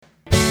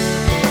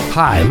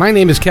Hi, my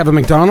name is Kevin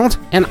McDonald,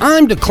 and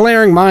I'm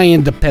declaring my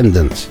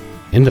independence.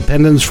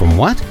 Independence from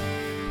what?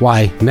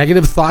 Why,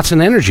 negative thoughts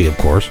and energy, of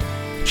course.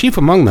 Chief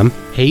among them,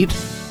 hate,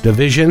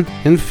 division,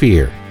 and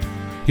fear.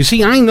 You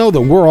see, I know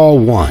that we're all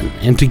one,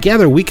 and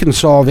together we can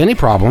solve any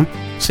problem,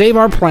 save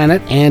our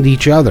planet and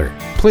each other.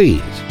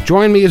 Please,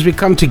 join me as we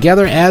come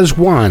together as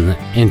one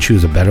and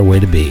choose a better way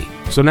to be.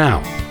 So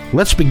now,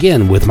 let's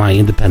begin with my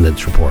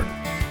Independence Report.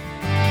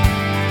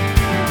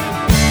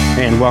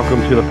 And welcome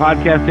to the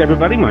podcast,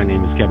 everybody. My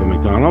name is Kevin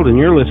McDonald, and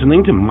you're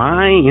listening to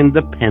my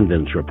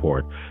Independence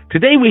Report.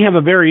 Today we have a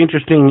very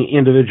interesting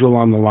individual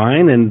on the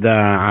line, and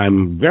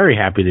I'm very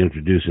happy to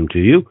introduce him to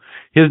you.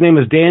 His name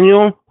is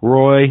Daniel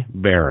Roy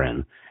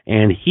Barron,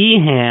 and he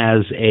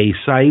has a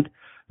site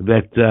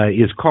that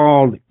is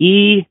called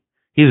he's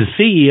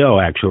a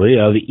CEO, actually,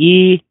 of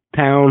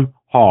E-Town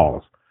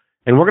Halls.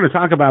 And we're going to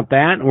talk about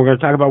that, and we're going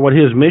to talk about what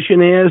his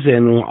mission is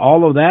and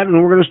all of that,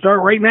 and we're going to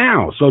start right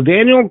now. So,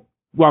 Daniel,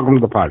 welcome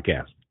to the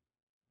podcast.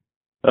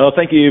 Well,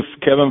 thank you,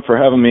 Kevin, for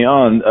having me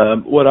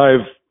on. What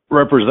I've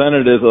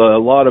represented is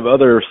a lot of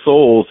other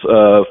souls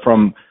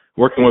from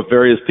working with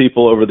various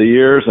people over the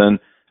years, and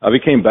I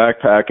became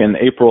Backpack in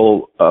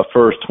April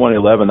 1st,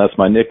 2011. That's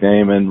my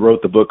nickname, and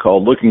wrote the book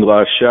called Looking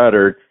Glass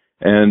Shattered.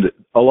 And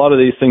a lot of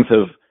these things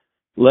have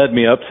led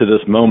me up to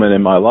this moment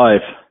in my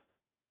life.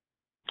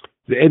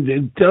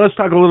 Let's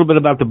talk a little bit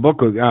about the book,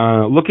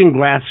 Looking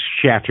Glass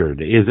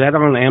Shattered. Is that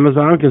on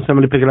Amazon? Can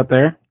somebody pick it up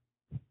there?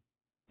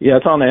 Yeah,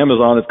 it's on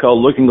Amazon. It's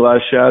called Looking Glass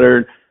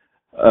Shattered,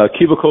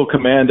 Cubicle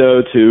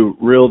Commando to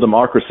Real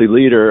Democracy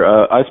Leader.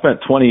 I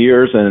spent 20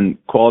 years in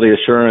quality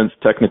assurance,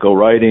 technical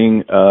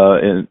writing,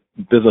 in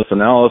business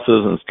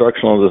analysis,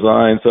 instructional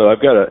design. So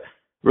I've got a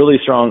really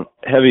strong,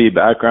 heavy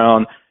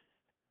background,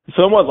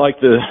 somewhat like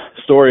the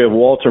story of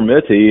Walter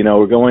Mitty. You know,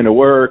 we're going to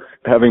work,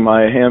 having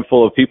my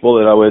handful of people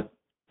that I would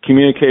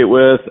communicate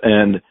with.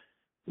 And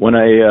when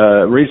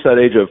I reached that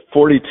age of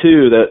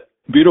 42, that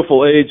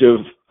beautiful age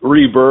of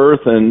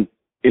rebirth, and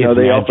you know,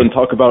 they often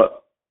talk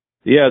about,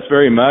 it's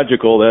very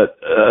magical that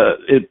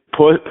it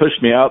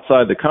pushed me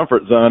outside the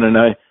comfort zone, and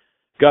I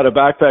got a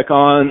backpack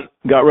on,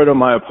 got rid of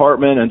my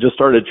apartment, and just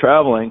started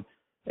traveling.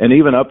 And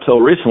even up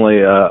till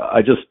recently,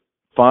 I just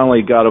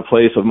finally got a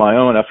place of my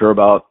own after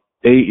about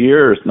 9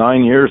 years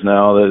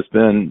now. That it's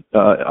been,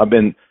 I've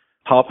been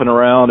hopping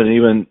around, and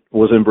even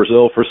was in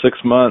Brazil for 6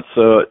 months.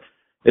 So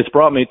it's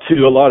brought me to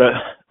a lot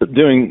of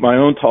doing my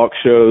own talk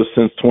shows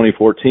since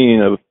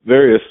 2014 of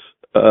various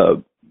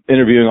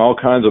interviewing all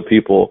kinds of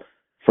people,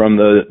 from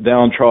the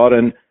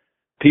downtrodden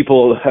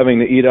people having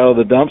to eat out of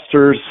the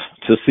dumpsters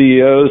to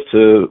CEOs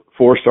to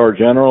four-star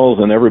generals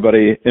and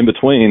everybody in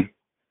between.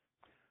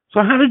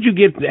 So how did you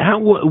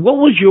what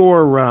was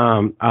your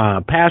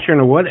passion,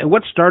 or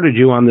what started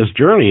you on this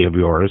journey of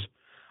yours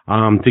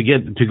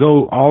to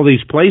go all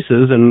these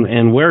places,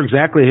 and where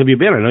exactly have you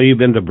been? I know you've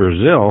been to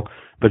Brazil,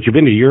 but you've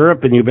been to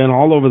Europe, and you've been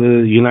all over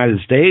the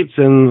United States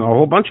and a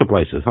whole bunch of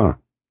places, huh?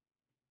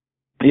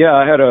 Yeah,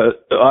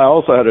 I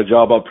also had a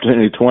job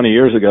opportunity 20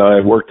 years ago. I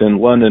worked in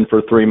London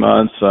for 3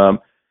 months.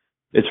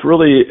 It's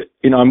really,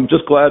 I'm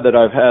just glad that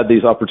I've had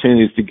these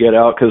opportunities to get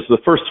out, because the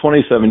first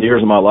 27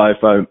 years of my life,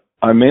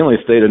 I mainly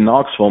stayed in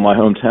Knoxville, my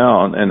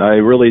hometown, and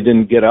I really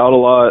didn't get out a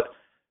lot,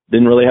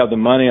 didn't really have the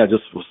money. I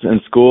just was in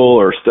school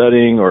or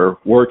studying or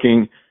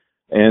working.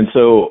 And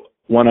so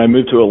when I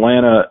moved to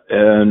Atlanta,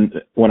 and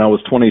when I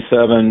was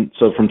 27,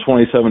 so from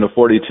 27 to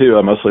 42,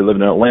 I mostly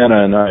lived in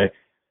Atlanta, and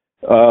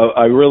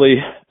I really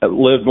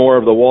lived more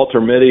of the Walter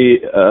Mitty.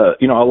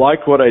 I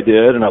liked what I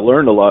did, and I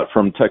learned a lot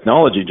from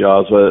technology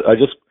jobs, but I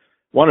just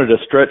wanted to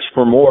stretch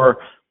for more.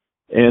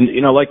 And,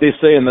 like they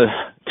say in the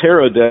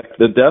tarot deck,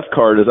 the death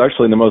card is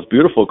actually the most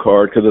beautiful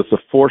card, because it's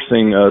a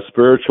forcing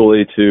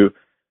spiritually to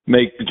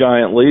make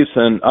giant leaps.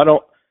 And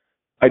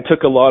I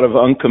took a lot of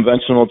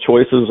unconventional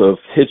choices of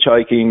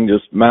hitchhiking,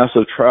 just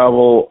massive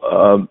travel,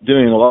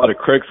 doing a lot of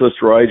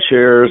Craigslist ride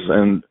shares.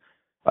 And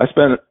I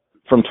spent,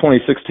 from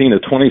 2016 to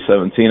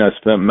 2017, I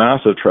spent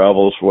massive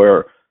travels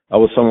where I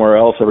was somewhere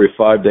else every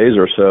 5 days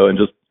or so, and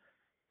just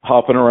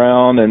hopping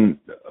around and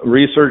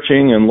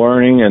researching and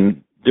learning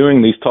and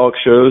doing these talk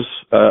shows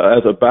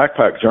as a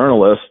backpack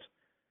journalist.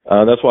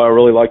 That's why I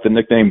really like the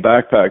nickname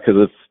Backpack,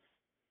 because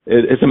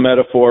it's a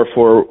metaphor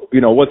for,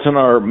 what's in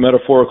our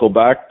metaphorical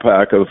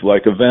backpack of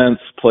like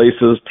events,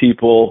 places,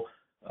 people,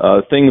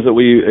 things that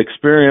we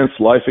experience,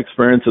 life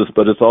experiences,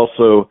 but it's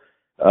also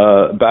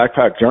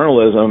backpack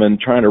journalism and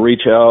trying to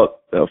reach out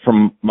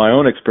from my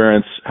own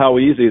experience, how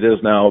easy it is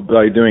now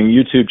by doing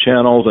YouTube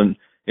channels and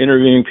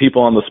interviewing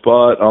people on the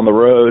spot, on the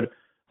road,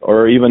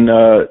 or even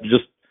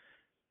just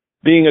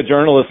being a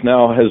journalist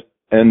now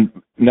and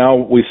now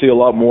we see a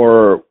lot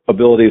more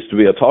abilities to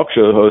be a talk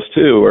show host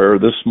too, where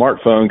this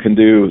smartphone can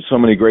do so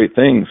many great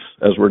things,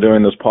 as we're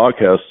doing this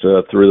podcast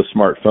through the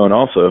smartphone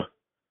also.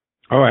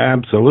 Oh,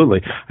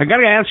 absolutely. I got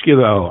to ask you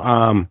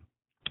though,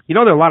 there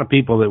are a lot of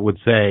people that would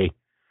say,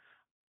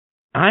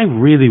 I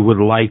really would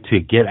like to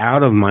get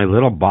out of my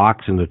little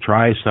box and to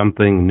try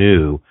something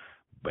new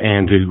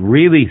and to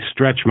really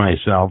stretch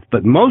myself.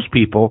 But most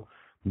people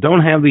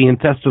don't have the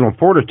intestinal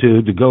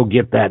fortitude to go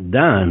get that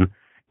done,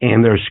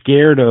 and they're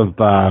scared of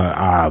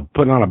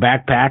putting on a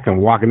backpack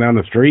and walking down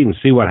the street and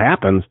see what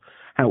happens.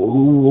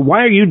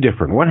 Why are you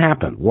different? What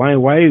happened? Why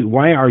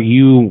are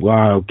you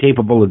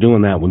capable of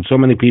doing that when so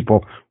many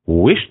people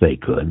wish they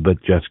could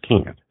but just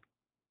can't?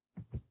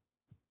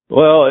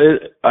 Well,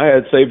 I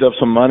had saved up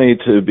some money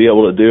to be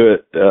able to do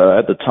it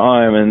at the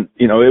time, and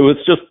it was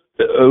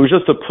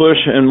just a push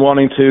and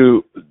wanting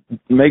to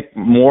make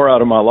more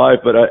out of my life.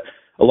 But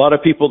a lot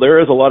of people,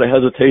 there is a lot of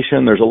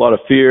hesitation. There's a lot of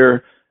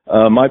fear.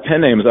 My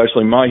pen name is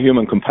actually My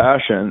Human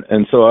Compassion,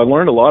 and so I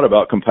learned a lot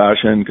about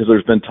compassion because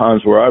there's been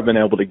times where I've been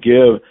able to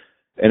give.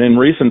 And in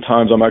recent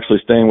times, I'm actually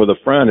staying with a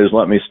friend who's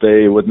let me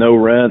stay with no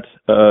rent.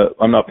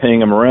 I'm not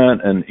paying him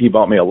rent, and he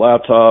bought me a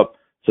laptop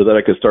so that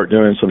I could start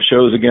doing some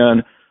shows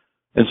again.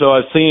 And so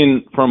I've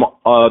seen from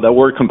that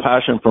word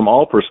compassion from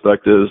all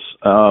perspectives.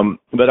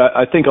 But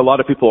I think a lot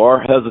of people are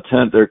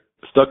hesitant. They're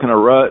stuck in a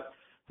rut.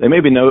 They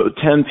maybe know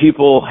 10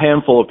 people,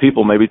 handful of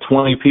people, maybe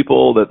 20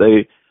 people that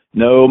they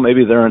know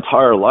maybe their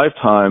entire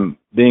lifetime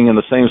being in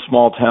the same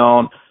small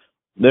town.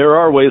 There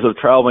are ways of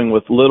traveling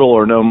with little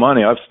or no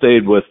money. I've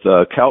stayed with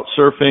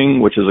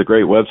Couchsurfing, which is a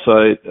great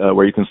website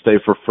where you can stay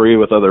for free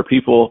with other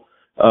people.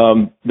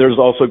 There's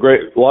also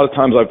a lot of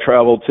times I've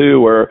traveled too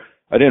where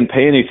I didn't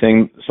pay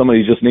anything.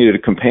 Somebody just needed a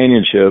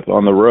companionship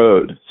on the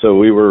road. So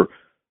we were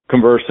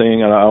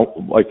conversing, and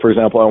for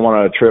example, I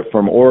wanted a trip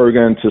from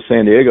Oregon to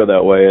San Diego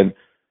that way. And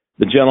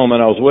the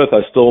gentleman I was with,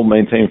 I still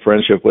maintain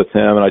friendship with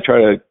him, and I try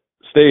to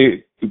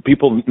stay.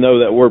 People know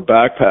that word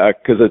backpack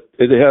because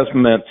it has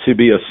meant to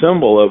be a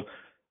symbol of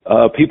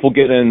people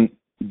get in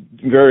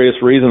various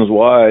reasons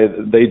why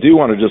they do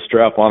want to just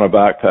strap on a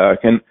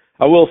backpack. And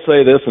I will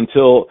say this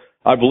until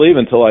I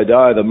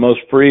die, the most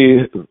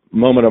free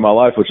moment of my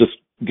life was just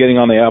getting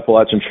on the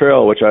Appalachian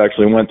Trail, which I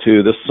actually went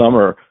to this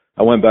summer.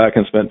 I went back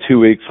and spent 2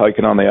 weeks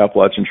hiking on the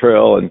Appalachian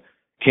Trail and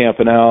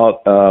camping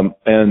out.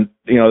 And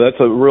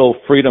that's a real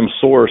freedom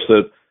source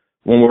that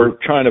when we're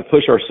trying to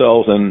push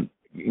ourselves and,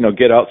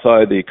 get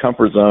outside the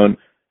comfort zone,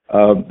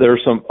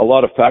 there's a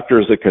lot of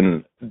factors that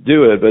can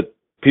do it, but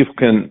people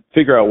can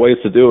figure out ways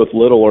to do it with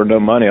little or no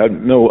money. I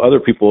know other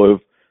people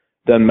who've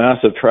done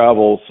massive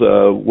travels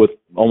with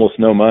almost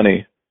no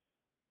money.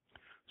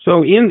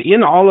 So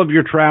in all of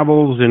your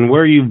travels and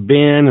where you've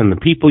been and the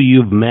people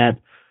you've met,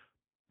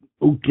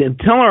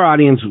 tell our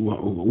audience,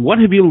 what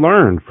have you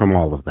learned from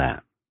all of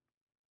that?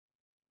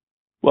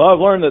 Well, I've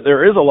learned that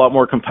there is a lot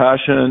more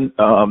compassion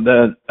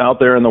than out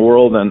there in the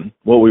world than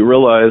what we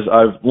realize.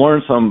 I've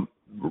learned some,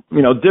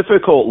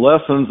 difficult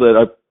lessons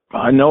that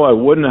I know I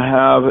wouldn't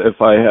have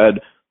if I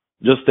had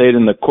just stayed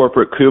in the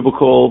corporate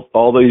cubicle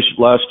all these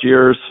last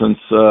years since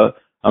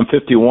I'm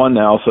 51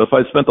 now. So if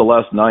I'd spent the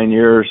last 9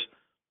 years,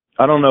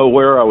 I don't know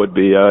where I would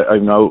be. I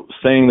know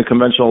staying the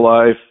conventional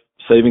life,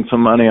 saving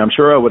some money. I'm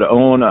sure I would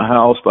own a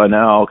house by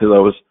now because I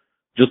was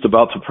just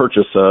about to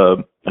purchase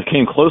I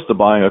came close to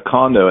buying a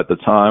condo at the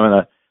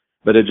time,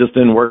 but it just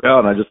didn't work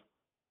out. And I just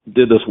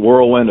did this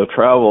whirlwind of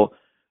travel.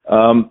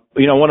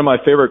 One of my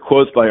favorite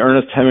quotes by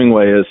Ernest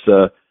Hemingway is,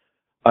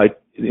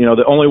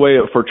 the only way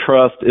for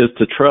trust is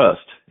to trust.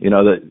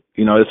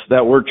 It's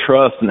that word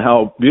trust and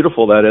how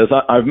beautiful that is.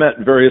 I've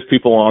met various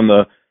people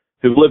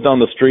who've lived on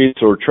the streets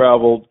or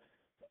traveled.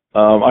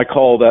 I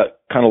call that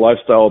kind of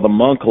lifestyle the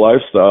monk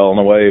lifestyle in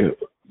a way.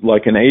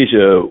 Like in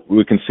Asia,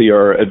 we can see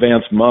our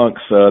advanced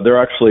monks.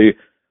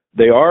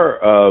 They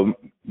are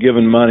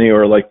given money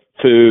or like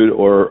food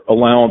or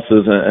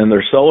allowances, and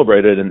they're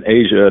celebrated in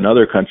Asia and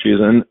other countries.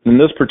 And in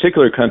this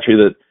particular country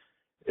that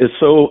is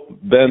so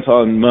bent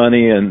on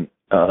money and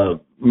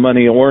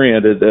money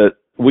oriented that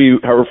we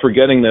are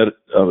forgetting that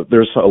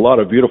there's a lot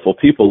of beautiful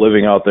people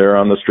living out there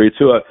on the streets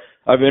who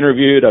I've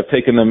interviewed. I've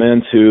taken them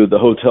into the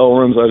hotel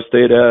rooms I've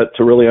stayed at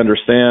to really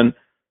understand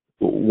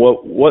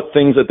what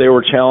things that they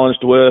were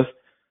challenged with.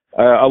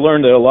 I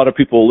learned that a lot of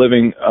people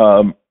living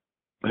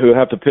who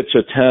have to pitch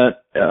a tent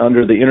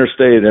under the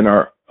interstate and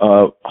our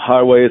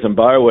highways and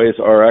byways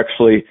are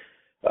actually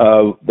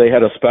they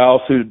had a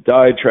spouse who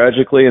died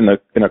tragically in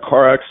a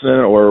car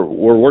accident, or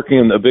were working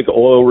in the big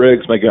oil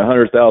rigs making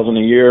 $100,000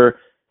 a year,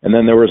 and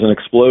then there was an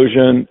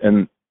explosion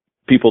and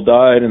people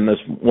died. And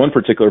this one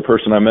particular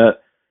person I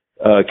met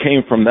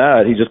came from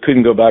that. He just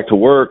couldn't go back to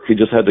work. He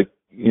just had to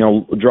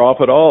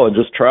drop it all and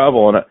just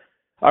travel. And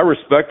I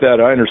respect that.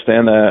 I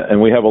understand that.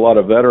 And we have a lot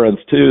of veterans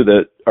too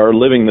that are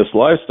living this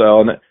lifestyle.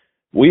 And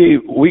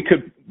we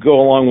could go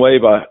a long way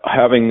by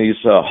having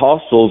these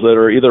hostels that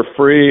are either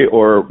free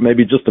or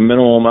maybe just a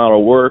minimal amount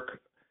of work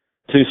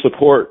to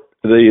support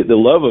the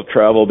love of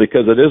travel,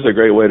 because it is a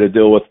great way to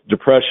deal with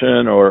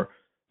depression or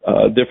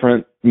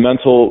different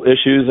mental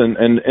issues, and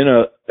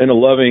in a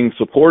loving,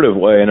 supportive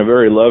way, in a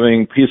very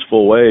loving,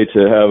 peaceful way,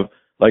 to have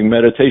like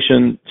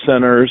meditation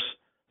centers,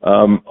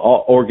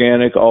 all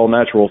organic, all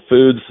natural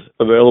foods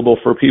available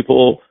for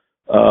people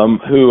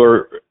who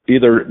are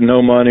either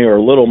no money or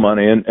little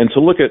money, and to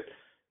look at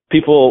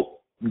people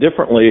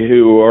differently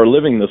who are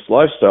living this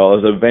lifestyle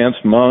as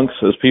advanced monks,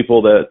 as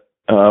people that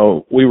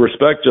we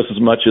respect just as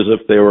much as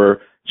if they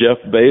were Jeff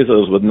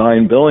Bezos with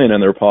 $9 billion in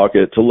their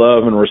pocket to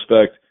love and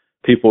respect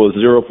people with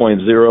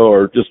 0.0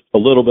 or just a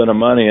little bit of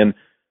money, and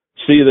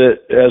see that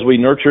as we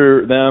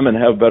nurture them and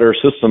have better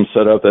systems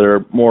set up that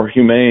are more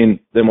humane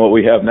than what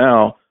we have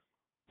now.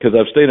 Because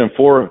I've stayed in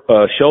 4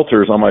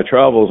 shelters on my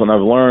travels, and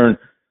I've learned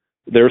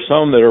there's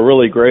some that are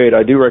really great.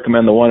 I do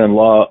recommend the one in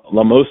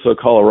La Mesa,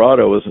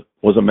 Colorado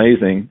was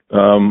amazing.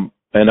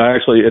 And I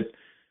actually,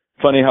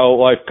 funny how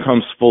life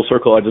comes full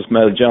circle. I just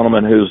met a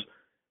gentleman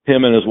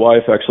him and his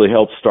wife actually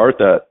helped start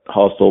that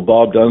hostel,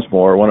 Bob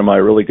Dunsmore, one of my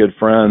really good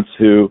friends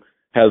who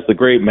has the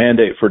great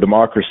mandate for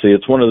democracy.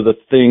 It's one of the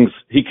things.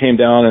 He came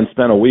down and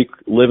spent a week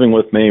living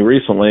with me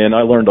recently, and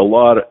I learned a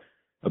lot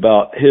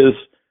about his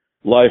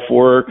life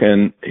work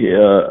and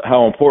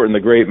how important the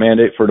great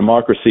mandate for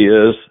democracy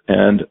is.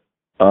 And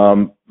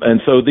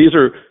so these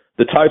are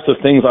the types of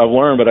things I've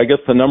learned. But I guess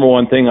the number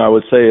one thing I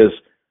would say is,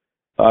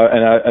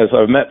 as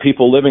I've met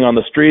people living on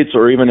the streets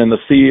or even in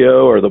the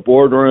CEO or the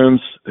boardrooms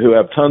who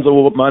have tons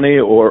of money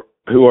or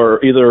who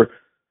are either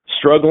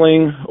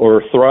struggling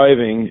or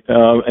thriving,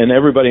 and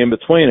everybody in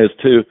between, is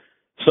to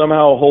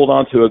somehow hold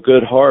on to a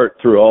good heart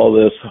through all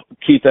this,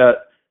 keep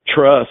that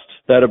trust,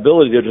 that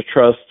ability to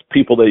trust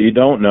people that you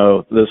don't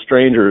know, the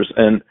strangers,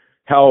 and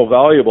how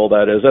valuable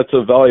that is. That's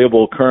a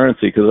valuable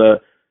currency, because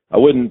I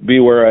wouldn't be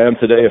where I am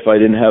today if I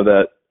didn't have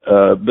that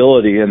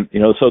ability. And,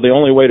 so the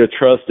only way to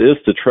trust is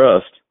to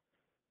trust.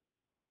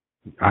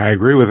 I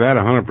agree with that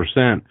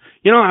 100%.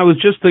 I was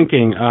just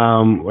thinking,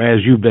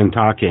 as you've been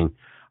talking,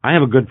 I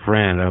have a good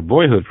friend, a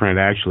boyhood friend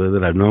actually,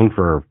 that I've known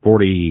for a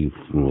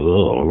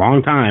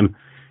long time.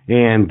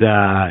 And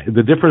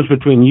the difference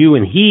between you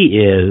and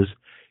he's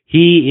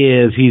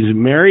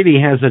married,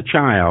 he has a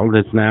child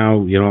that's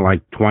now,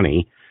 like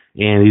 20,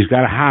 and he's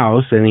got a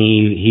house, and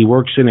he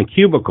works in a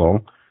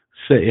cubicle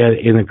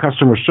in the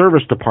customer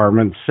service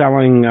department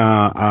selling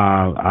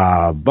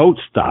boat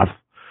stuff.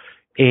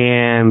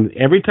 And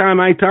every time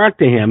I talk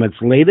to him,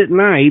 it's late at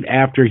night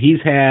after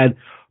he's had,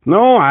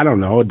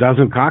 a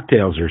dozen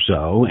cocktails or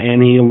so,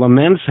 and he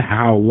laments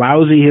how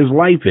lousy his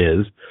life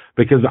is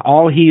because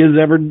all he has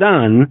ever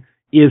done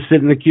is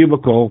sit in the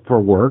cubicle for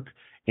work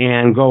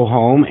and go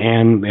home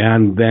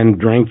and then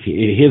drink.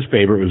 His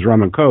favorite was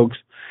rum and cokes,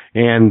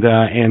 and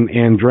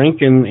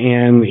drink,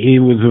 and he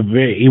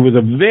was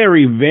a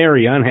very,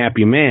 very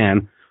unhappy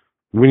man.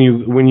 When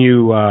you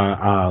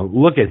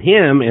look at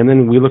him, and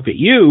then we look at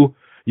you.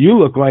 You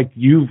look like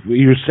you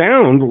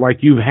sound like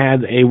you've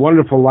had a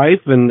wonderful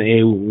life and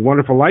a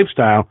wonderful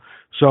lifestyle.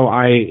 So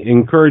I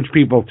encourage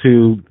people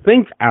to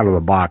think out of the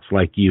box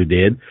like you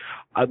did.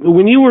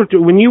 When you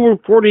were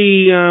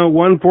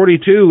 41,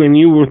 42, and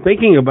you were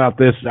thinking about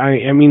this,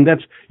 I mean,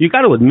 you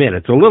got to admit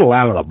it's a little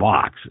out of the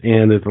box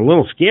and it's a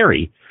little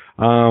scary.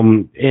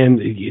 And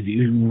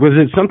was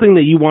it something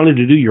that you wanted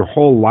to do your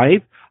whole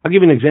life? I'll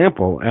give you an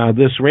example.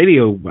 This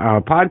radio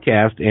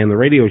podcast and the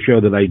radio show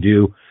that I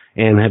do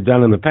and have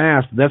done in the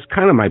past, that's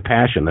kind of my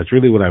passion. That's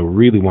really what I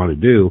really want to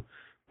do.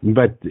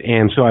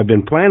 And so I've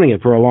been planning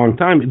it for a long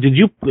time.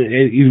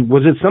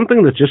 Was it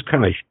something that just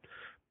kind of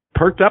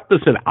perked up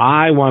that said,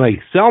 I want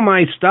to sell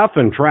my stuff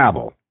and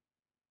travel?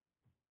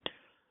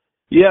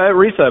 Yeah, it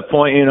reached that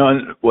point,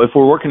 and if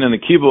we're working in a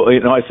cubicle,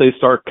 I say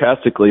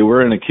sarcastically,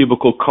 we're in a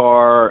cubicle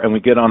car and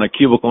we get on a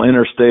cubicle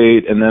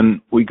interstate, and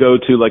then we go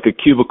to like a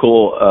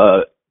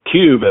cubicle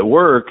cube at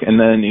work, and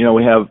then,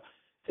 we have,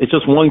 it's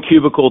just one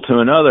cubicle to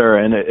another,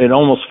 and it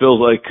almost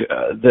feels like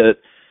that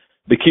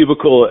the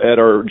cubicle at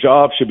our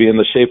job should be in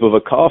the shape of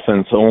a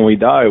coffin. So when we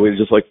die, we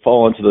just like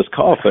fall into this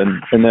coffin,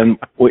 and then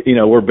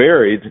we're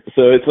buried.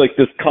 So it's like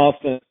this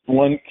constant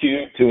one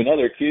cube to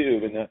another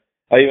cube. And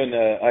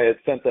I had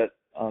sent that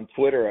on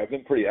Twitter. I've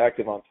been pretty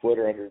active on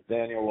Twitter under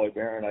Daniel Roy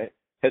Barron. I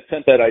had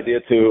sent that idea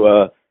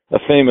to a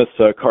famous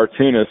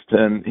cartoonist,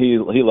 and he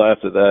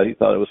laughed at that. He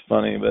thought it was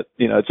funny, but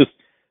it's just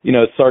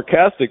it's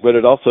sarcastic, but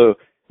it also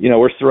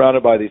we're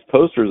surrounded by these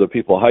posters of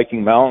people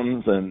hiking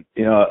mountains and,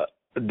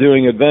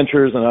 doing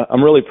adventures. And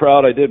I'm really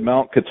proud. I did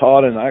Mount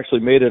Katahdin, and I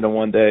actually made it in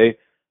one day.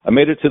 I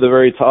made it to the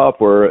very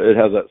top where it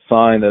has that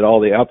sign that all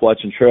the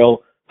Appalachian Trail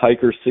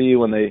hikers see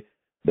when they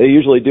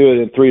usually do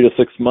it in 3 to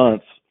 6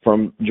 months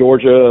from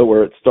Georgia,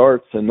 where it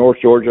starts, in North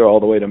Georgia, all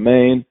the way to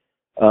Maine.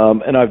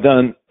 And I've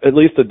done at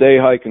least a day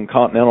hike in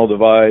Continental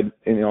Divide,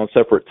 on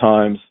separate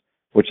times,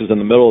 which is in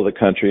the middle of the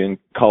country in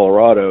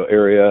Colorado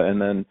area,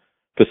 and then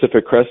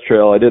Pacific Crest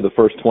Trail. I did the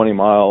first 20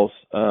 miles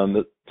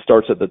that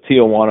starts at the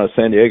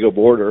Tijuana-San Diego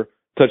border,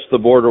 touched the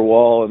border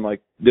wall, and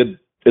did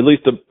at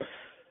least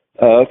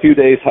a few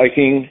days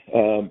hiking.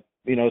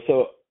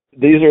 So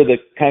these are the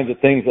kinds of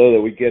things though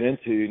that we get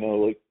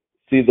into,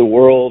 see the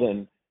world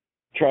and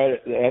try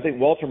to. I think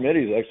Walter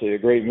Mitty is actually a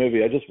great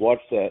movie. I just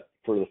watched that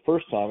for the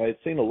first time. I had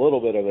seen a little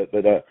bit of it,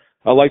 but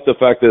I like the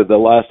fact that the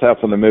last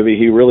half of the movie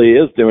he really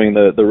is doing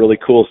the really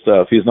cool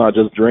stuff. He's not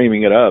just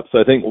dreaming it up. So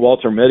I think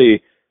Walter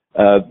Mitty.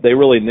 They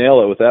really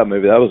nail it with that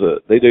movie.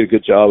 They did a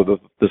good job of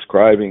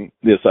describing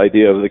this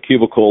idea of the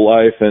cubicle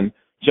life and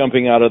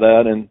jumping out of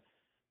that and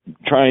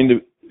trying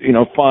to,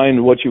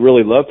 find what you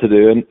really love to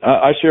do. And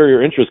I share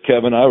your interest,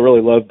 Kevin. I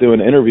really love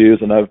doing interviews,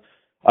 and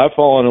I've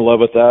fallen in love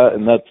with that,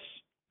 and that's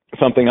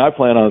something I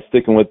plan on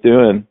sticking with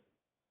doing.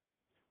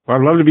 Well,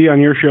 I'd love to be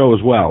on your show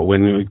as well,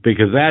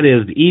 because that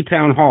is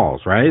E-Town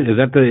Halls, right? Is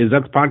that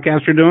the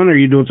podcast you're doing, or are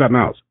you doing something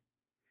else?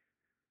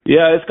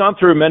 Yeah, it's gone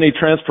through many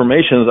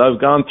transformations. I've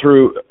gone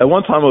through, at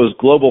one time it was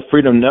Global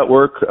Freedom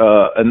Network,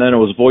 and then it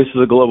was Voices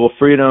of Global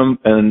Freedom,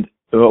 and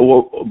it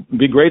will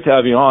be great to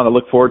have you on. I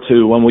look forward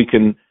to when we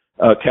can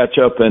catch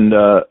up and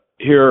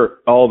hear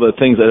all the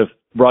things that have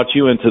brought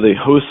you into the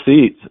host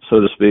seat, so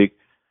to speak.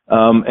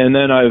 And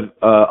then I've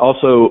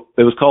also,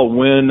 it was called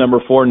Win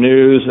 #4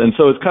 News, and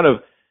so it's kind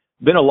of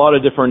been a lot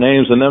of different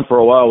names, and then for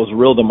a while it was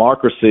Real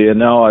Democracy, and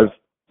now I've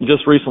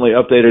just recently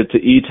updated to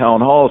E-Town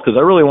Halls because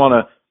I really want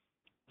to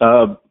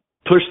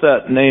push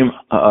that name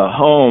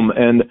home.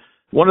 And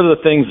one of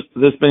the things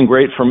that's been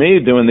great for me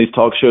doing these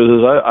talk shows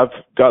is I've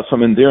got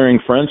some endearing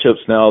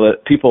friendships now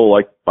that people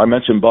like, I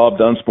mentioned Bob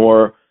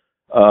Dunsmore.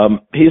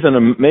 He's an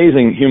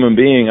amazing human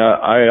being.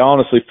 I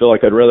honestly feel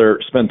like I'd rather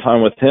spend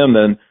time with him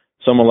than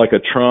someone like a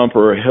Trump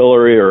or a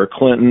Hillary or a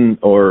Clinton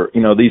or,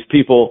 these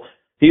people.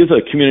 He was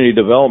a community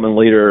development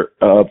leader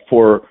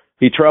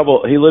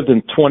he lived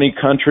in 20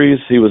 countries.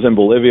 He was in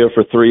Bolivia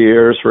for 3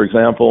 years, for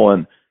example,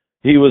 and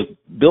he was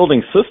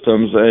building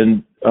systems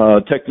and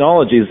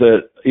technologies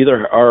that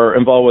either are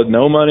involved with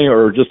no money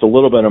or just a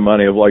little bit of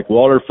money, of like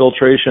water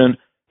filtration,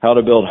 how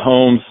to build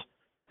homes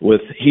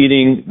with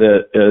heating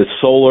that is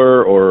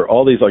solar, or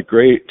all these like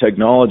great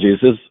technologies.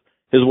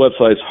 His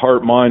website's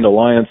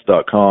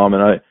heartmindalliance.com,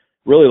 and I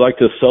really like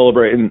to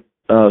celebrate and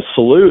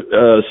salute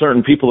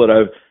certain people that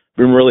I've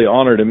been really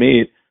honored to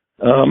meet.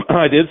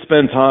 I did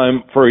spend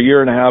time for a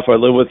year and a half. I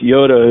lived with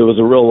Yoda, who was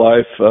a real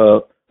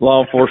life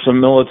law enforcement,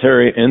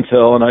 military,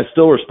 intel, and I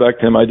still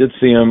respect him. I did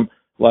see him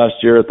last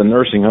year at the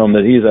nursing home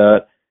that he's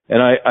at,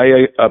 and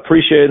I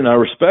appreciate and I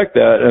respect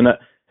that. And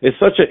it's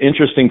such an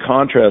interesting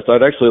contrast.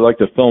 I'd actually like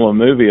to film a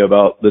movie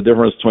about the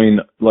difference between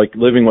like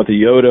living with a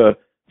Yoda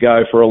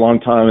guy for a long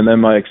time and then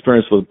my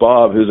experience with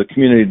Bob, who's a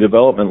community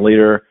development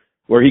leader,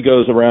 where he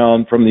goes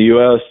around from the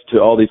U.S.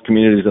 to all these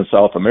communities in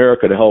South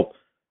America to help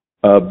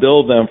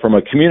build them from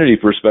a community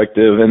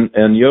perspective. And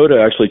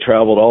Yoda actually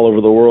traveled all over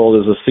the world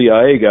as a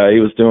CIA guy.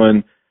 He was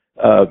doing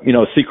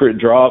secret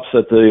drops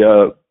at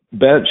the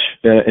bench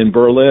in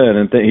Berlin,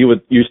 and he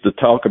used to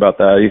talk about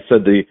that. He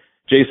said the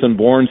Jason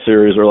Bourne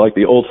series are like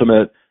the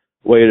ultimate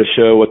way to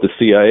show what the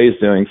CIA is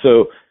doing.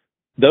 So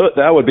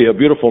that would be a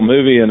beautiful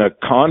movie and a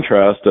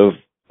contrast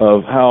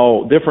of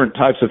how different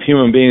types of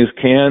human beings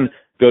can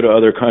go to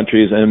other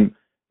countries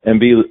and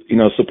be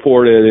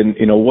supported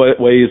in what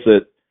ways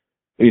that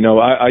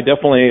I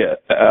definitely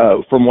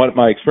from what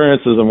my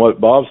experiences and what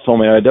Bob's told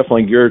me, I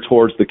definitely gear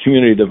towards the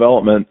community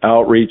development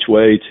outreach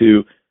way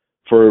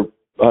for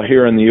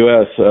here in the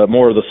U.S.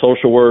 More of the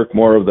social work,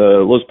 more of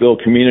the let's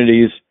build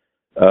communities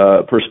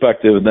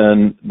perspective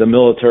than the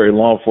military,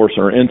 law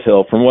enforcement, or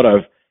intel, from what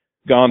I've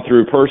gone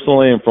through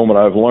personally and from what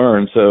I've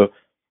learned. So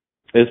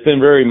it's been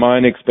very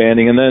mind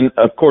expanding. And then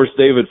of course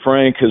David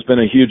Frank has been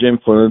a huge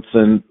influence,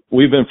 and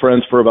we've been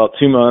friends for about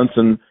 2 months,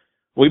 and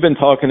we've been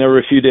talking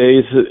every few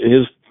days.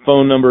 His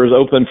phone number is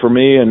open for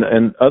me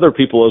and other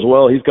people as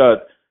well. He's got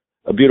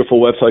a beautiful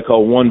website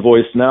called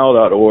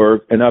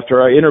onevoicenow.org. And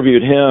after I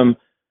interviewed him,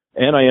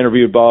 and I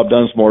interviewed Bob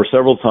Dunsmore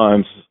several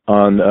times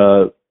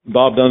on,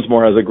 Bob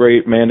Dunsmore has a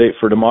great mandate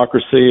for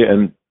democracy,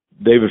 and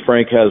David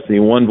Frank has the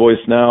One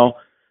Voice Now.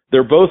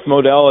 They're both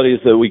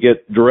modalities that we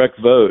get direct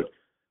vote.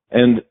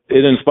 And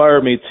it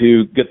inspired me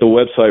to get the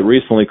website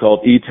recently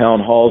called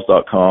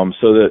etownhalls.com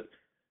so that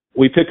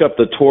we pick up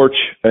the torch.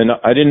 And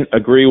I didn't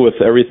agree with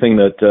everything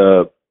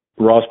that,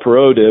 Ross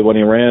Perot did when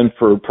he ran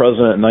for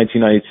president in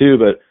 1992,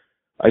 but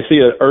I see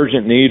an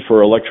urgent need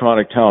for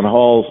electronic town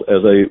halls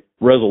as a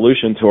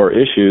resolution to our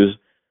issues,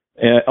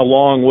 and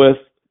along with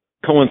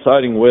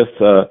coinciding with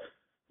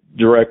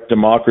direct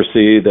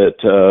democracy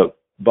that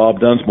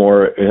Bob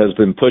Dunsmore has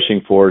been pushing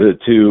for,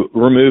 to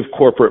remove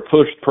corporate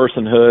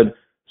personhood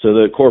so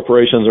that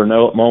corporations are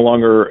no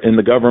longer in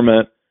the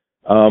government,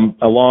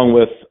 along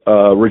with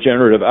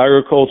regenerative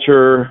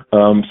agriculture,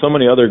 so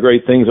many other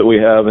great things that we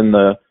have in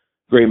the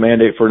Great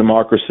Mandate for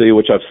Democracy,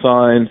 which I've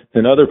signed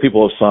and other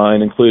people have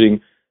signed,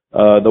 including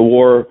the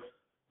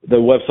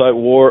website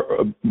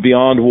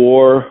Beyond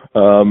War,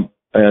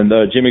 and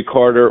Jimmy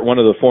Carter, one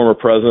of the former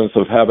presidents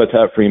of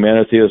Habitat for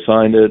Humanity, has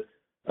signed it.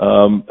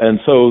 And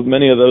so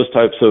many of those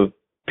types of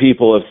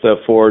people have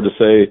stepped forward to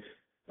say,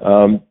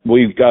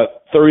 we've got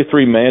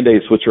 33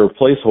 mandates, which are a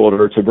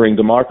placeholder to bring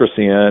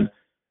democracy in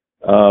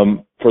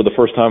for the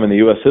first time in the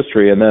U.S.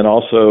 history. And then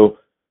also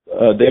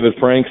David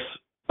Frank's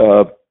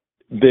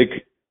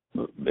big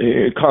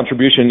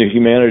contribution to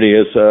humanity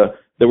is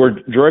that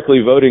we're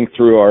directly voting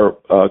through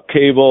our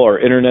cable, our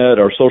internet,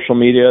 our social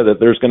media,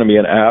 that there's going to be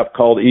an app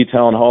called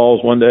eTown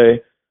Halls one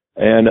day.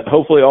 And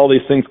hopefully all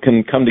these things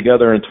can come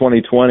together in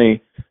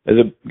 2020 as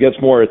it gets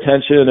more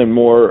attention and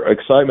more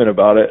excitement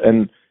about it.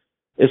 And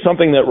it's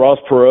something that Ross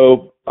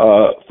Perot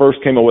first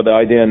came up with the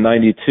idea in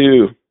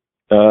 92.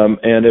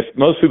 And if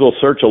most people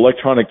search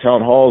electronic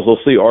town halls,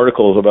 they'll see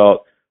articles about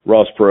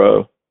Ross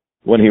Perot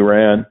when he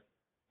ran.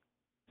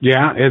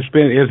 Yeah,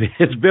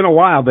 it's been a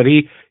while, but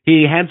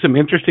he had some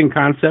interesting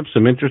concepts,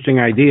 some interesting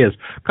ideas.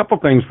 A couple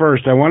things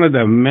first. I wanted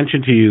to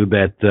mention to you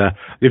that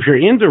if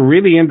you're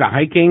really into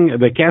hiking,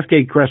 the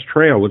Cascade Crest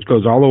Trail, which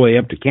goes all the way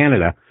up to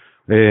Canada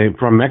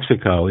from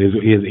Mexico, is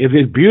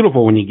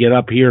beautiful when you get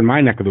up here in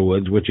my neck of the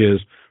woods, which is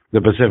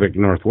the Pacific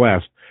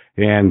Northwest.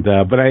 And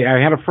but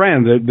I had a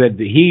friend that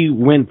he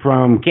went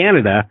from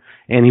Canada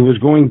and he was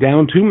going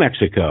down to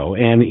Mexico,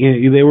 and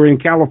they were in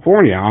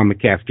California on the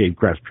Cascade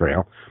Crest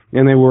Trail.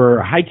 And they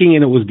were hiking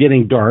and it was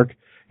getting dark.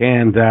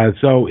 And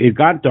so it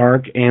got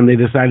dark and they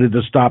decided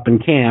to stop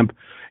and camp.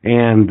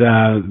 And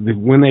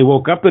when they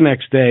woke up the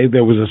next day,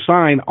 there was a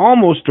sign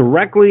almost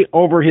directly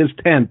over his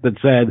tent that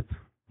said,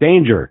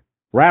 "Danger,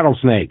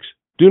 rattlesnakes,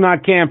 do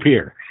not camp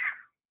here."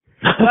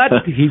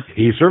 But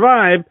he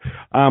survived.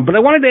 But I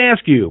wanted to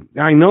ask you,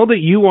 I know that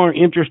you are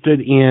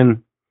interested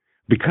in,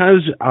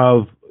 because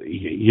of,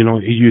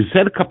 you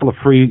said a couple of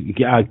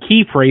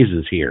key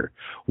phrases here.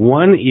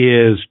 One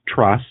is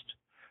trust.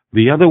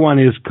 The other one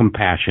is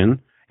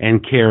compassion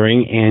and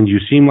caring, and you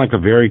seem like a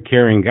very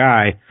caring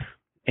guy.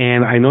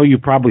 And I know you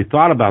probably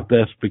thought about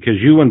this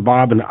because you and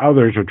Bob and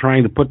others are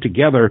trying to put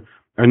together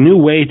a new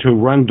way to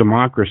run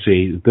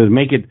democracy, to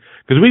make it,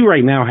 because we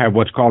right now have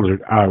what's called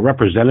a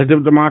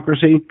representative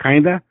democracy,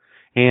 kinda,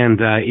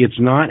 and it's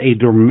not a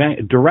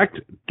direct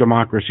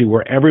democracy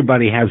where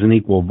everybody has an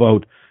equal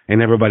vote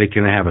and everybody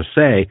can have a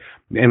say.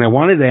 And I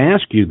wanted to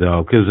ask you,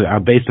 though, because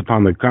based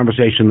upon the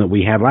conversation that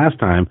we had last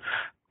time,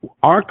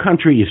 our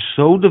country is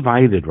so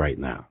divided right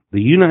now.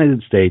 The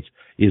United States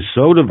is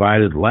so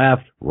divided,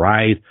 left,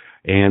 right,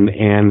 and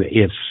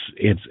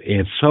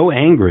it's so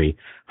angry.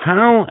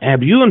 How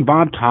have you and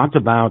Bob talked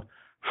about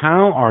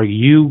how are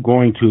you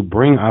going to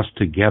bring us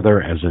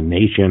together as a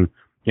nation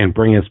and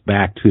bring us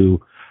back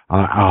to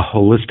a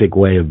holistic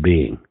way of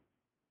being?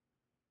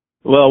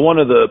 Well, one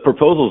of the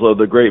proposals of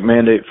the Great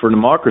Mandate for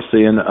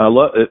Democracy, and I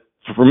love it.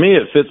 For me,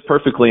 it fits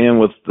perfectly in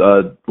with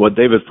what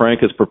David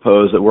Frank has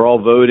proposed, that we're all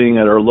voting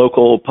at our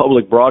local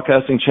public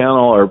broadcasting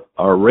channel,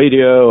 our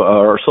radio,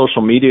 our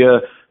social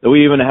media, that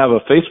we even have a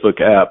Facebook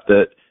app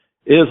that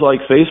is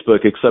like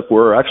Facebook, except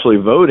we're actually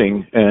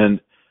voting. And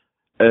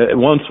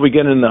once we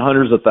get in the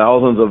hundreds of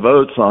thousands of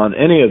votes on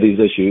any of these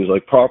issues,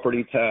 like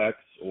property tax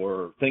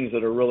or things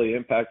that are really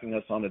impacting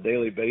us on a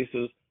daily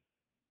basis,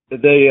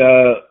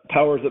 the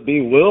powers that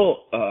be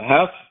will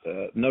have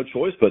no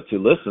choice but to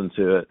listen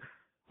to it.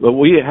 But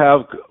we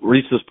have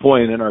reached this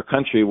point in our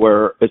country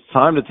where it's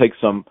time to take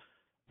some,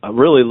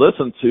 really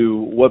listen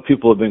to what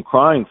people have been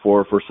crying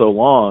for so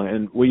long.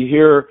 And we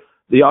hear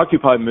the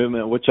Occupy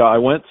movement, which I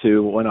went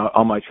to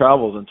on my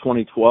travels in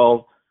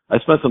 2012. I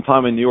spent some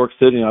time in New York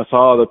City and I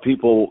saw the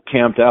people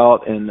camped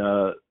out in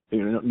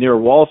near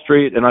Wall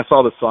Street, and I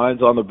saw the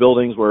signs on the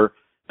buildings where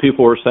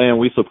people were saying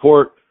we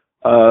support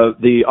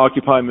the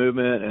Occupy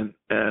movement,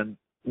 and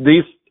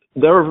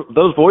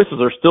those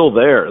voices are still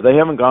there. They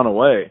haven't gone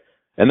away.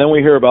 And then we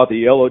hear about the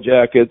Yellow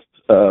Jackets,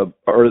 people,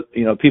 or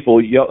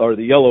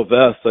the Yellow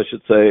Vests, I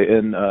should say,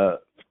 in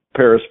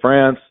Paris,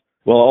 France.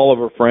 Well, all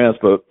over France,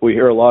 but we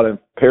hear a lot in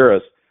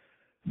Paris.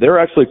 They're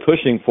actually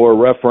pushing for a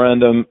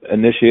referendum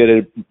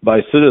initiated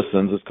by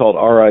citizens. It's called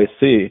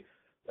RIC,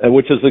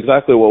 which is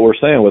exactly what we're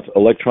saying with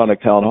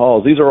electronic town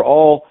halls. These are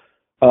all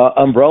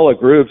umbrella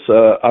groups.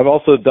 I've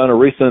also done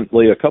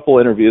recently a couple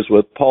interviews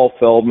with Paul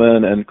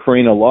Feldman and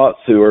Karina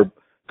Lotz, who are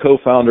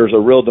co-founders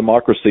of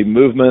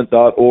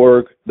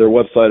RealDemocracyMovement.org. Their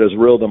website is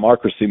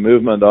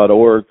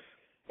RealDemocracyMovement.org.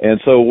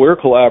 And so we're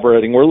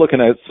collaborating. We're looking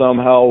at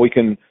somehow we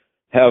can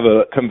have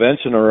a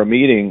convention or a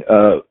meeting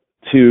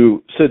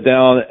to sit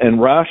down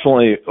and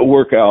rationally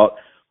work out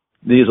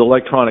these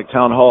electronic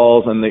town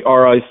halls and the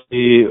RIC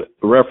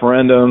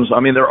referendums. I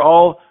mean, they're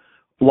all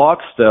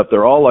lockstep.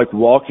 They're all like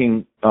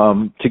walking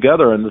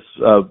together in this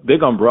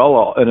big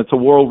umbrella, and it's a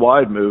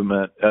worldwide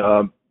movement.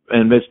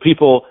 And it's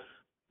people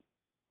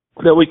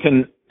that we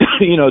can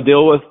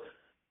deal with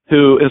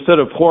who, instead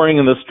of pouring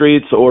in the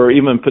streets, or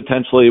even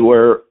potentially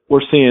where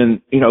we're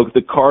seeing,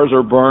 the cars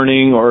are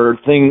burning or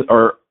things,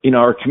 or,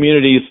 our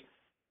communities,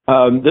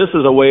 this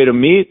is a way to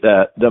meet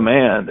that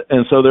demand.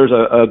 And so there's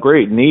a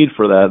great need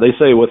for that. They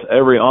say with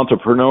every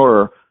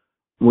entrepreneur,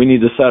 we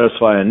need to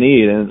satisfy a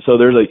need. And so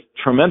there's a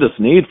tremendous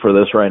need for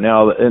this right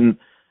now. And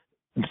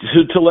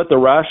to let the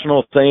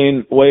rational,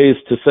 sane ways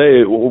to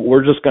say,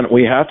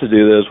 we have to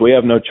do this. We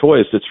have no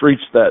choice. It's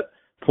reached that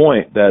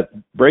point, that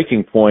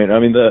breaking point. I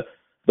mean,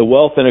 the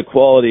wealth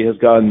inequality has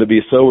gotten to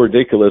be so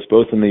ridiculous,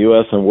 both in the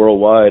U.S. and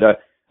worldwide.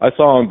 I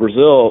saw in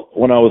Brazil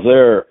when I was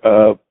there,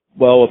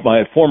 with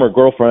my former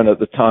girlfriend at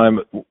the time,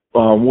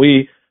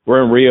 we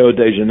were in Rio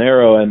de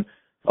Janeiro, and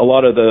a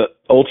lot of the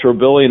ultra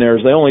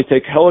billionaires, they only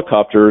take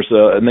helicopters,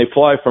 and they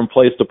fly from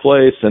place to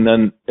place. And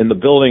then in the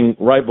building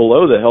right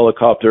below the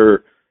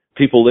helicopter,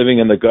 people living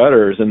in the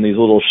gutters in these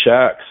little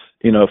shacks,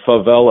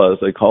 favelas,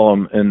 they call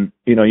them. And,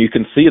 you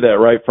can see that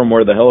right from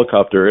where the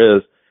helicopter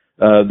is.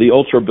 The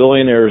ultra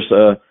billionaires,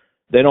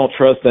 they don't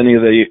trust any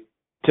of the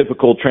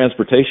typical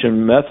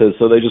transportation methods,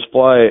 so they just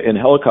fly in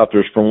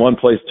helicopters from one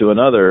place to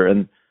another.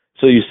 And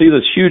so you see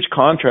this huge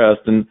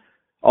contrast. And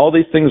all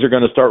these things are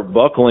going to start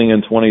buckling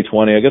in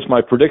 2020. I guess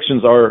my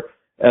predictions are,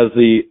 as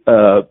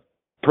the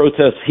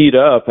protests heat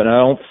up, and I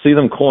don't see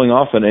them cooling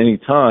off at any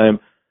time,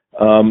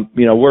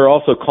 we're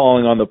also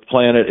calling on the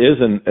planet is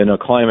in a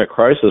climate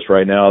crisis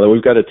right now, that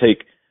we've got to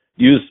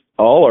use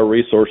all our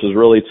resources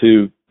really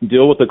to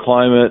deal with the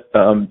climate,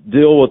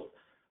 deal with,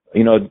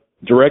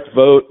 direct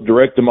vote,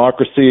 direct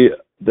democracy,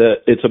 that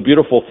it's a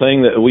beautiful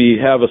thing that we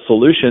have a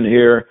solution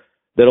here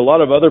that a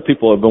lot of other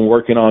people have been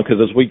working on.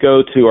 Because as we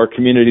go to our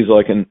communities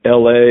like in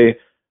LA,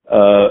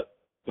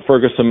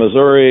 Ferguson,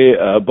 Missouri,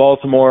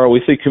 Baltimore,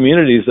 we see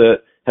communities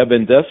that have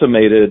been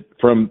decimated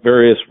from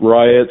various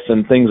riots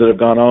and things that have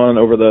gone on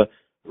over the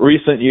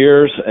recent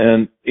years.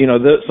 And,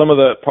 some of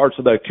the parts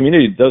of that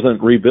community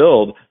doesn't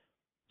rebuild.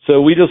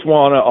 So we just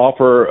want to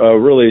offer a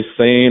really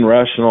sane,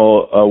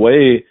 rational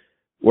way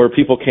where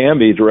people can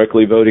be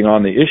directly voting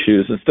on the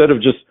issues instead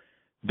of just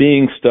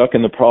being stuck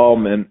in the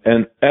problem.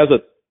 And as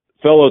a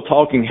fellow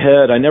talking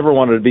head, I never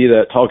wanted to be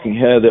that talking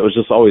head that was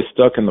just always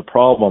stuck in the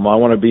problem. I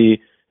want to be,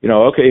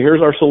 okay,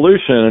 here's our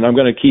solution, and I'm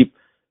going to keep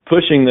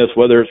pushing this,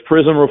 whether it's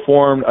prison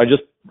reform. I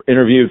just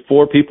interviewed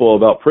 4 people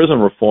about prison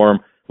reform.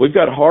 We've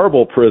got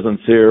horrible prisons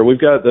here. We're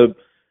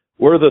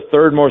the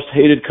third most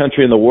hated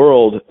country in the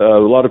world.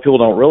 A lot of people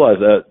don't realize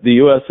that. The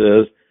U.S.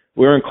 is.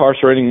 We're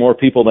incarcerating more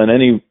people than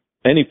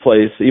any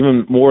place,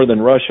 even more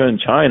than Russia and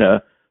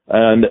China.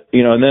 And,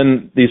 and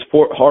then these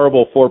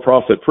horrible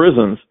for-profit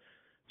prisons.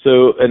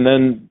 So, and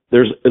then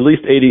there's at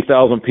least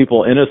 80,000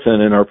 people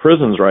innocent in our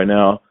prisons right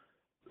now.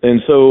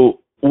 And so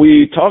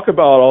we talk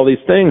about all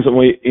these things, and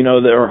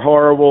they're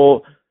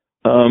horrible.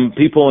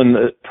 People in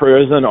the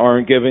prison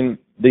aren't giving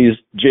these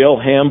jail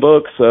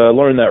handbooks. I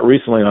learned that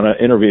recently on an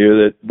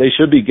interview that they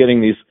should be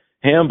getting these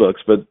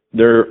handbooks, but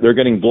they're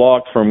getting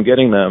blocked from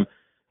getting them.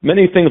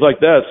 Many things like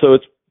that. So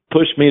it's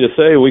pushed me to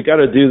say, we got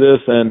to do this.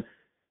 And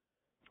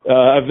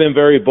I've been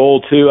very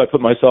bold too. I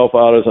put myself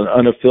out as an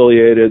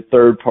unaffiliated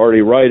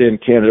third-party write-in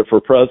candidate for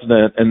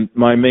president. And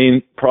my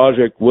main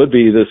project would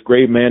be this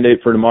great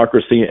mandate for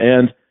democracy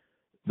and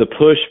the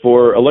push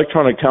for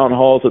electronic town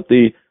halls at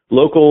the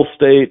local,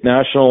 state,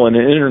 national, and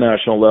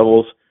international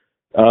levels,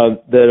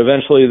 that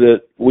eventually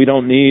that we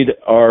don't need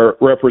our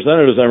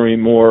representatives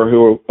anymore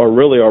who are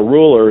really our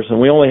rulers. And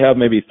we only have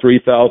maybe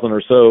 3,000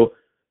 or so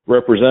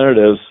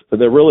representatives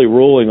that are really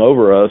ruling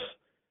over us,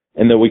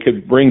 and that we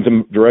could bring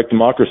direct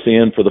democracy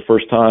in for the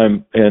first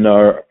time in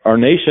our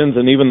nation's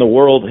and even the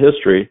world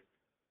history.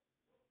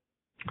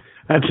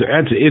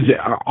 It's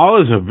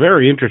all is a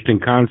very interesting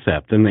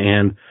concept, and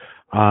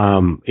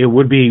it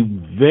would be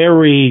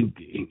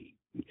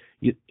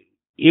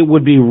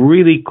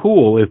really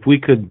cool if we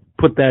could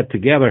put that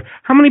together.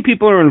 How many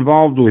people are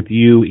involved with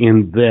you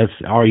in this?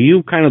 Are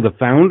you kind of the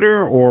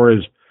founder, or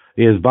is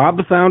Bob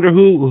the founder?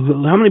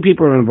 How many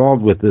people are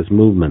involved with this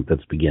movement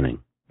that's beginning?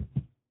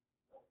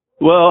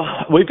 Well,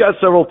 we've got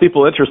several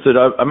people interested.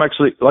 I'm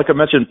actually, like I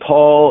mentioned,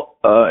 Paul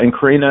and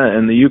Karina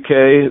in the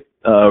UK.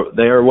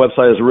 Their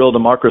website is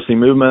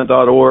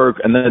realdemocracymovement.org.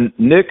 And then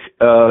Nick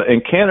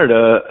in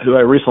Canada, who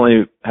I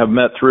recently have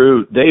met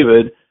through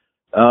David.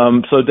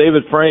 So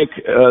David Frank,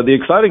 the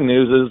exciting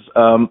news is,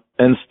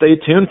 and stay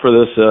tuned for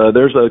this,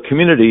 there's a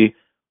community.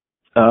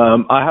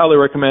 I highly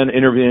recommend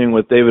interviewing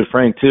with David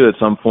Frank too at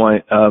some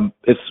point.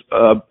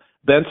 It's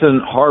Benton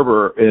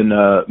Harbor in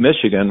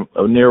Michigan,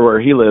 near where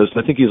he lives.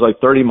 I think he's like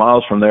 30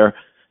 miles from there.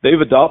 They've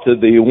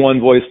adopted the One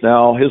Voice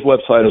Now. His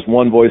website is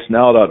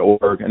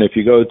onevoicenow.org. And if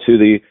you go to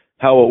the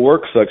How It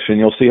Works section,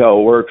 you'll see how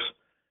it works.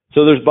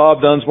 So there's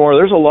Bob Dunsmore.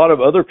 There's a lot of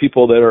other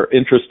people that are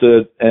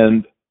interested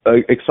and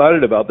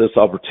excited about this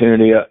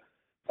opportunity.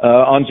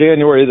 On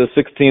January the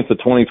 16th of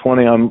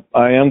 2020,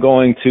 I am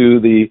going to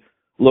the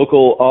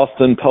local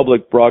Austin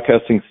public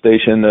broadcasting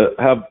station to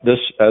have this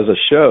as a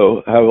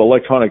show, have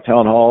electronic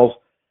town halls,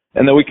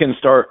 and then we can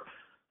start,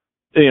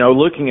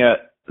 looking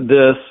at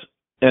this.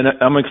 And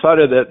I'm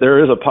excited that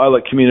there is a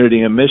pilot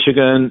community in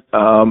Michigan,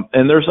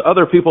 and there's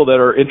other people that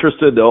are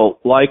interested. They'll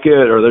like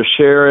it or they'll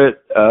share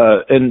it.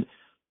 And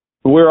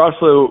we're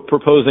also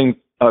proposing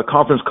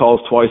conference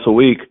calls twice a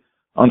week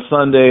on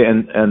Sunday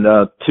and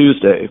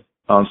Tuesday,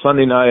 on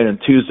Sunday night and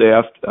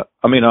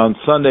on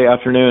Sunday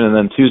afternoon and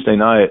then Tuesday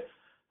night.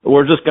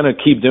 We're just going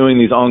to keep doing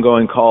these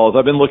ongoing calls.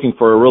 I've been looking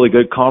for a really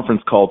good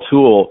conference call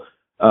tool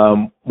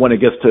when it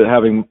gets to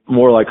having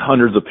more like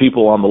hundreds of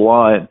people on the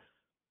line.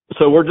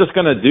 So we're just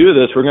going to do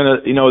this. We're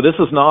going to, this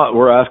is not,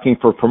 we're asking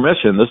for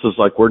permission. This is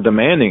like, we're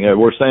demanding it.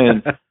 We're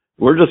saying,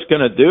 we're just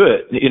going to do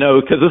it,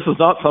 because this is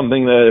not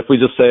something that if we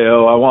just say,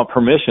 oh, I want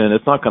permission,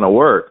 it's not going to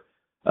work.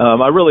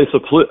 I really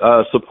support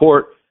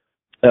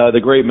the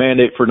great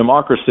mandate for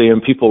democracy,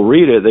 and people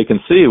read it. They can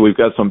see we've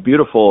got some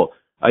beautiful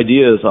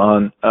ideas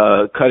on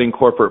cutting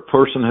corporate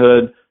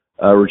personhood,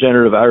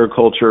 regenerative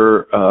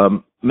agriculture,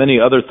 many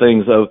other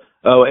things of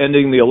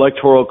ending the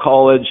electoral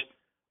college.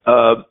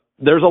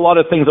 There's a lot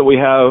of things that we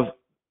have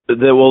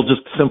that will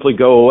just simply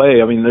go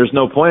away. I mean, there's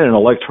no point in an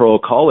electoral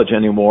college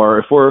anymore.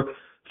 If we're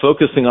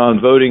focusing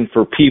on voting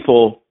for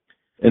people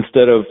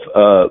instead of,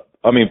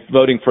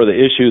 voting for the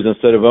issues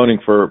instead of voting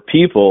for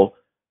people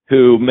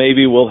who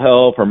maybe will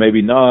help or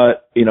maybe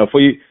not.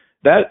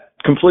 That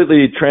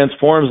completely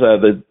transforms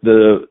that.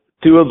 The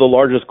two of the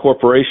largest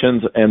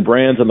corporations and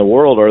brands in the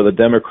world are the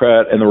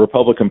Democrat and the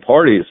Republican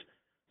parties,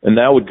 and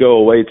that would go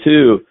away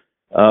too.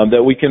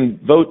 That we can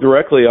vote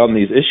directly on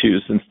these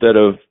issues instead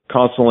of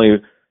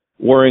constantly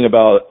worrying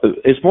about.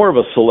 It's more of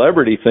a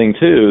celebrity thing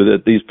too,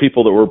 that these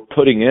people that we're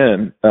putting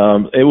in,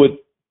 it would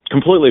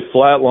completely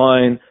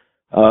flatline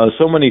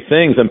so many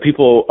things, and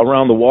people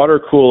around the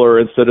water cooler,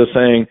 instead of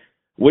saying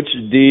which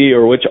D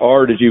or which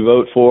R did you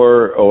vote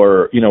for,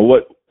 or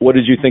what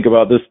did you think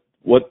about this,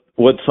 what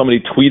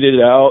somebody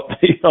tweeted out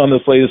on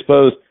this latest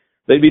post,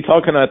 they'd be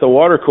talking at the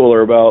water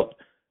cooler about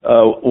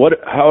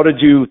how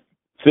did you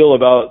feel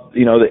about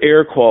the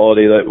air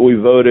quality that we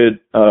voted,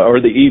 or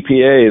the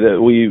EPA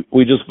that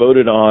we just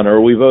voted on,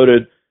 or we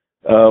voted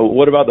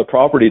what about the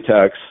property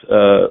tax,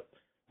 that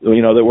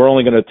we're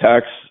only going to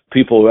tax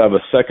people who have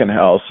a second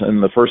house,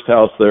 and the first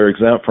house they're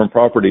exempt from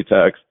property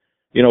tax.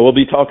 We'll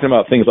be talking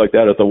about things like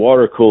that at the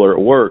water cooler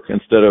at work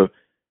instead of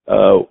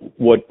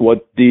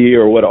what D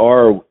or what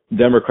R,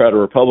 Democrat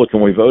or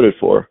Republican, we voted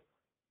for.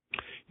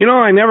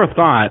 I never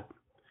thought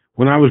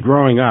when I was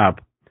growing up,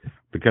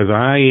 because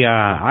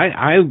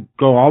I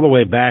go all the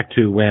way back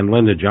to when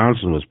Lyndon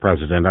Johnson was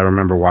president. I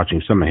remember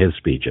watching some of his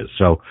speeches.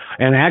 So,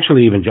 and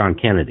actually even John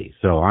Kennedy.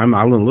 So I'm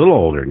a little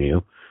older than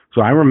you.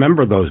 So I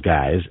remember those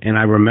guys, and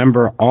I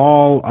remember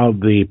all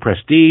of the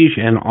prestige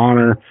and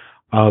honor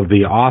of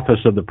the office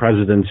of the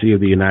presidency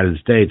of the United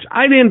States.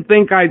 I didn't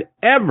think I'd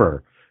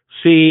ever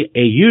see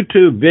a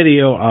YouTube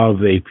video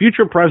of a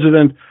future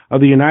president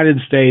of the United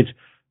States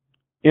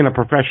in a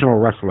professional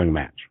wrestling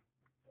match.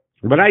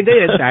 But I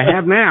did. I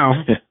have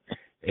now.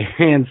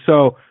 And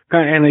so,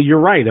 and you're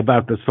right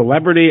about the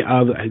celebrity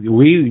of,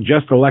 we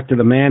just elected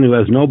a man who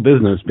has no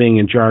business being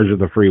in charge of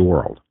the free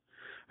world.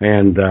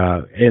 And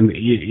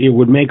it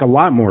would make a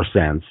lot more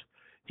sense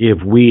if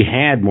we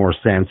had more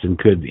sense and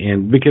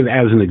because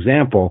as an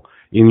example,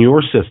 in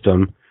your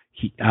system,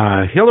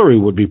 Hillary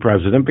would be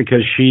president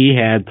because she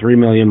had 3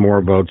 million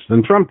more votes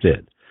than Trump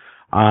did.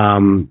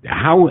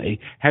 How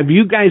have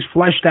you guys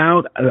fleshed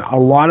out a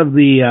lot of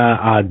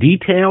the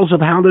details of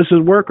how this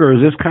would work, or is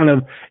this kind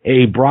of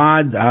a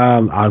broad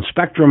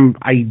spectrum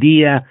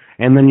idea,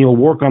 and then you'll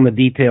work on the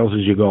details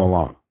as you go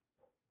along?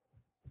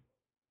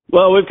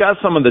 Well, we've got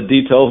some of the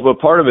details, but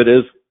part of it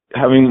is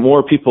having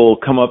more people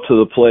come up to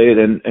the plate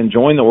and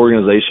join the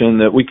organization,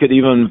 that we could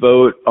even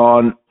vote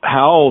on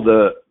how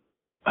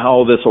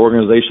this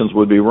organizations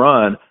would be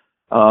run.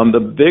 The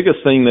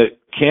biggest thing that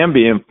can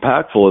be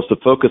impactful is to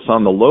focus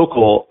on the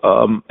local,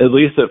 at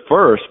least at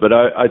first, but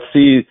I'd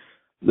see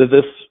that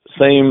this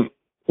same,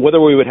 whether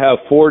we would have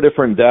 4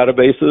 different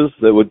databases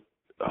that would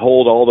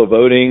hold all the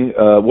voting,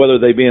 whether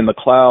they be in the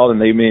cloud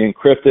and they be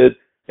encrypted,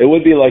 it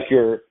would be like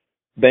your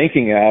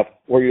banking app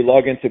where you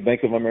log into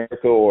Bank of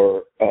America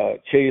or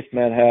Chase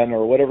Manhattan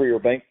or whatever your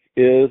bank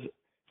is.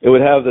 It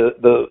would have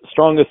the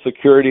strongest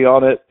security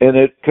on it, and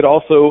it could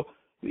also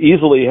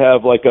easily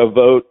have like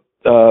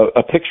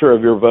a picture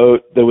of your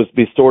vote that was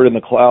be stored in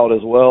the cloud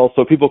as well,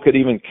 so people could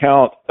even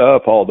count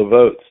up all the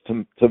votes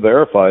to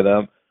verify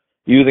them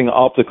using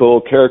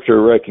optical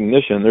character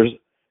recognition. There's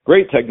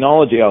great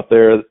technology out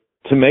there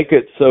to make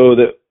it so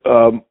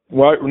that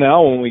right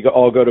now when we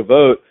all go to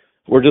vote,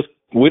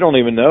 we don't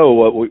even know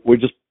what we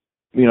just,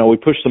 we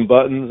push some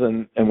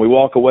buttons and we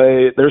walk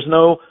away. There's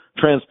no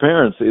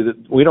transparency.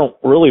 We don't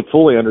really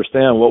fully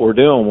understand what we're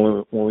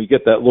doing when we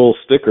get that little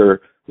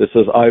sticker that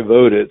says I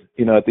voted,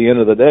 at the end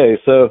of the day.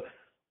 So,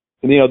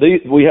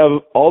 we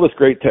have all this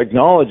great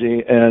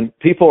technology, and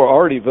people are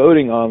already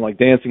voting on like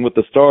Dancing with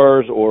the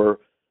Stars or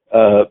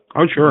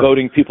sure,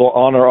 voting people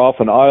on or off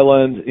an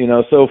island.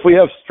 So if we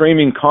have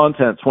streaming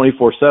content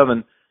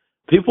 24/7,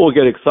 people will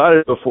get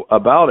excited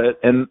about it,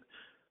 and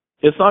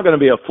it's not going to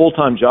be a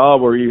full-time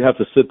job where you have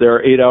to sit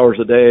there 8 hours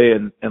a day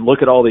and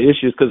look at all the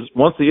issues, because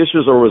once the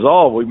issues are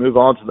resolved, we move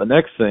on to the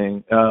next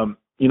thing.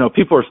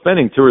 People are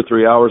spending 2 or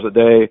 3 hours a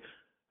day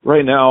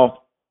right now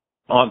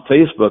on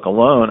Facebook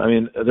alone. I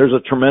mean, there's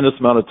a tremendous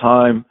amount of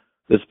time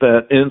that's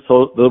spent in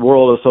the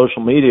world of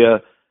social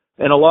media,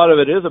 and a lot of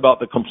it is about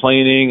the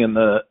complaining and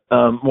the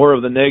more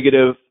of the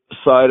negative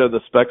side of the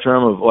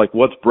spectrum of like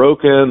what's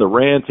broken, the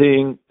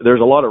ranting.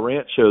 There's a lot of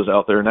rant shows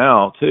out there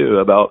now too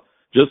about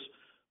just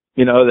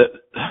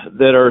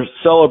that are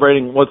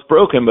celebrating what's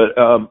broken.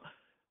 But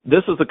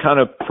this is the kind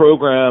of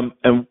program,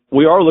 and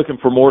we are looking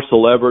for more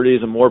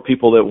celebrities and more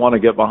people that want to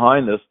get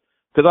behind this.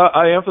 Because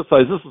I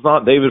emphasize, this is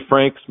not David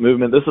Frank's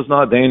movement. This is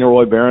not Daniel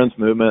Roy Barron's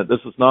movement. This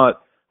is not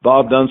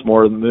Bob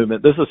Dunsmore's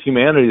movement. This is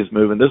humanity's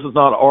movement. This is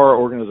not our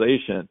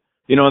organization.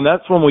 And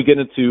that's when we get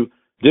into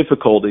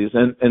difficulties.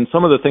 And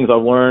some of the things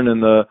I've learned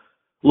in the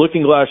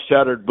Looking Glass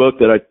Shattered book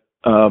that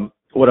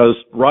what I was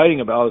writing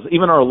about is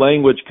even our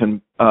language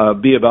can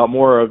be about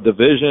more of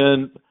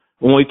division.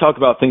 When we talk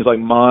about things like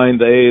mine,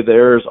 they,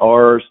 theirs,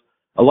 ours,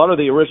 a lot of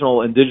the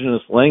original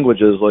indigenous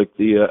languages, like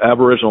the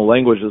Aboriginal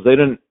languages, they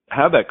didn't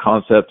have that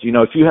concept.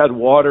 If you had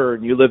water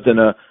and you lived in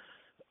a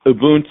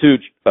Ubuntu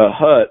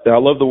hut, and I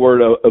love the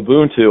word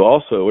Ubuntu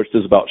also, which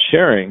is about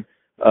sharing,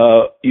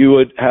 you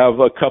would have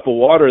a cup of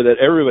water that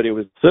everybody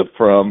would sip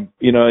from,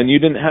 and you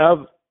didn't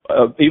have,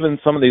 even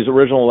some of these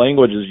original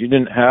languages, you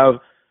didn't have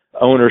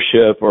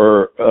ownership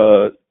or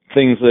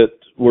things that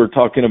we're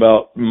talking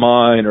about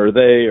mine or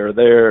they or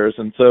theirs.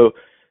 And so,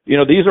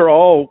 these are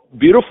all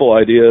beautiful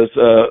ideas.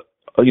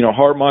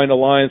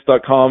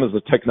 HeartMindAlliance.com is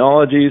the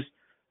technologies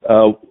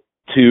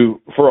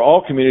for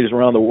all communities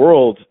around the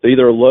world,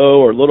 either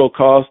low or little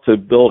cost to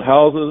build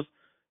houses,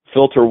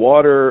 filter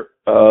water,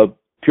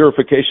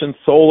 purification,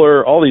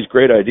 solar, all these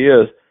great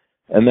ideas.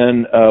 And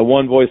then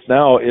One Voice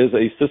Now is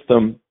a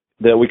system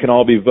that we can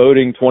all be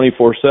voting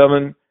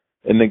 24/7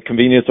 in the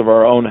convenience of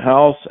our own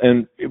house.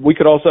 And we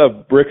could also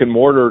have brick and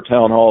mortar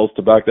town halls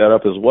to back that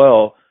up as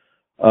well.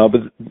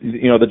 But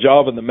the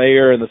job of the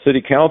mayor and the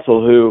city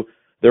council, who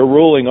they're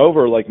ruling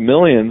over like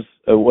millions,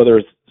 whether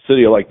it's a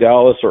city like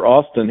Dallas or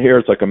Austin, here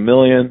it's like 1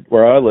 million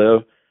where I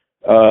live.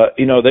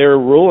 They're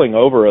ruling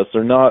over us.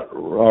 They're not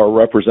our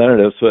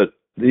representatives, but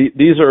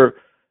these are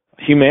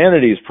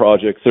humanities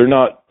projects. They're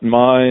not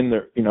mine.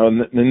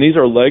 And these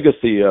are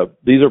legacy.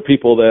 These are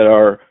people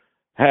that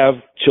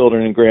have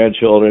children and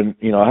grandchildren.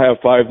 I have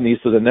 5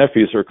 nieces and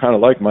nephews who are kind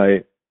of like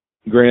my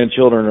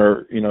grandchildren,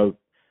 or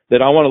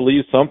that I want to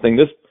leave something.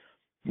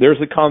 There's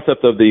the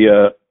concept of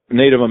the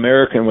Native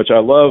American, which I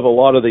love. A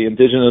lot of the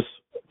indigenous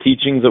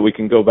teachings that we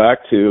can go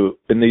back to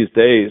in these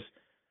days.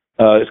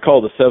 It's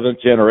called the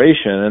 7th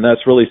generation, and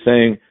that's really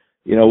saying,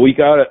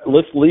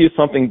 let's leave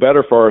something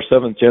better for our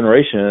 7th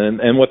generation.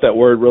 And what that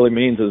word really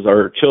means is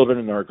our children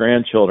and our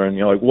grandchildren.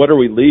 What are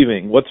we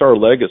leaving? What's our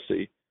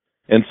legacy?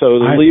 And so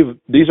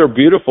these are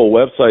beautiful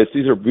websites.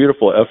 These are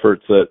beautiful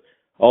efforts that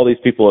all these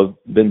people have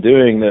been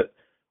doing, that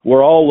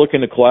we're all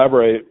looking to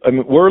collaborate. I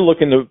mean, we're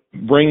looking to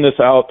bring this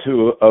out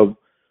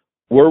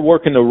we're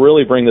working to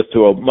really bring this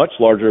to a much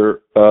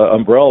larger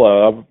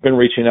umbrella. I've been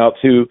reaching out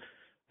to,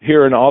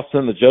 here in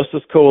Austin, the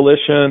Justice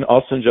Coalition,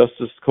 Austin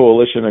Justice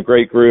Coalition, a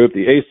great group,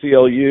 the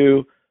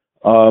ACLU,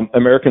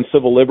 American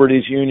Civil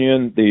Liberties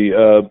Union.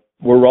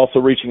 We're also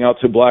reaching out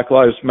to Black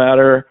Lives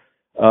Matter,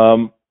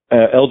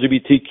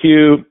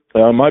 LGBTQ.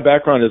 My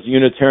background is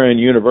Unitarian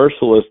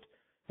Universalist,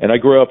 and I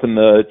grew up in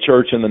the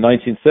church in the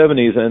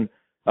 1970s, and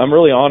I'm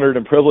really honored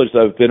and privileged that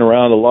I've been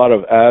around a lot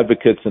of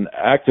advocates and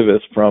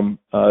activists from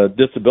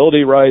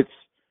disability rights.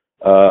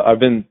 I've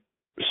been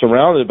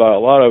surrounded by a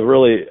lot of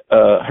really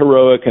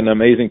heroic and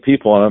amazing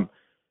people, and I'm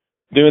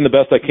doing the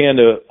best I can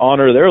to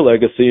honor their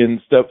legacy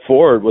and step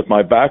forward with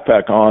my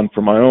backpack on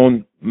for my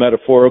own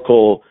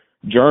metaphorical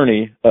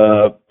journey,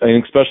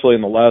 and especially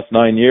in the last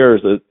 9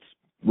 years, it's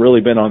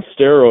really been on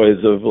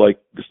steroids of like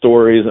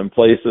stories and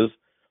places,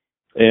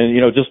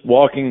 and just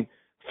walking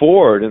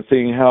forward and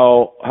seeing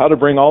how do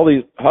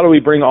we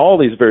bring all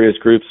these various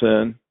groups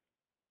in.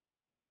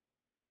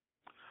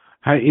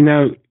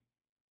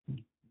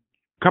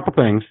 Couple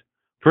things.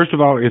 First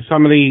of all, are you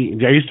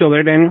still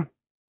there, Daniel?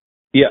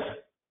 Yes.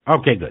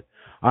 Okay, good.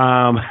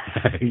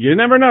 You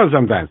never know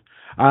sometimes.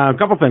 A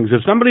couple things.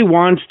 If somebody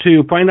wants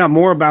to find out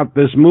more about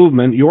this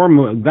movement,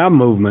 the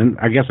movement,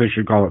 I guess I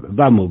should call it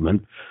the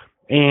movement,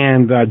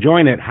 and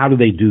join it, how do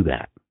they do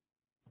that?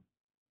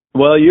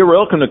 Well, you're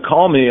welcome to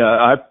call me.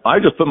 I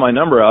just put my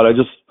number out.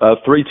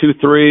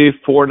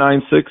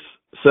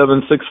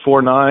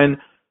 323-496-7649.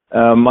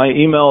 My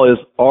email is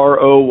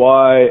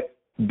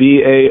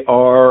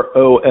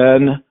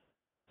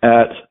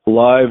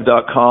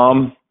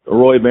roybaron@live.com,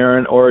 Roy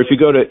Baron. Or if you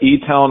go to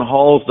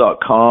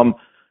etownhalls.com,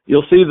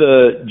 you'll see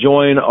the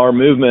Join Our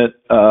Movement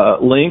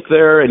link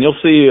there, and you'll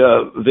see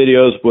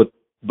videos with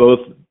both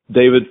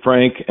David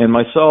Frank and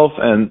myself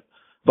and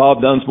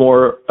Bob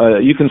Dunsmore.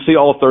 You can see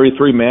all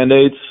 33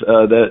 mandates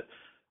that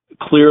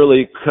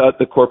clearly cut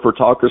the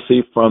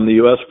corporatocracy from the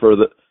U.S. for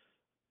the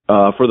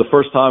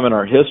first time in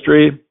our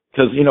history.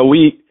 Because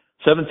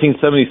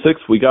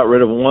 1776 we got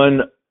rid of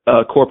one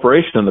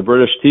corporation, the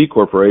British Tea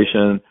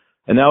Corporation,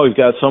 and now we've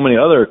got so many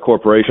other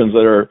corporations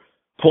that are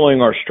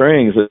pulling our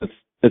strings.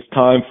 It's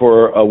time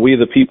for we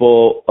the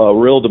people,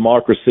 real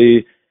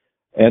democracy,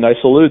 and I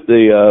salute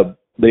the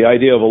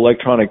idea of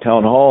electronic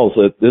town halls,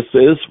 that this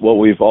is what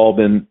we've all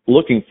been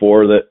looking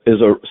for, that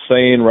is a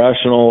sane,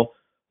 rational,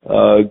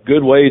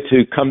 good way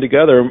to come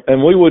together.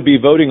 And we would be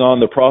voting on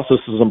the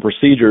processes and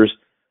procedures.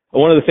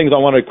 One of the things I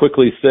want to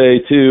quickly say,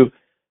 too,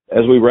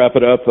 as we wrap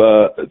it up,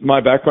 my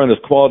background is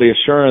quality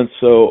assurance.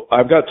 So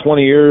I've got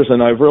 20 years,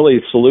 and I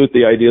really salute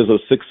the ideas of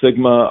Six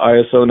Sigma,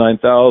 ISO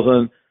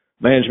 9000,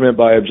 management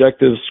by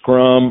objectives,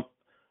 Scrum,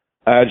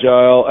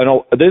 Agile. I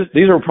know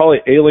these are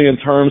probably alien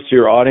terms to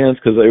your audience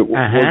because they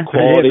were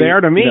quality. They are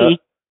to me.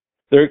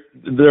 They're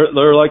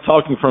like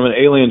talking from an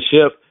alien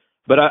ship.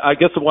 But I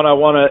guess what I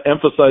want to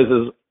emphasize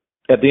is,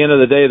 at the end of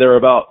the day, they're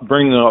about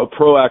bringing a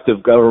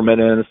proactive government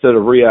in instead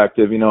of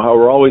reactive. How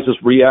we're always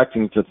just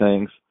reacting to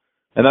things,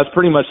 and that's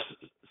pretty much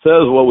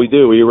says what we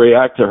do. We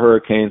react to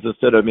hurricanes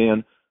instead of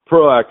being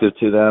proactive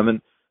to them.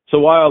 And so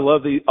why I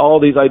love all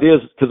these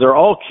ideas, because they're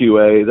all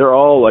QA, they're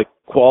all like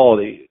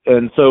quality,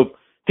 and so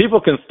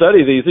people can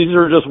study these. These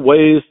are just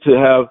ways to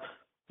have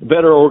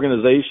better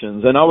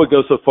organizations. And I would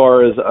go so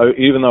far as,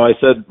 even though I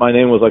said my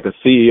name was like a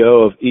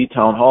CEO of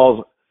eTown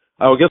Halls,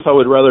 I guess I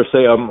would rather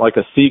say I'm like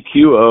a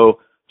CQO,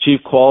 Chief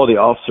Quality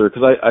Officer,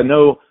 because I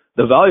know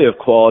the value of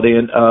quality.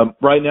 And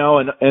right now,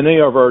 in any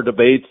of our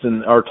debates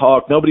and our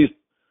talk, nobody's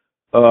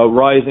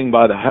rising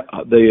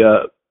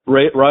the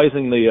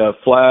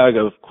flag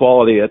of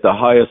quality at the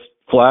highest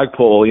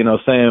flagpole,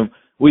 saying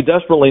we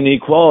desperately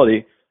need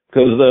quality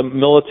because the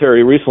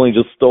military recently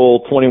just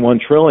stole $21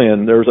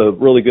 trillion. There's a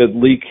really good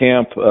Lee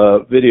Camp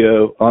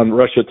video on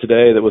Russia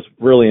Today that was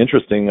really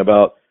interesting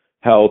about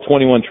how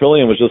 $21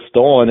 trillion was just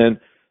stolen, and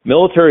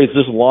military is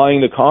just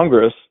lying to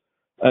Congress,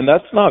 and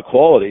that's not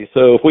quality.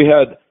 So if we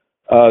had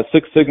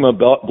Six Sigma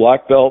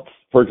black belts,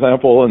 for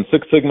example, and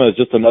Six Sigma is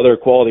just another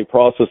quality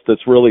process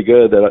that's really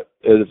good that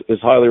is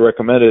highly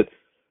recommended,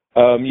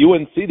 you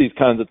wouldn't see these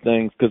kinds of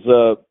things because,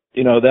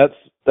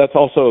 that's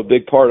also a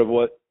big part of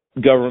what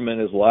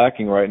government is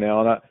lacking right now.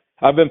 And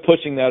I've been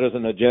pushing that as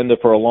an agenda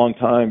for a long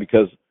time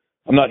because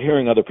I'm not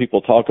hearing other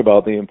people talk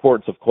about the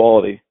importance of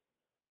quality.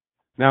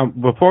 Now,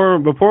 before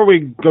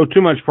we go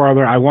too much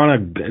farther, I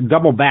want to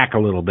double back a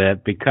little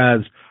bit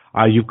because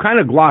you kind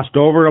of glossed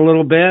over a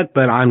little bit,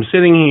 but I'm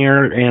sitting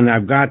here and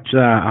I've got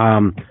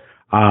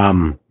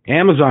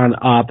Amazon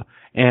up,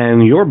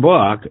 and your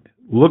book,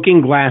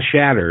 Looking Glass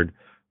Shattered,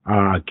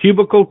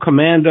 Cubicle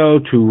Commando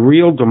to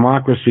Real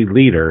Democracy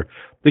Leader,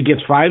 that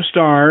gets 5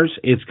 stars.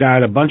 It's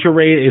got a bunch of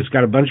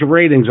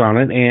ratings on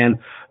it, and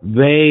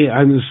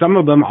some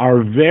of them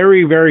are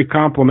very, very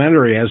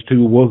complimentary as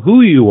to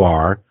who you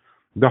are,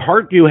 the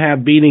heart you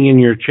have beating in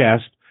your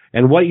chest,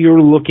 and what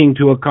you're looking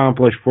to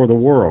accomplish for the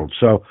world.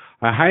 So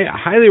I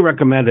highly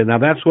recommend it. Now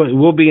that's what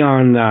will be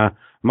on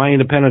My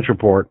Independence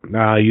Report.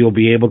 You'll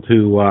be able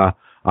to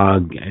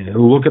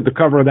look at the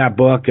cover of that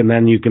book, and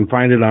then you can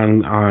find it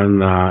on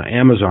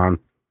Amazon.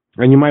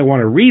 And you might want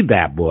to read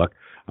that book.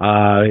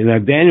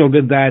 Daniel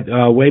did that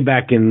way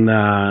back in,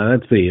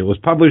 it was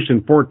published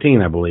in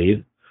 2014, I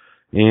believe.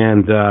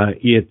 And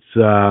it's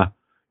a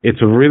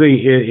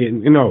really,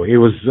 it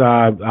was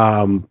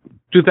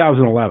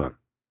 2011.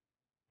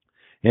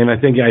 And I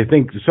think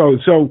so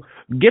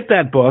get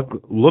that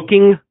book,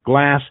 Looking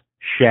Glass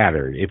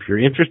Shattered, if you're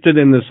interested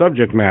in the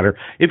subject matter.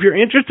 If you're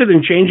interested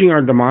in changing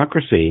our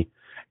democracy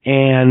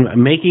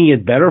and making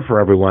it better for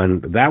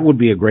everyone, that would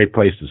be a great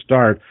place to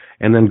start.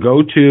 And then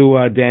go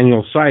to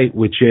Daniel's site,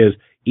 which is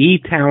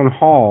eTown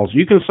Halls.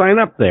 You can sign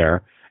up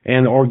there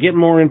or get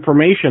more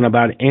information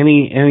about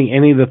any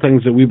of the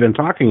things that we've been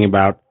talking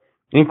about,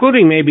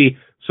 including maybe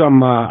some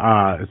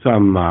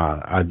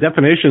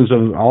definitions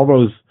of all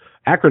those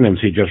acronyms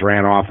he just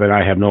ran off that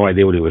I have no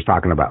idea what he was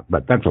talking about,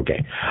 but that's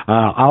okay.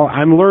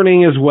 I'm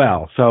learning as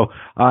well. So,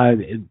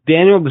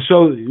 Daniel,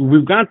 so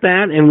we've got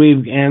that, and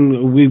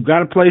we've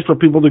got a place for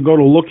people to go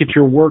to look at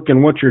your work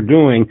and what you're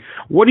doing.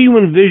 What do you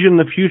envision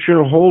the future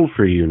to hold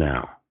for you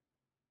now?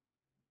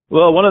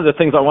 Well, one of the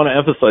things I want to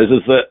emphasize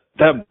is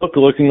that book,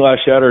 Looking Glass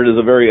Shattered, is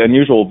a very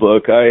unusual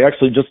book. I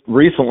actually just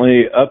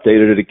recently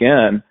updated it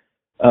again.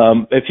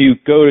 If you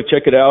go to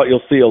check it out,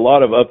 you'll see a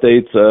lot of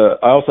updates.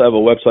 I also have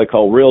a website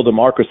called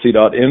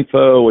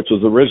realdemocracy.info, which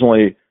was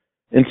originally,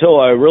 until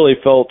I really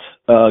felt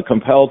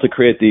compelled to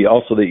create the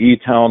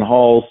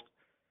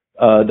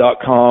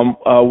eTownhalls.com.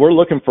 We're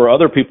looking for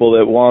other people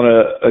that want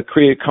to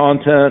create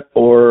content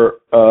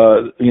or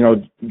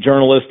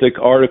journalistic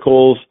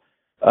articles.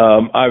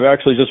 I've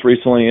actually just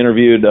recently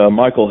interviewed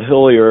Michael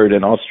Hilliard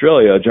in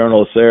Australia, a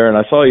journalist there, and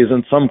I saw he's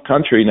in some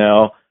country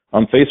now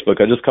on Facebook.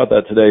 I just caught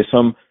that today.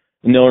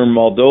 Near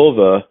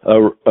Moldova,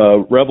 a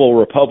rebel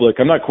republic.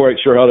 I'm not quite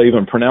sure how to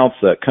even pronounce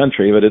that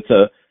country, but it's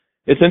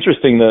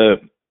interesting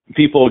that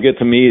people get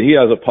to meet. He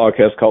has a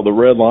podcast called the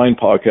Red Line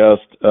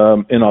Podcast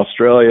in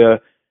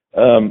Australia.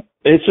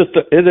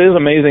 It is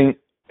amazing.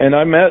 And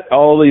I met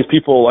all these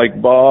people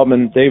like Bob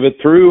and David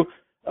through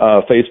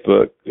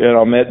Facebook.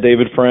 I met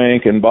David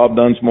Frank and Bob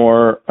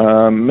Dunsmore,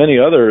 many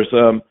others.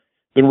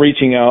 Been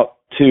reaching out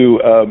to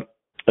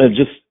and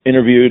just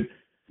interviewed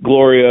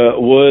Gloria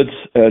Woods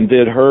and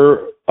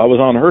I was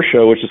on her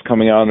show, which is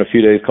coming out in a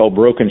few days, called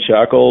Broken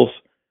Shackles,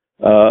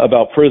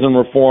 about prison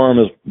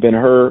reform.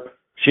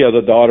 She has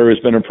a daughter who's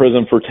been in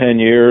prison for 10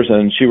 years,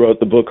 and she wrote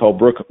the book called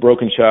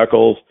Broken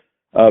Shackles.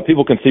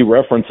 People can see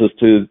references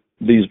to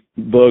these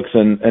books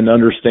and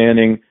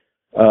understanding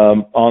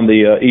on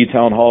the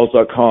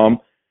eTownhalls.com.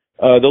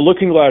 The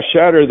Looking Glass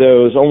Shattered,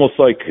 though, is almost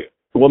like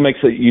what makes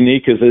it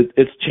unique is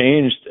it's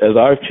changed as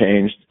I've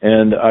changed,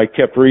 and I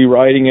kept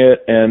rewriting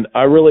it, and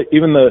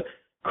even the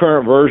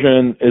current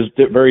version is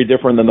very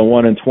different than the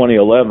one in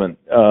 2011.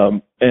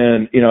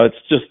 It's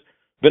just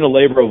been a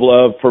labor of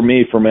love for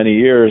me for many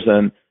years.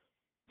 And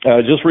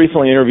just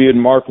recently interviewed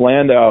Mark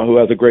Landau, who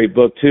has a great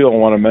book too I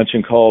want to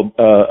mention called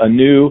A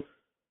New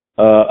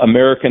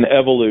American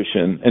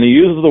Evolution. And he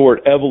uses the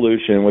word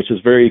evolution, which is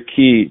very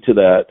key to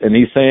that. And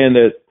he's saying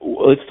that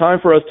it's time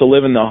for us to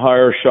live in the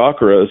higher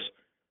chakras,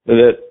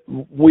 that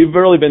we've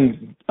really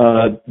been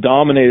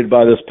dominated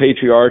by this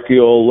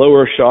patriarchal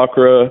lower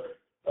chakra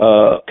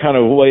kind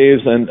of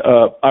waves, and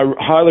I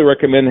highly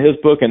recommend his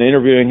book and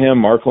interviewing him.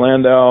 Mark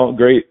Landau,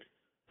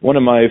 one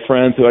of my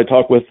friends who I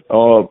talk with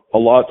a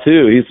lot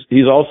too.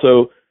 He's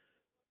also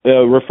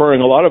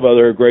referring a lot of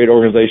other great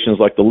organizations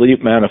like the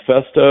LEAP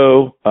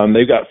Manifesto.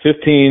 They've got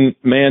 15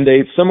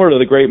 mandates, similar to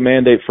the Great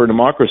Mandate for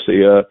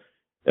Democracy,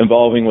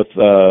 involving with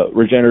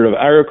regenerative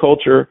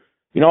agriculture.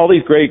 All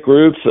these great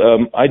groups.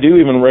 I do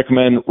even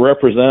recommend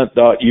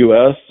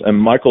represent.us, and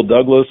Michael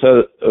Douglas,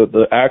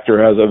 the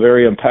actor, has a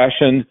very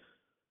impassioned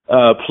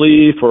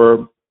plea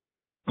for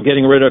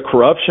getting rid of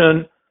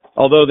corruption.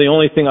 Although the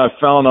only thing I've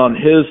found on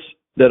his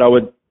that I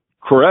would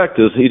correct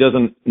is he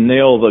doesn't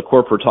nail the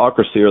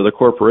corporatocracy or the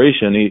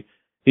corporation.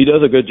 He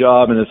does a good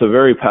job, and it's a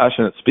very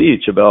passionate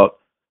speech about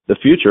the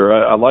future.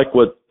 I like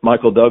what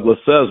Michael Douglas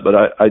says, but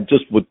I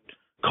just would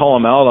call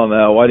him out on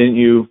that. Why didn't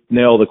you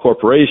nail the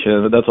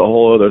corporation? That's a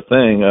whole other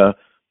thing.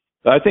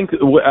 I think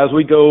as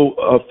we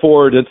go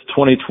forward into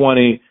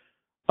 2020,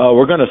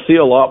 we're going to see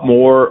a lot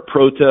more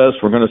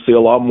protests. We're going to see a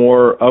lot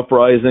more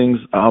uprisings.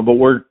 But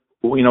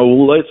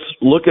let's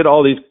look at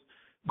all these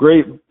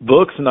great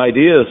books and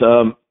ideas.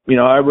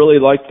 I really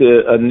like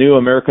A New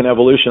American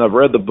Evolution. I've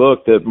read the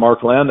book that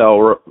Mark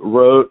Landau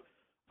wrote,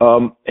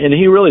 and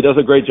he really does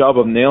a great job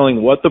of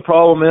nailing what the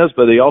problem is,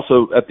 but he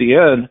also, at the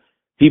end,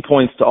 he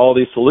points to all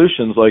these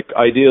solutions, like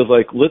ideas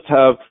like, let's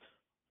have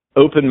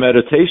open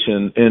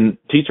meditation and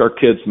teach our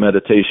kids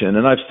meditation.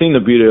 And I've seen the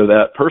beauty of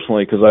that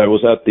personally, because I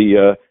was at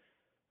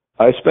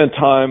I spent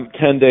time,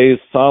 10 days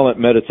silent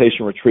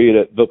meditation retreat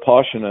at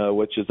Vipassana,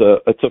 which is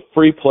it's a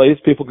free place.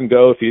 People can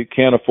go if you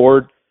can't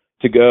afford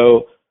to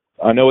go.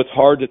 I know it's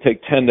hard to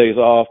take 10 days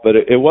off, but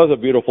it was a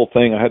beautiful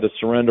thing. I had to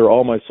surrender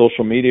all my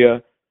social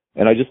media,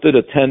 and I just did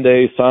a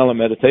 10-day silent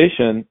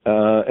meditation,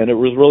 and it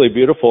was really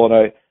beautiful.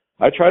 And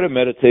I try to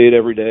meditate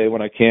every day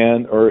when I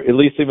can, or at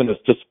least even if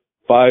it's just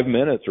 5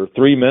 minutes or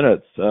 3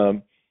 minutes.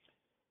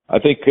 I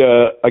think,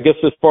 I guess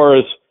as far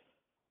as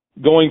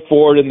going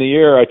forward in the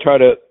year, I try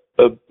to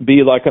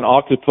be like an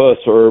octopus,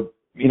 or,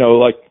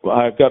 like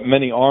I've got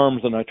many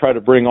arms, and I try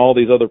to bring all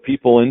these other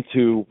people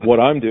into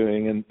what I'm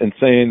doing, and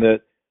saying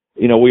that,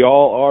 we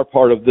all are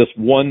part of this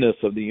oneness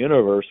of the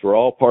universe. We're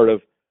all part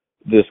of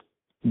this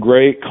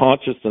great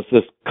consciousness,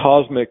 this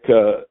cosmic,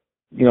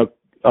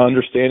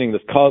 understanding,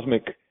 this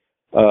cosmic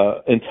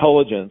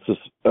intelligence is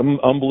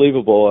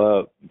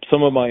unbelievable.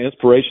 Some of my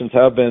inspirations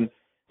have been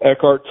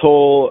Eckhart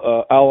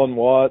Tolle, Alan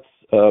Watts.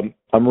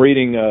 I'm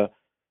reading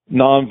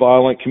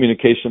Nonviolent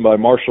Communication by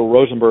Marshall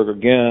Rosenberg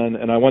again,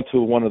 and I went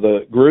to one of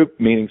the group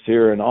meetings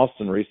here in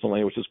Austin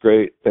recently, which is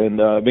great.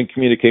 And I've been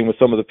communicating with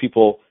some of the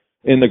people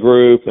in the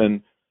group,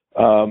 and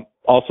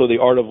also The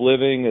Art of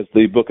Living is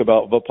the book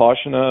about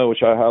Vipassana,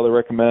 which I highly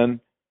recommend.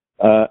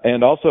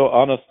 And also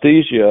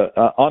Anastasia,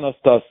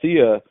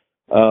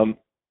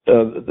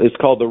 it's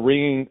called the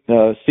Ringing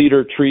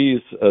Cedar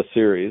Trees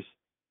series.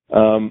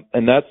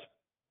 And that's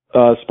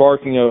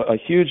sparking a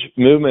huge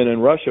movement in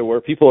Russia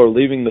where people are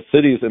leaving the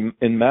cities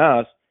in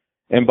mass,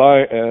 and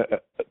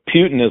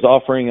Putin is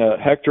offering a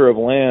hectare of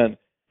land,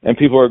 and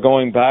people are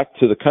going back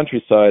to the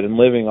countryside and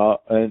living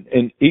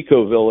in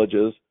eco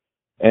villages.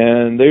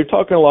 And they're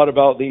talking a lot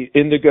about the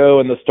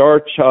indigo and the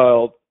star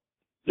child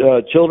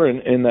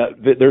children in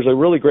that. There's a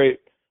really great,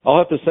 I'll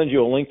have to send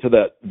you a link to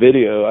that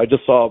video. I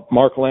just saw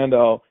Mark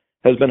Landau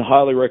has been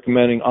highly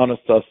recommending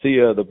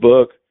Anastasia, the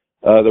book,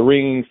 the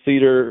Ringing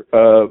Cedar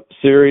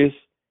series.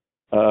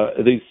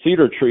 These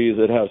cedar trees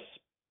that have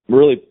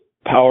really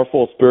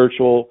powerful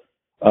spiritual,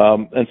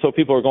 and so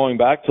people are going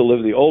back to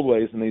live the old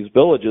ways in these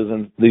villages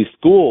and these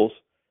schools.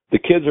 The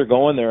kids are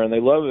going there and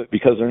they love it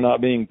because they're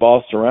not being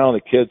bossed around.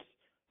 The kids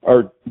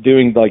are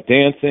doing like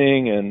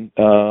dancing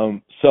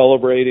and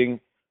celebrating.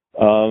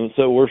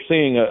 So we're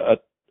seeing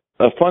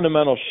a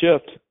fundamental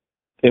shift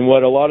in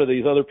what a lot of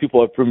these other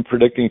people have been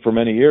predicting for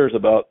many years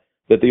about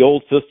that the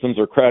old systems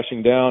are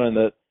crashing down, and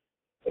that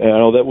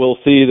that we'll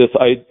see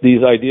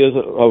these ideas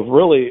of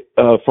really,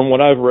 from what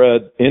I've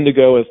read,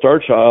 indigo and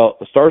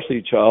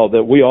starseed child,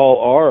 that we all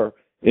are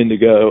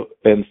indigo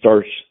and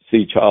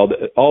starseed child.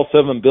 All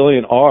 7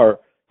 billion are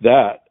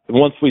that.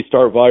 Once we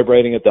start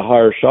vibrating at the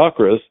higher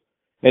chakras,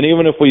 and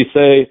even if we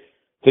say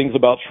things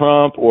about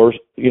Trump or,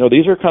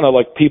 these are kind of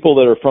like people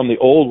that are from the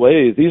old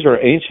ways. These are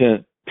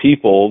ancient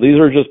people. These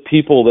are just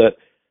people that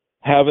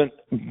haven't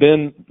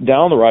been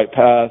down the right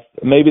path.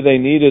 Maybe they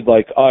needed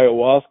like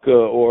ayahuasca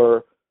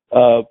or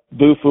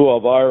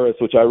Bufu virus,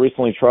 which I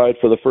recently tried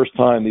for the first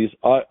time,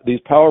 these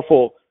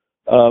powerful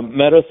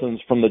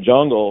medicines from the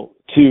jungle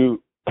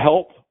to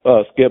help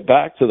us get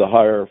back to the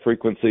higher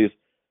frequencies.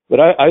 But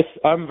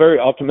I'm very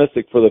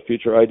optimistic for the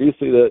future. I do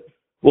see that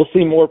we'll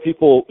see more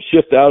people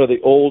shift out of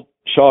the old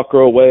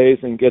chakra ways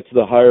and get to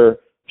the higher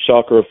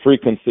chakra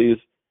frequencies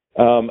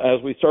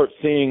as we start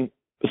seeing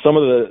some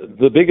of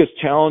the biggest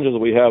challenges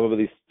we have of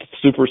these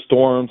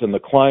superstorms and the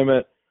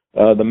climate,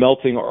 the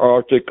melting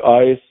Arctic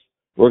ice.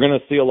 We're going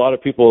to see a lot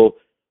of people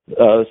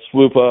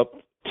swoop up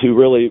to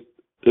really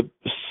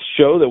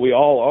show that we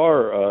all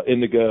are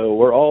indigo.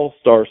 We're all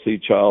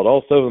starseed child,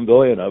 all 7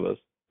 billion of us.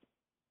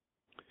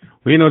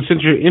 Well, it's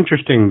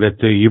interesting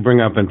that you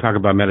bring up and talk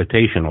about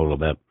meditation a little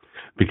bit,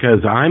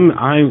 because I'm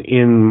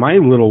in my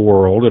little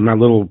world, in my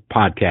little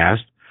podcast,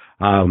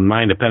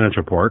 My Independence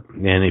Report,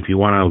 and if you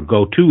want to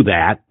go to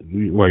that,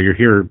 well,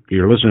 you're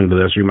listening to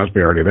this, you must be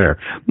already there.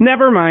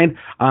 Never mind.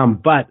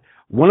 But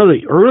one of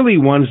the early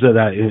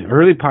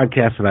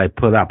podcasts that I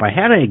put up, I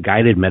had a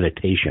guided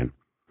meditation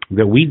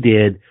that we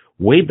did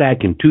way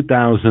back in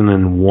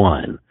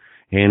 2001.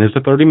 And it's a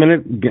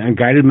 30-minute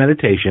guided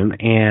meditation.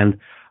 And,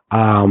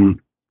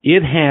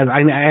 it has,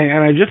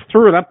 I just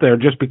threw it up there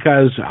just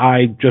because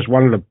I just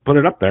wanted to put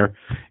it up there,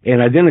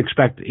 and I didn't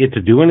expect it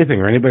to do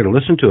anything or anybody to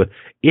listen to it.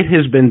 It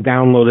has been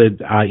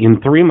downloaded in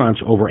 3 months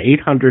over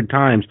 800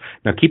 times.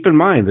 Now, keep in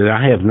mind that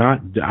I have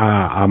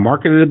not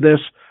marketed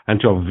this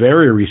until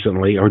very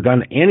recently or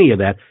done any of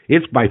that.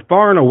 It's by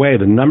far and away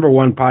the number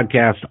one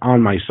podcast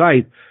on my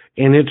site,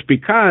 and it's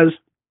because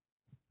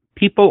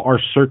people are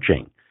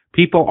searching.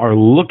 People are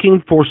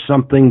looking for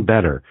something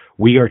better.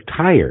 We are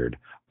tired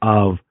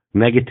of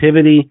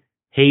negativity,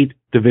 hate,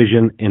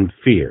 division, and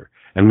fear.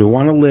 And we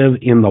want to live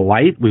in the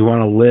light. We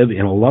want to live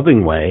in a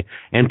loving way.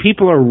 And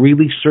people are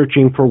really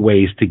searching for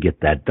ways to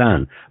get that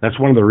done. That's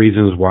one of the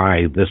reasons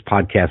why this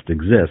podcast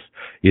exists,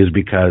 is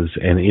because,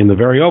 and in the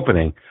very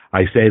opening,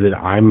 I say that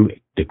I'm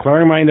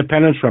declaring my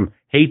independence from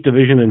hate,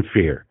 division, and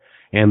fear.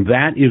 And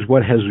that is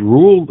what has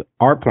ruled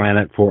our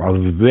planet for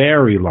a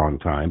very long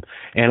time.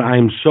 And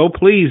I'm so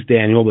pleased,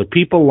 Daniel, that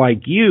people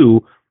like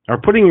you are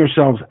putting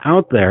yourselves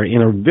out there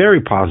in a very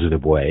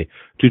positive way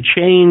to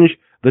change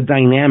the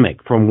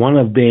dynamic from one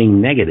of being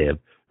negative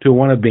to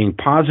one of being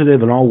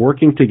positive and all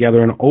working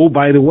together. And oh,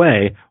 by the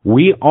way,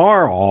 we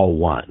are all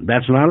one.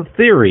 That's not a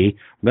theory.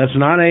 That's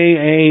not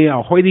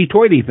a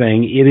hoity-toity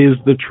thing. It is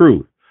the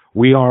truth.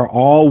 We are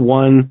all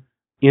one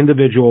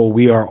individual.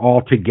 We are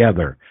all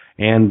together.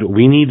 And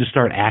we need to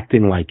start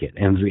acting like it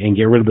and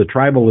get rid of the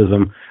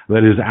tribalism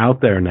that is out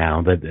there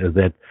now,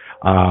 that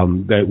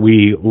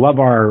we love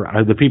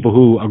the people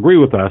who agree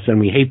with us and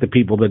we hate the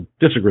people that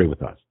disagree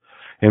with us.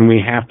 And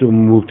we have to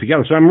move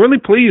together. So I'm really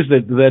pleased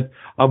that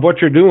of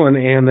what you're doing,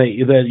 and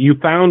that you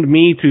found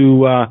me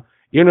to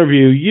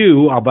interview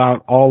you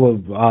about all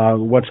of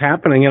what's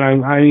happening.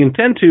 And I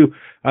intend to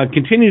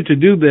continue to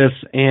do this.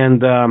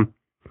 And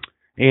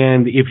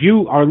if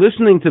you are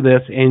listening to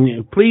this,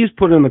 and please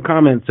put in the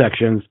comment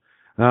sections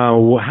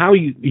how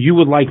you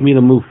would like me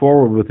to move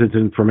forward with this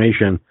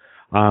information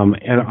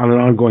and on an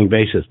ongoing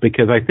basis,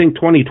 because I think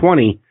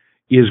 2020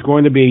 is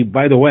going to be,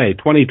 by the way,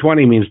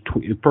 2020 means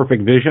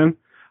perfect vision.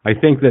 I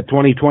think that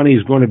 2020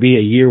 is going to be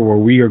a year where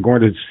we are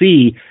going to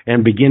see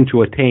and begin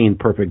to attain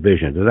perfect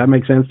vision. Does that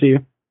make sense to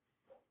you?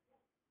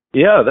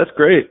 Yeah, that's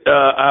great.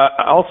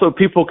 Also,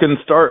 people can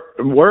start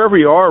wherever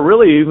you are,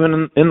 really,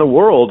 even in the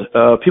world.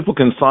 People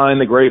can sign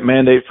the Great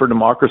Mandate for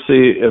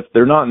Democracy. If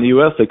they're not in the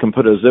U.S., they can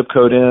put a zip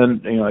code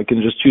in. I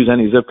can just choose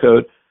any zip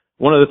code.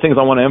 One of the things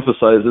I want to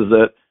emphasize is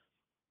that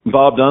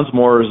Bob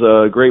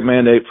Dunsmore's Great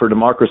Mandate for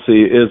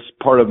Democracy is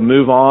part of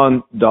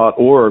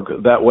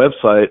MoveOn.org, that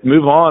website.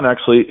 MoveOn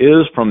actually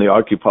is from the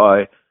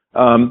Occupy.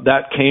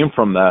 That came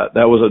from that.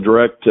 That was a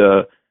direct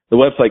the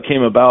website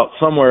came about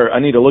somewhere. I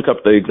need to look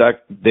up the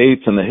exact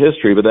dates and the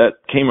history, but that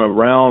came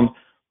around,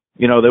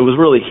 that was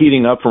really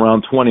heating up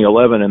around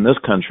 2011 in this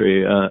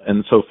country,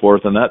 and so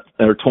forth, and that,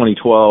 or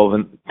 2012,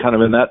 and kind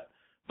of in that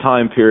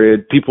time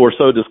period, people were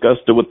so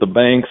disgusted with the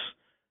banks,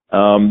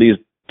 these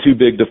too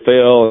big to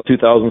fail,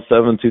 2007,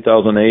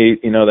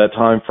 2008, that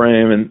time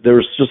frame, and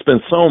there's just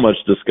been so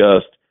much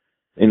disgust.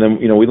 And then,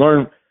 we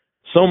learn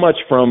so much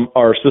from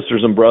our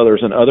sisters and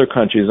brothers in other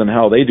countries and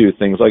how they do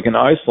things. Like in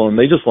Iceland,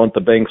 they just let the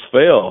banks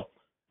fail,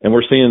 and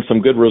we're seeing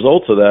some good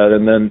results of that.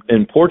 And then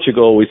in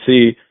Portugal, we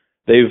see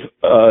they've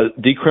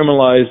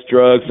decriminalized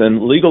drugs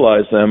and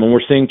legalized them, and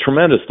we're seeing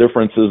tremendous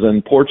differences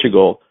in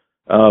Portugal,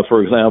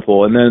 for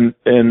example. And then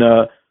in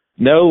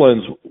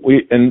Netherlands,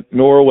 in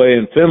Norway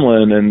and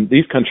Finland and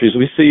these countries,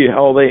 we see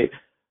how they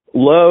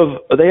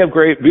have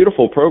great,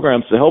 beautiful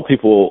programs to help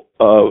people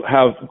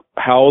have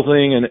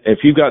housing. And if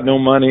you've got no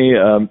money,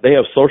 they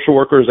have social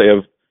workers. They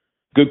have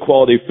good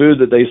quality food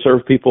that they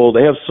serve people.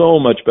 They have so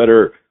much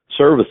better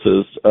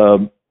services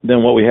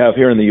than what we have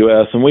here in the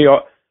U.S. And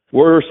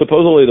we're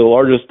supposedly the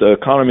largest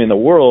economy in the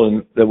world,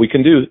 and that we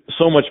can do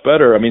so much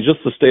better. I mean,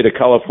 just the state of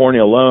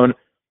California alone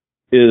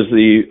is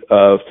the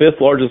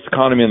fifth largest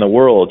economy in the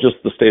world,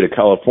 just the state of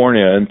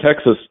California. And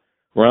Texas,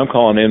 where I'm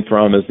calling in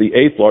from, is the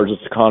eighth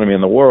largest economy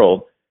in the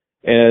world.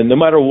 And no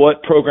matter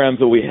what programs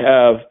that we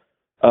have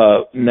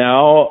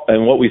now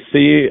and what we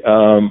see,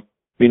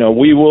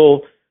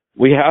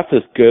 we have to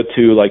go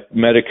to like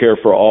Medicare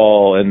for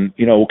all, and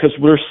because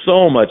there's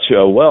so much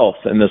wealth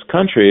in this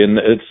country, and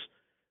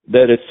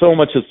it's so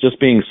much that's just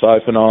being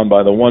siphoned on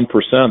by the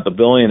 1%, the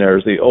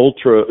billionaires, the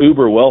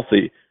uber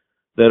wealthy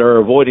that are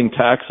avoiding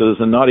taxes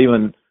and not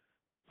even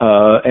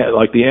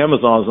like the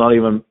Amazon's not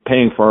even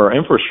paying for our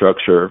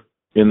infrastructure,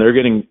 and they're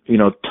getting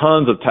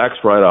tons of tax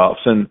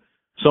write-offs. And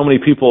so many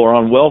people are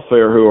on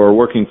welfare who are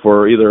working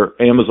for either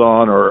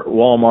Amazon or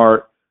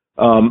Walmart,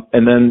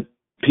 and then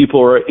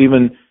people are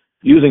even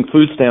using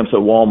food stamps at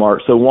Walmart.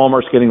 So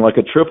Walmart's getting like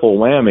a triple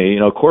whammy,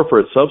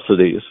 corporate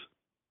subsidies.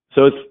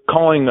 So it's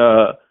calling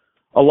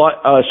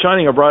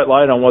shining a bright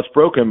light on what's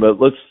broken,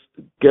 but let's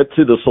get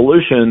to the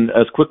solution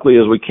as quickly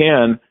as we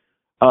can.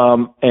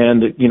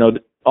 And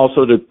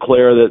also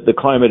declare that the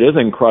climate is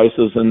in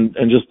crisis and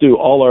just do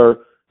all our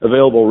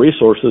available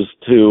resources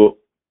to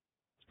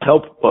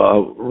help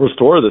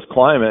restore this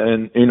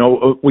climate. And,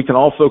 we can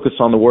all focus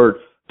on the word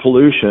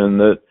pollution,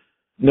 that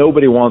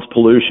nobody wants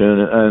pollution.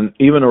 And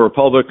even a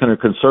Republican or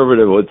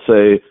conservative would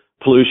say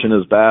pollution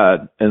is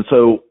bad. And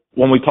so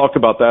when we talk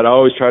about that, I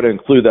always try to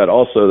include that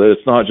also, that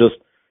it's not just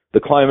the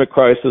climate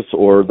crisis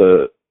or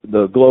the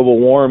global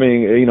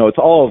warming, it's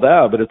all of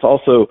that, but it's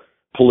also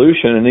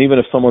pollution. And even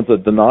if someone's a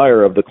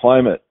denier of the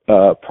climate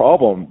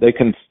problem, they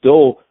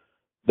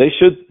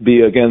should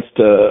be against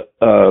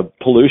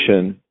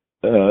pollution,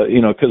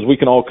 because we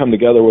can all come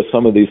together with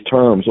some of these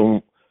terms,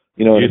 in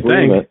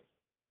agreement.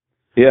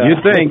 Yeah.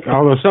 You'd think,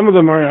 although some of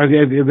them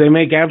they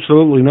make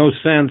absolutely no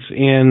sense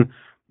in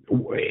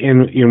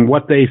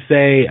what they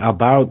say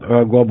about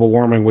global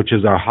warming, which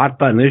is a hot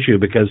button issue,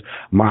 because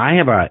I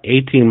have a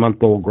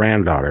 18-month-old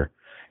granddaughter,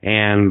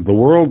 and the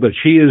world that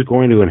she is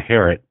going to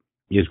inherit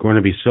is going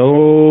to be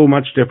so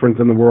much different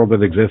than the world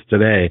that exists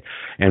today,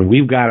 and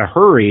we've got to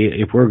hurry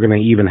if we're going to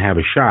even have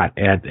a shot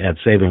at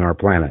saving our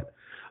planet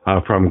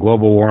from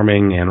global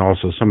warming and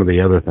also some of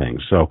the other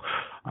things. So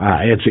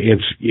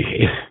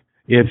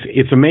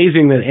it's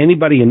amazing that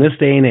anybody in this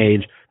day and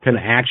age can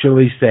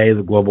actually say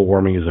that global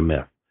warming is a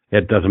myth.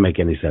 It doesn't make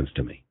any sense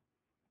to me.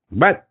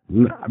 But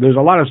there's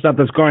a lot of stuff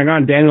that's going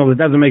on, Daniel, that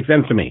doesn't make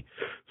sense to me.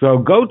 So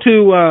go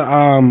to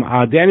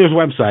Daniel's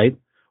website,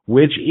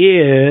 which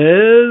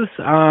is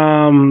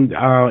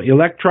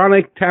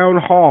Electronic Town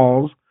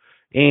Halls,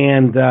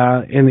 and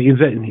is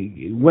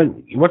it,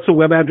 what's the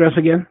web address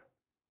again?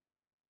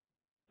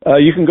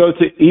 You can go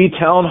to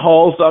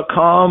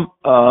etownhalls.com,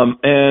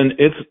 and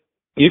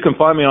you can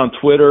find me on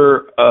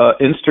Twitter,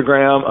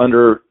 Instagram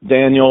under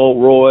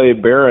Daniel Roy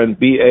Baron,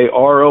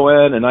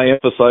 Baron, and I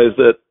emphasize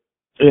that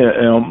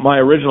my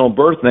original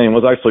birth name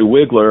was actually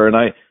Wiggler, and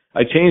I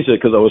changed it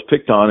because I was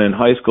picked on in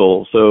high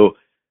school. So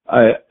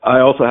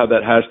I also have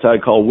that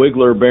hashtag called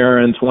Wiggler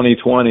Baron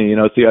 2020.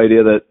 It's the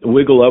idea that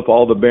wiggle up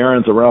all the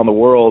barons around the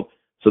world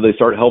so they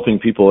start helping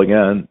people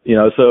again.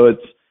 So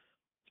it's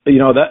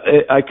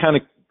that I kind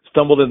of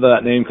stumbled into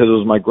that name because it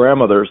was my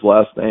grandmother's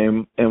last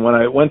name. And when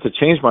I went to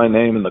change my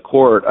name in the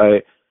court,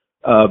 Baron,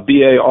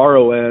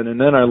 and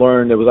then I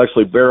learned it was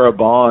actually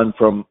Baraban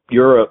from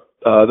Europe.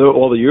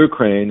 The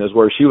Ukraine is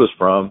where she was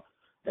from.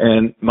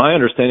 And my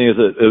understanding is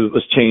that it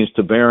was changed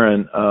to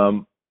Baron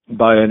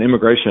by an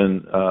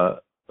immigration.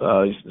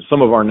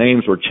 Some of our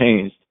names were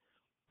changed.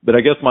 But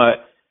I guess my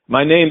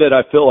name that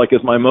I feel like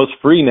is my most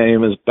free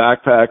name is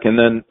Backpack. And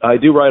then I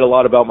do write a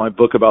lot about my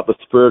book about the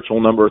spiritual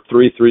number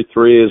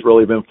 333 has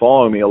really been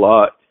following me a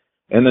lot.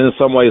 And then in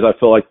some ways I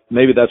feel like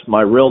maybe that's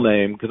my real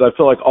name, because I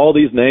feel like all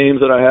these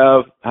names that I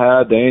have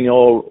had,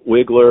 Daniel,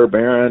 Wiggler,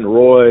 Baron,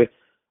 Roy,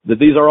 that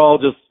these are all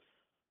just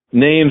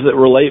names that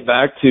relate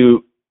back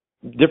to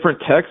different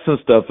texts and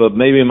stuff of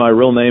maybe my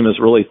real name is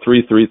really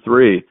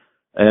 333.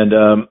 And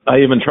I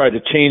even tried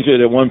to change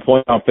it at one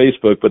point on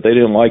Facebook, but they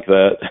didn't like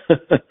that.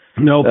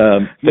 Nope.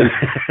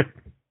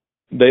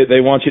 They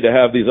want you to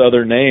have these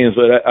other names,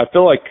 but I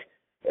feel like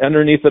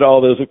underneath it all,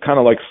 those are kind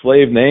of like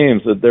slave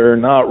names, that they're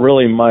not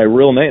really my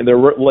real name. They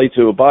relate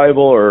to a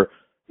Bible, or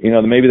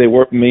maybe they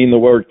mean the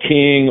word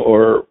king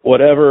or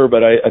whatever.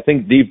 But I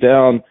think deep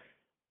down,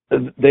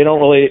 they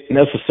don't really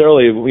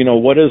necessarily,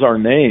 what is our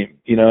name?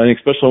 And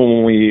especially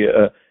when we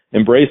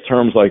embrace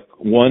terms like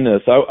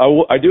oneness.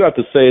 I do have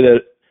to say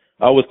that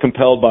I was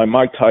compelled by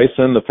Mike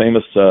Tyson, the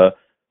famous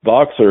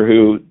boxer,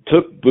 who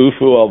took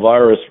Bufu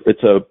alvirus.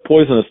 It's a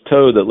poisonous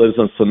toad that lives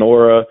in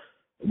Sonora.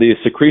 The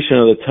secretion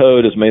of the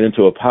toad is made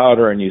into a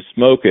powder, and you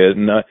smoke it.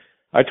 And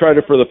I tried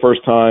it for the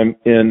first time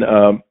when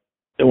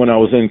I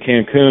was in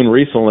Cancun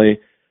recently,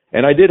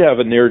 and I did have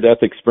a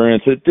near-death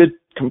experience.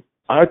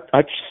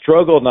 I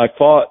struggled, and I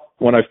fought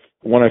when I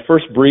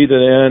first breathed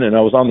it in, and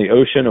I was on the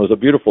ocean. It was a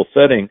beautiful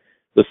setting.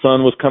 The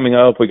sun was coming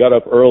up. We got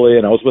up early,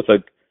 and I was with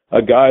a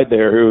guide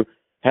there who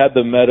had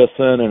the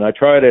medicine, and I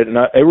tried it, and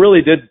it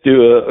really did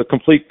do a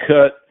complete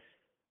cut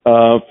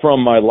from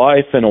my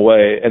life in a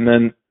way. And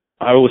then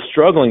I was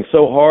struggling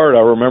so hard. I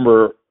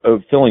remember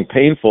feeling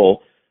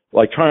painful,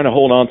 like trying to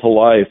hold on to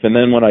life. And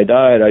then when I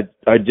died,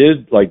 I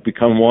did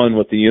become one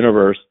with the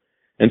universe.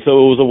 And so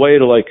it was a way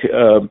to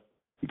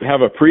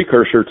have a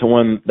precursor to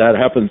when that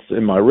happens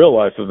in my real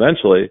life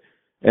eventually.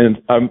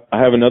 And I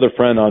have another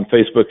friend on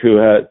Facebook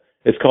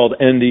it's called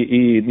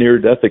NDE, Near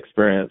Death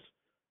Experience.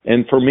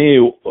 And for me,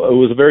 it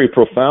was very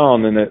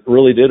profound, and it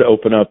really did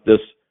open up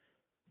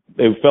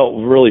it felt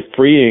really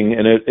freeing,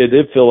 and it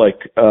did feel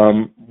like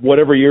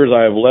whatever years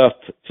I have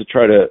left to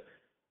try to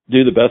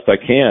do the best I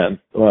can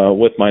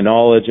with my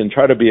knowledge and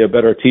try to be a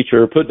better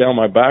teacher, put down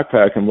my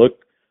backpack and look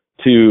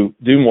to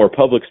do more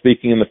public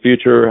speaking in the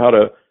future, how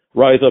to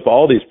rise up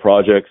all these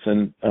projects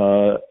and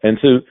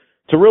to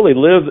really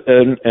live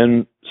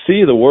and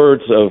see the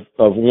words of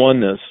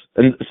oneness.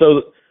 And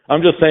so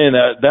I'm just saying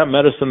that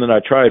medicine that I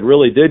tried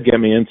really did get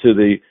me into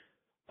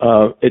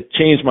it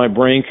changed my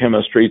brain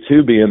chemistry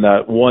to be in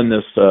that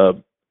oneness,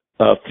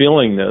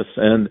 feelingness.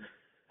 And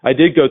I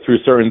did go through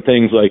certain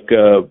things like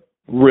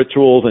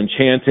rituals and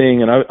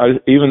chanting, and I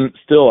even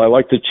still I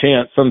like to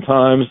chant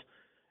sometimes,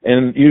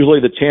 and usually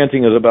the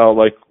chanting is about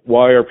like,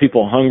 why are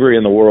people hungry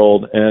in the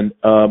world? And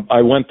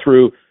I went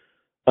through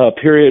a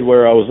period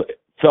where I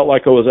felt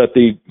like I was at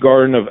the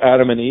Garden of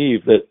Adam and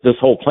Eve that this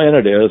whole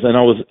planet is, and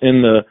I was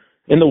in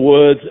the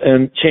woods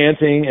and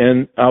chanting,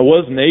 and I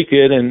was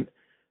naked and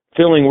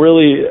feeling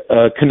really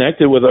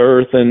connected with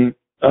Earth, and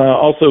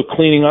also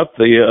cleaning up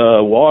the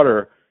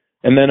water.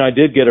 And then I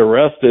did get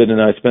arrested,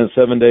 and I spent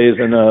 7 days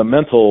in a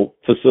mental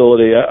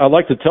facility. I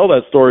like to tell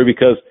that story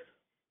because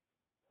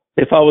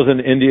if I was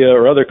in India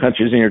or other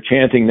countries and you're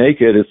chanting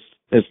naked,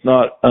 it's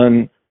not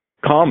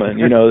uncommon.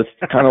 You know, it's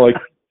kind of like,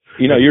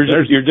 you know,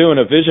 you're doing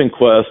a vision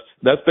quest.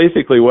 That's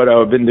basically what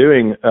I've been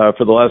doing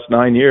for the last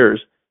 9 years.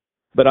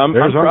 But I'm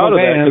proud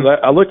of that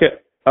because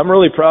I'm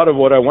really proud of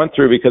what I went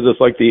through because it's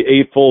like the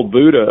Eightfold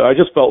Buddha. I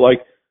just felt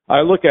like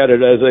I look at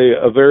it as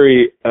a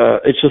very,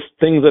 it's just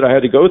things that I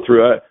had to go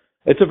through.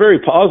 It's a very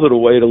positive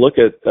way to look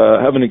at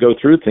having to go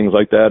through things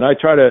like that. And I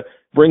try to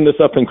bring this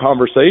up in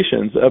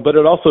conversations, but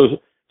it also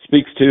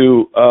speaks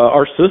to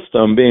our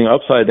system being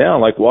upside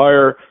down. Like, why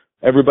are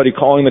everybody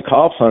calling the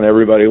cops on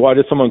everybody? Why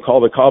did someone call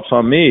the cops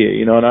on me?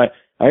 You know, and I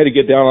had to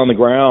get down on the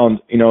ground,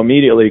 you know,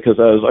 immediately because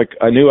I was like,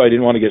 I knew I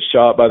didn't want to get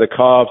shot by the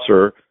cops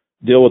or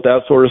deal with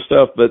that sort of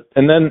stuff.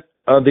 And then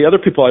the other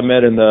people I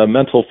met in the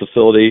mental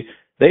facility,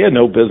 they had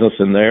no business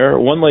in there.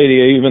 One lady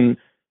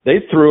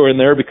they threw her in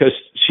there because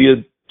she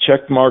had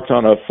check marked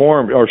on a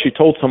form, or she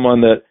told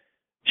someone that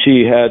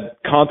she had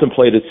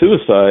contemplated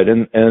suicide,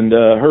 and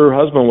her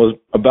husband was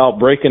about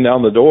breaking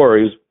down the door.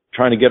 He was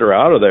trying to get her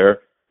out of there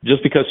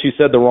just because she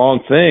said the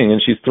wrong thing,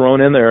 and she's thrown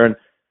in there. And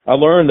I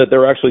learned that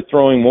they're actually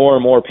throwing more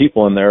and more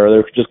people in there.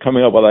 They're just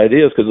coming up with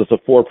ideas because it's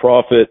a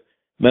for-profit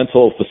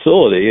mental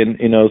facility. And,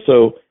 you know,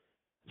 so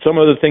some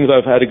of the things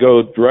I've had to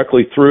go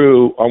directly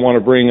through, I want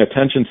to bring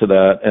attention to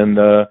that. And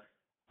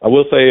I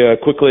will say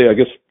quickly, I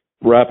guess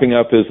wrapping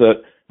up, is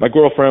that my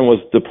girlfriend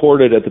was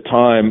deported at the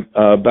time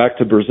back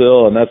to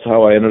Brazil, and that's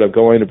how I ended up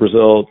going to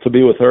Brazil to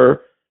be with her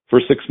for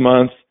 6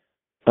 months.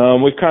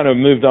 We've kind of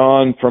moved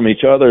on from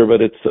each other, but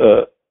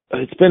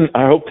it's been,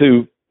 I hope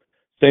to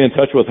stay in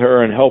touch with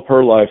her and help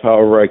her life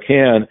however I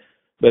can.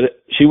 But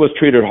she was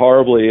treated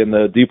horribly in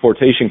the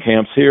deportation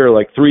camps here,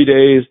 like 3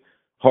 days,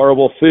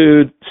 horrible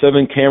food,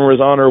 7 cameras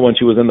on her when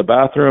she was in the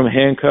bathroom,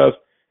 handcuffed,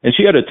 and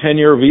she had a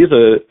 10-year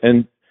visa,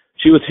 and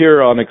she was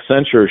here on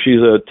Accenture.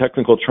 She's a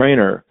technical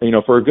trainer, you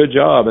know, for a good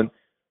job. And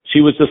she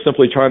was just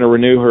simply trying to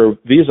renew her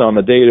visa on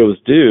the date it was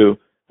due,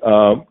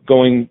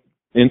 going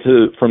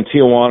from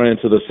Tijuana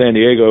into the San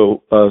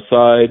Diego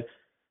side.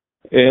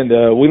 And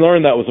we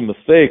learned that was a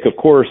mistake, of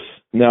course,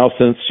 now,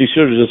 since she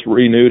should have just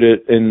renewed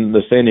it in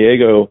the San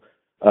Diego,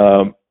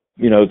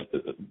 you know,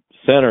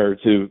 center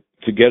to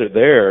get it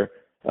there.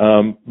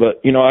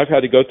 But, you know, I've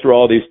had to go through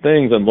all these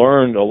things and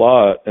learned a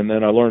lot. And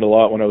then I learned a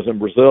lot when I was in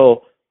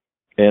Brazil,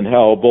 and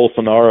how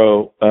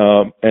Bolsonaro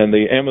and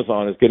the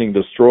Amazon is getting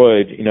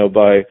destroyed, you know,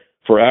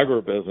 for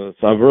agribusiness.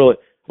 I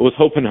was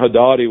hoping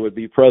Haddad would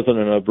be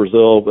president of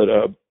Brazil, but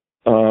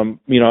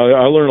you know,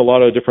 I learned a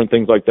lot of different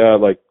things like that,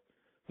 like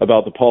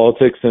about the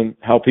politics and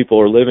how people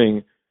are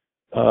living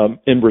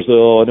in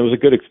Brazil, and it was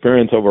a good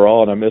experience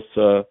overall. And I miss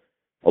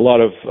a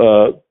lot of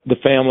the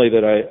family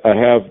that I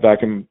have back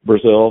in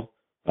Brazil,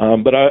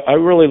 but I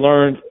really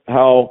learned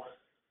how.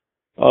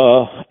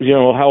 You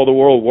know, how the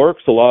world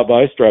works a lot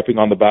by strapping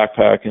on the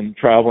backpack and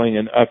traveling.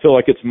 And I feel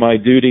like it's my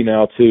duty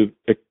now to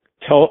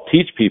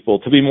teach people,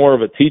 to be more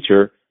of a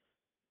teacher,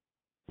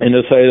 and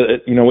to say that,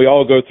 you know, we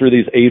all go through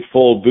these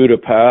Eightfold Buddha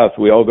paths.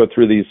 We all go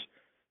through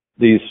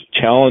these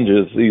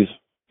challenges, these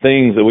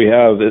things that we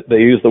have. That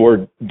they use the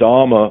word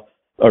Dhamma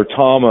or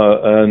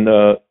Tama,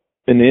 and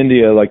in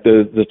India, like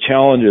the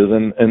challenges,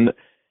 and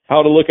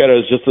how to look at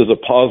it as just as a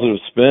positive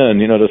spin,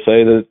 you know, to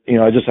say that, you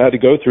know, I just had to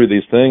go through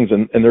these things,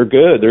 and they're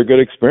good. They're good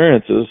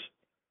experiences.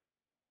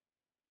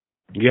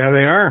 Yeah,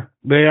 they are.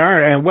 They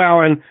are.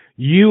 And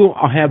you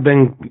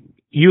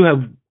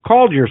have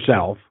called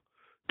yourself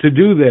to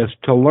do this,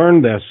 to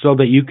learn this, so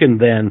that you can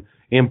then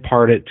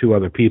impart it to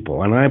other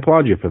people. And I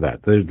applaud you for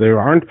that. There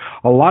aren't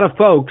a lot of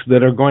folks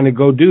that are going to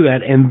go do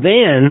that and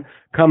then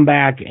come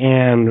back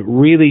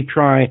and really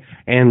try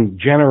and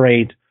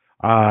generate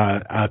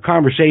a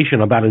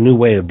conversation about a new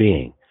way of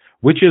being,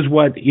 which is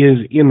what is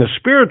in the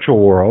spiritual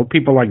world.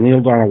 People like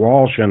Neil Donald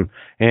Walsh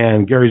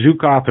and Gary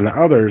Zukav and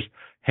others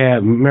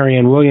have,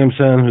 Marianne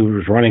Williamson, who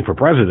was running for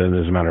president,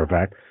 as a matter of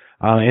fact,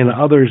 and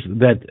others,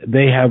 that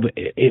they have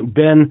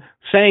been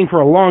saying for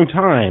a long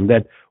time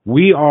that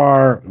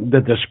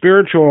that the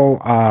spiritual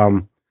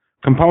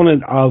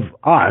component of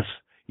us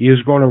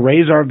is going to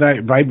raise our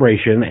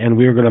vibration, and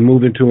we're going to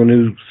move into a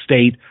new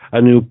state,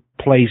 a new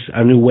place,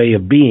 a new way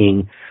of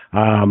being.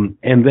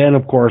 And then,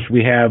 of course,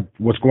 we have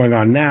what's going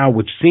on now,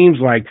 which seems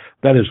like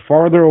that is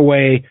farther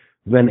away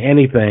than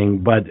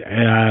anything. But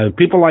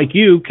people like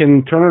you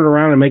can turn it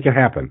around and make it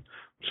happen.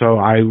 So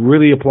I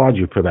really applaud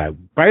you for that.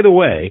 By the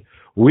way,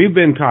 we've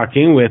been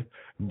talking with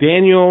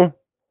Daniel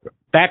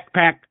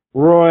Backpack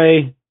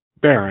Roy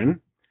Barron,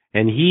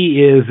 and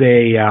he is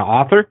a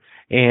author,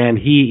 and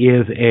he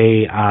is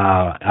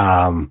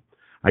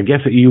I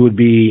guess you would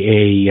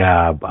be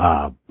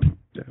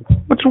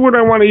what's the word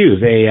I want to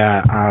use?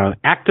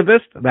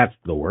 Activist. That's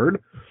the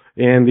word.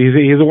 And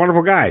he's a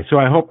wonderful guy. So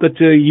I hope that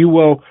you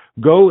will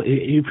go.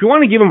 If you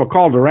want to give him a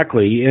call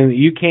directly, and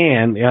you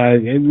can.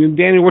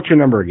 Daniel, what's your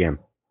number again?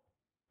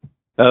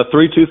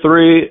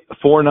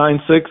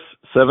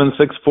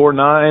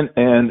 323-496-7649.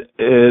 And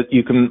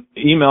you can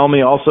email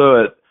me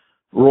also at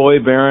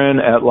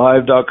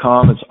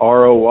roybaron@live.com. It's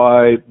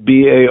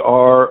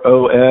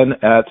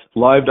ROYBARON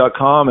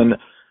 @live.com. And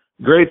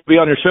great to be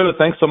on your show.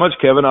 Thanks so much,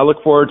 Kevin. I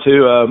look forward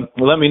to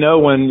let me know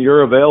when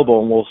you're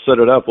available, and we'll set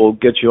it up. We'll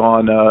get you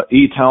on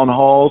e-town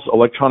halls,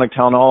 electronic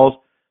town halls,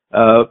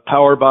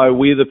 powered by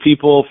We the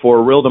People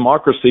for real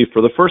democracy.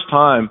 For the first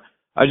time,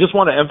 I just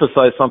want to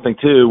emphasize something,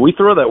 too. We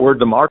throw that word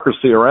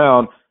democracy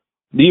around.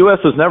 The U.S.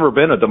 has never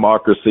been a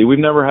democracy. We've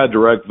never had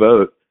direct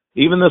vote.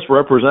 Even this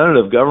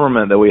representative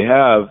government that we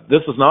have,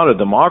 this is not a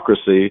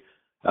democracy.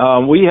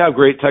 We have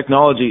great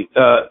technology.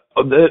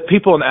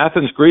 People in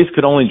Athens, Greece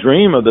could only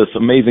dream of this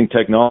amazing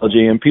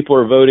technology, and people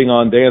are voting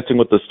on Dancing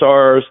with the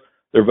Stars.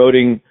 They're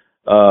voting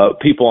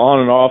people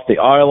on and off the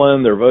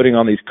island. They're voting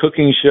on these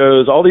cooking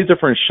shows. All these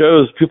different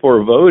shows, people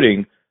are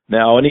voting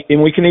now. And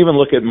we can even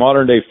look at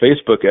modern-day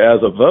Facebook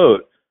as a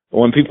vote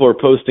when people are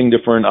posting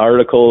different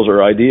articles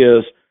or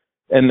ideas,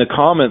 and the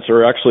comments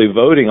are actually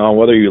voting on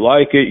whether you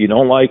like it, you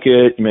don't like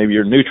it, maybe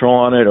you're neutral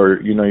on it, or,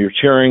 you're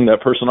cheering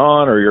that person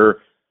on, or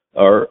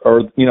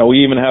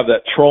we even have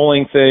that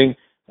trolling thing.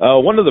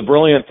 One of the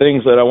brilliant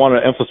things that I want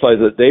to emphasize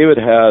that David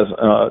has,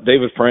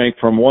 David Frank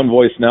from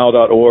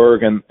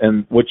onevoicenow.org,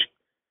 and which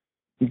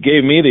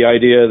gave me the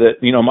idea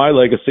that, my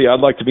legacy,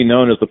 I'd like to be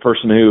known as the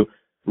person who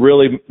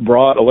really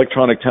brought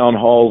electronic town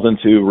halls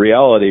into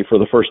reality for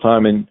the first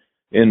time in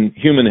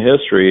human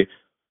history.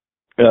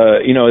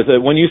 Is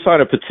that when you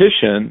sign a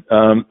petition,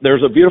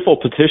 there's a beautiful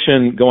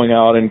petition going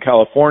out in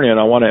California, and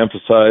I want to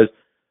emphasize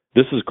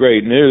this is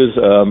great news.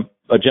 A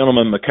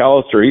gentleman,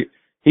 McAllister,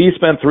 he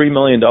spent $3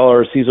 million.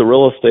 He's a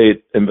real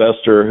estate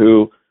investor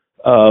who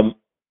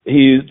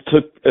he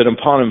took it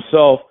upon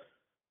himself.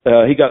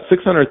 He got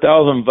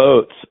 600,000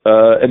 votes,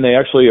 and they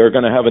actually are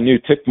going to have a new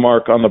tick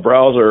mark on the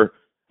browser.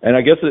 And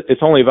I guess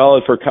it's only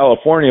valid for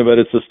California, but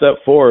it's a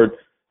step forward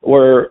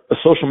where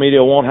social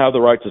media won't have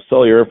the right to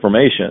sell your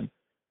information.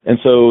 And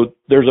so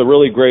there's a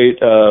really great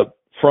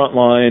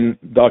Frontline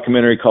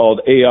documentary called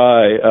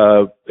AI.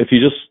 If you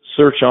just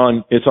search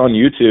it's on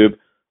YouTube,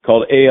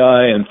 called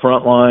AI and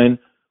Frontline,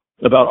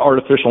 about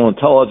artificial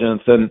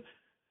intelligence. And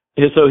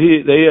so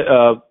they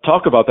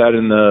talk about that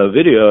in the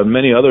video and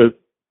many other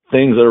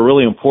things that are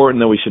really important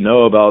that we should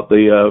know about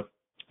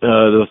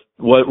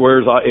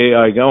where's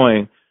AI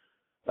going.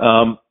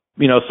 So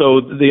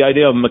the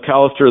idea of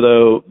McAllister,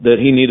 though, that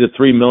he needed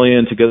 3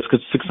 million to get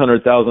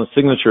 600,000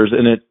 signatures,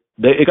 and it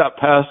got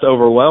passed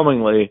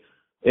overwhelmingly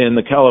in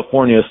the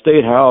California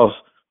State House,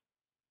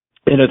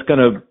 and it's going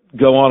to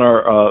go on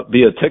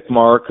be a tick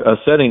mark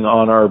setting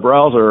on our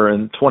browser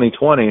in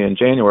 2020 in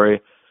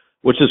January,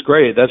 which is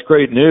great. That's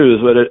great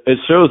news, but it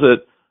shows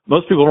that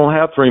most people don't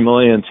have 3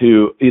 million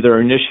to either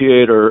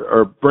initiate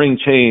or bring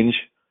change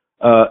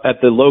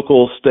at the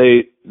local,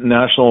 state,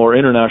 national, or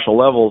international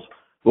levels.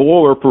 But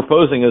what we're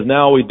proposing is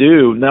now we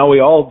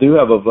all do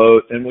have a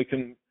vote, and we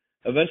can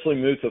eventually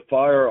move to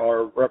fire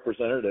our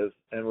representatives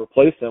and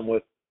replace them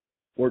with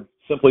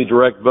simply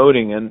direct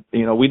voting. And,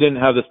 we didn't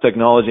have this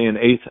technology in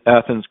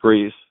Athens,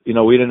 Greece. We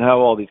didn't have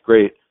all these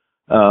great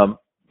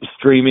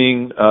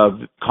streaming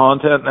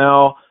content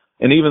now.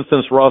 And even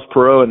since Ross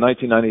Perot in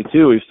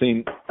 1992, we've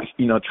seen,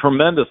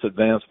 tremendous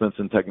advancements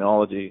in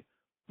technology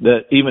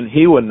that even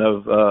he wouldn't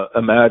have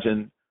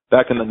imagined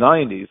back in the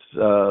 90s.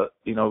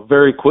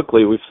 Very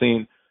quickly we've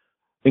seen,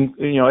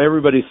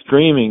 everybody's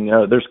streaming.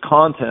 There's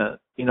content.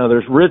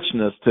 There's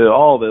richness to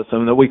all this,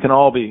 and that we can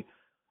all be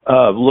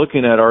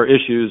looking at our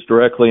issues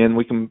directly, and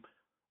we can,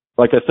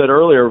 like I said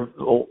earlier,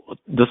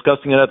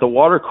 discussing it at the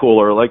water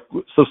cooler, like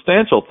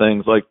substantial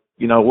things, like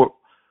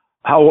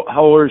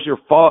how is your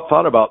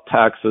thought about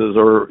taxes,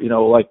 or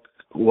like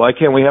why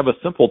can't we have a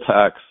simple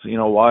tax?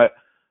 Why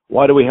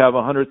do we have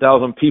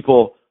 100,000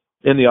 people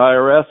in the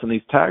IRS and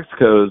these tax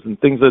codes and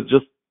things that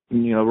just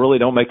really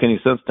don't make any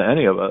sense to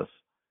any of us,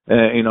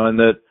 and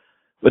that.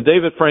 But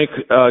David Frank,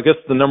 I guess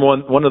the number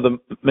one of the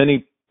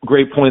many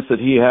great points that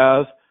he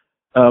has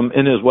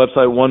in his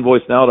website,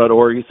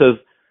 onevoicenow.org, he says,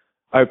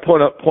 I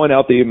point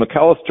out the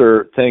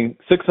McAllister thing.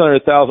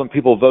 600,000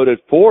 people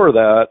voted for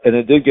that, and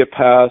it did get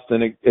passed,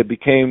 and it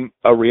became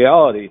a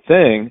reality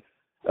thing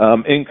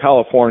in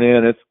California,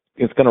 and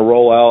it's going to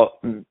roll out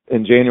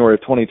in January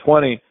of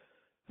 2020.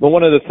 But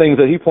one of the things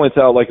that he points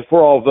out, like if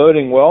we're all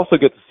voting, we'll also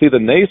get to see the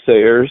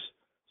naysayers.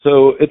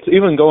 So it's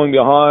even going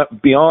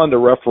beyond a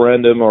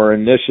referendum or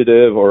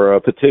initiative or a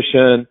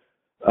petition.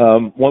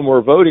 When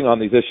we're voting on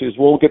these issues,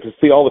 we'll get to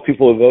see all the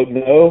people who vote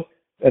no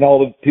and all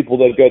the people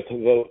that get to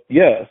vote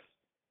yes.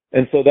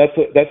 And so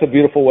that's a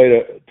beautiful way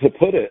to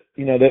put it,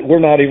 that we're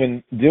not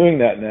even doing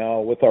that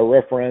now with our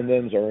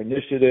referendums or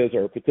initiatives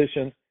or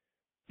petitions.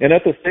 And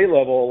at the state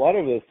level, a lot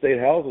of the state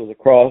houses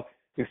across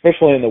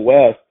especially in the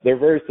West, they're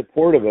very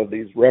supportive of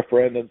these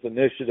referendums,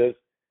 initiatives.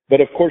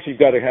 But of course, you've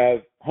got to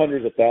have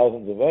hundreds of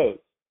thousands of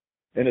votes.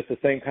 And it's the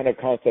same kind of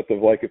concept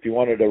of like if you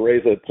wanted to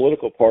raise a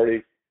political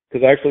party,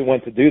 because I actually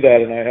went to do that,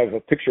 and I have a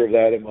picture of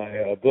that in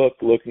my book,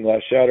 Looking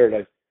Glass Shattered.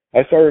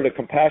 I started a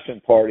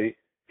compassion party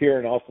here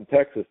in Austin,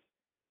 Texas.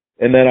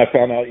 And then I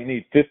found out you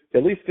need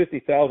at least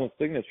 50,000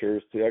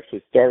 signatures to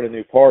actually start a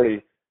new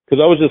party,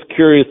 because I was just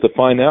curious to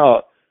find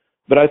out.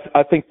 But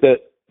I think that,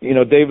 you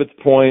know, David's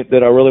point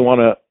that I really want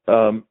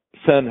to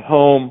send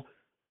home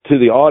to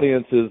the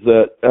audience is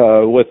that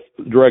with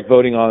direct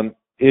voting on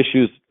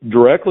issues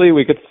directly,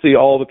 we get to see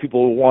all the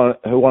people who want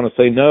to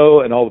say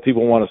no and all the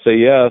people who want to say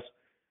yes,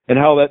 and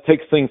how that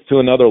takes things to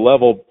another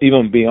level,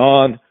 even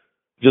beyond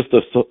just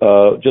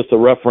a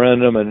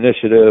referendum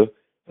initiative.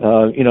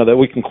 You know, that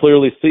we can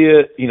clearly see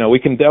it. You know, we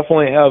can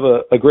definitely have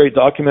a great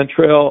document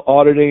trail,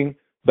 auditing,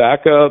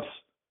 backups,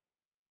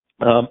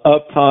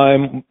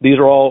 uptime. These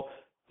are all,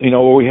 you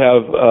know, where we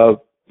have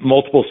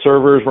multiple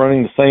servers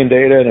running the same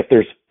data, and if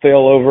there's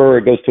failover,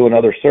 it goes to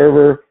another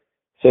server.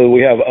 So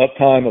we have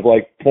uptime of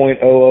like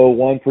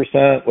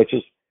 0.001%, which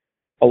is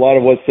a lot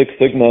of what Six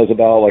Sigma is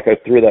about. Like I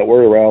threw that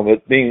word around,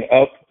 but being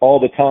up all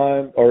the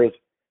time or as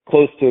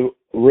close to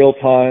real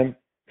time,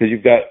 because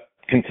you've got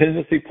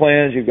contingency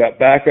plans, you've got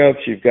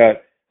backups, you've got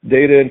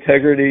data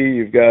integrity,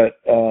 you've got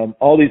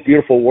all these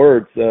beautiful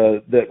words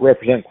that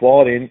represent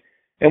quality.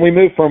 And we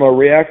move from a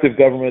reactive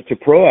government to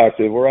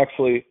proactive. We're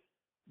actually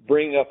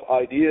bringing up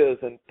ideas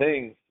and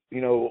things,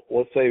 you know,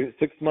 let's say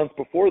 6 months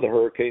before the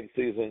hurricane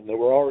season, that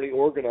we're already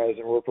organized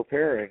and we're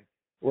preparing.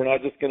 We're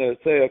not just going to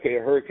say, okay,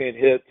 a hurricane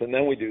hits and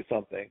then we do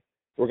something.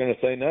 We're going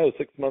to say, no,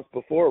 6 months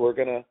before, we're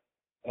going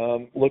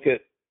to look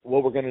at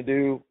what we're going to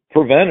do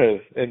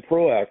preventive and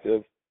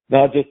proactive,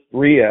 not just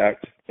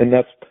react, and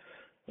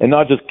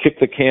not just kick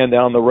the can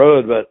down the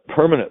road, but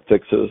permanent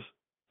fixes.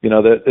 You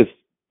know, that it's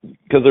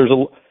because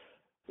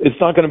it's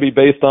not going to be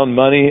based on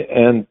money,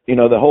 and you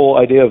know the whole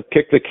idea of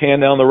kick the can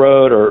down the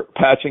road or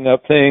patching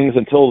up things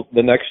until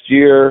the next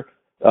year,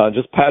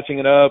 just patching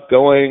it up,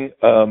 going.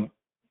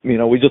 You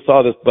know, we just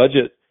saw this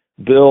budget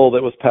bill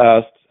that was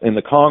passed in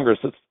the Congress.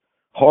 It's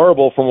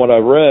horrible from what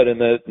I've read, and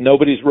that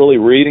nobody's really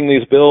reading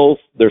these bills.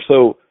 They're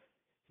so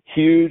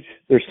huge.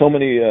 There's so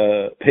many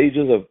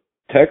pages of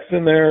text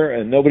in there,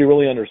 and nobody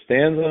really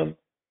understands them.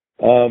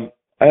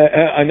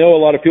 I know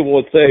a lot of people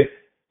would say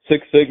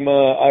Six Sigma,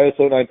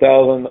 ISO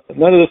 9000.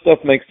 None of this stuff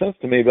makes sense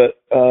to me,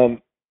 but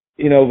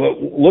you know,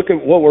 but look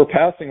at what we're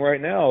passing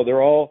right now.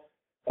 They're all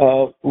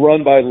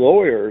run by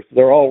lawyers.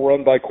 They're all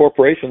run by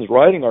corporations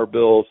writing our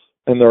bills,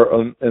 and they're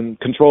and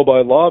controlled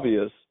by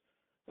lobbyists.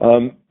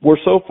 We're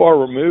so far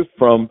removed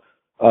from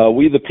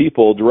we the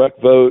people,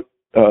 direct vote,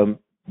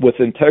 with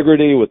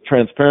integrity, with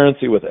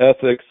transparency, with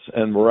ethics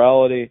and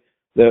morality,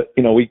 that,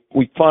 you know, we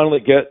finally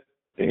get,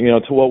 you know,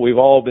 to what we've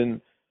all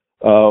been,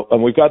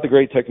 and we've got the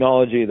great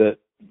technology that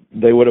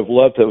they would have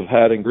loved to have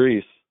had in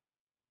Greece.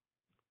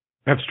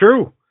 That's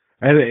true.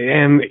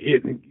 And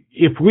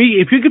if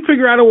you could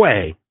figure out a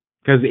way,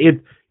 because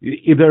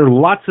there are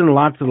lots and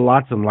lots and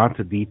lots and lots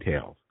of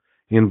details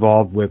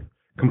involved with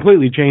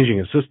completely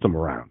changing a system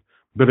around.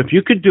 But if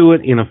you could do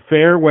it in a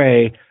fair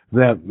way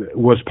that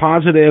was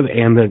positive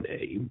and that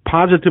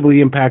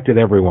positively impacted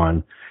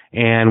everyone,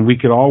 and we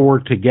could all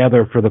work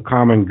together for the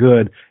common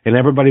good, and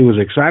everybody was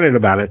excited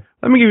about it.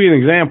 Let me give you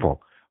an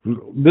example.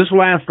 This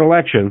last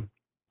election,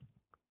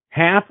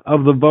 half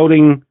of the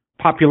voting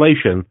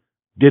population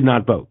did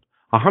not vote.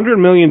 100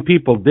 million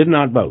people did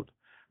not vote.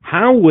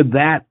 How would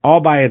that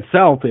all by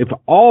itself, if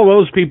all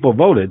those people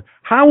voted,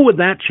 how would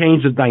that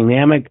change the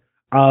dynamic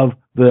of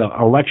the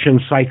election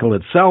cycle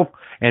itself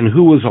and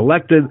who was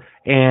elected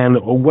and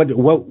what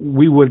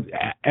we would,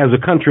 as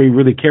a country,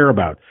 really care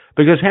about?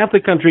 Because half the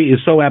country is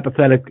so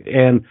apathetic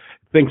and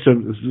thinks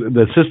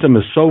the system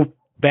is so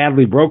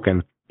badly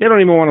broken, they don't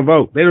even want to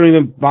vote. They don't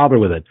even bother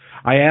with it.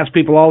 I ask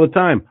people all the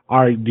time,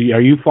 are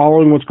you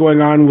following what's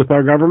going on with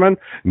our government?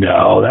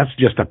 No, that's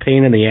just a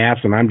pain in the ass,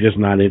 and I'm just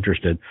not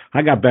interested.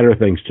 I got better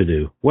things to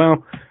do.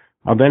 Well,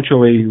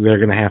 eventually they're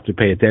going to have to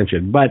pay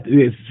attention. But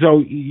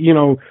so, you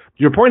know,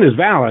 your point is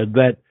valid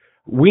that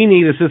we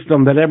need a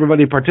system that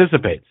everybody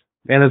participates,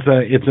 and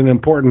it's an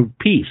important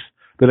piece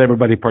that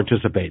everybody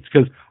participates,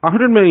 because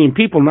 100 million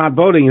people not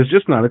voting is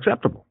just not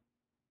acceptable.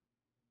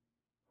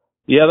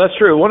 Yeah, that's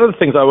true. One of the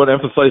things I would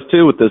emphasize,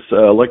 too, with this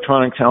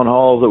electronic town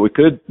hall that we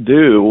could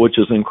do, which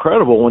is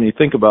incredible when you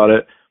think about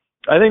it,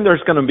 I think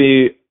there's going to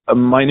be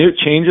minute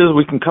changes.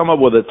 We can come up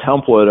with a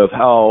template of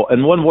how,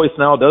 and One Voice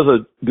Now does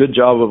a good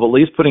job of at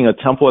least putting a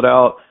template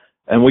out,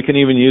 and we can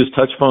even use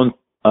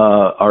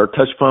our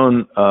touch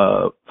phone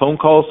phone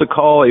calls to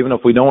call, even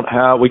if we don't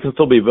have, we can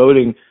still be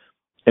voting.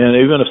 And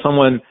even if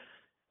someone,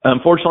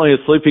 unfortunately, is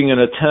sleeping in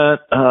a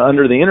tent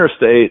under the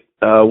interstate,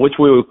 which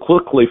we would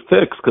quickly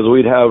fix because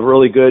we'd have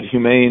really good,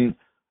 humane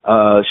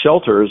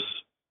shelters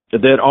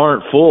that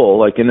aren't full.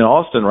 Like in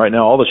Austin right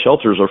now, all the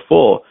shelters are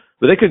full.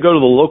 But they could go to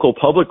the local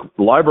public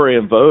library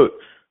and vote.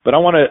 But I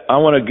want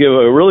to give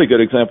a really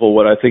good example of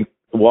what I think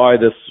why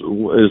this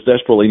is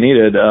desperately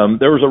needed.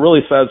 There was a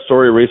really sad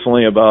story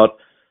recently about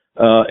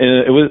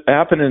And it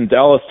happened in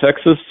Dallas,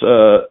 Texas.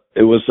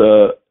 It was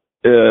a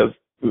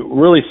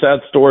really sad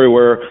story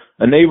where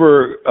a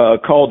neighbor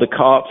called the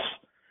cops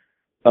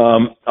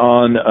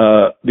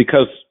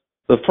because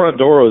the front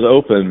door was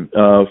open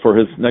for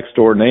his next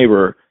door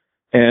neighbor,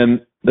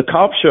 and the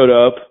cops showed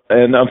up,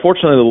 and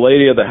unfortunately the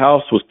lady of the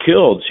house was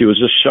killed. She was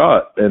just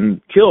shot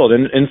and killed,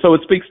 and so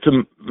it speaks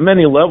to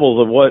many levels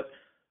of what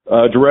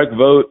Direct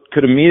Vote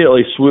could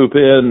immediately swoop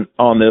in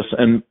on this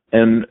and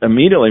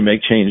immediately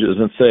make changes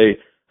and say,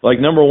 like,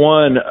 number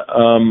one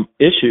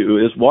issue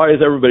is, why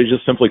is everybody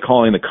just simply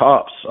calling the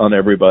cops on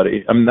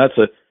everybody? I mean, I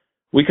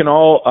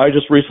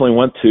just recently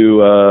went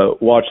to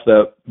watch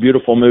that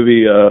beautiful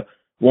movie,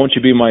 Won't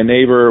You Be My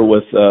Neighbor,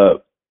 with,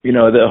 the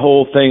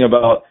whole thing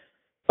about,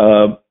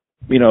 Tom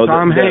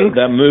Hanks?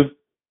 That movie.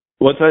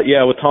 What's that?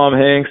 Yeah, with Tom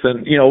Hanks.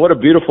 And, what a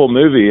beautiful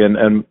movie.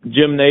 And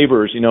Jim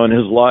Nabors, in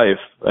his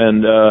life.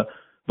 And,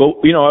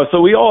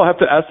 so we all have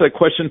to ask that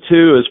question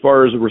too, as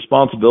far as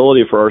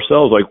responsibility for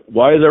ourselves. Like,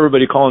 why is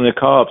everybody calling the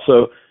cops?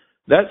 So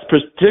that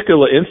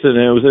particular incident,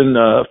 it was in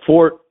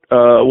Fort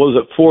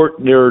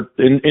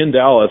in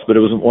Dallas, but it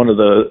was one of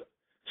the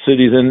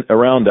cities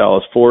around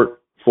Dallas, Fort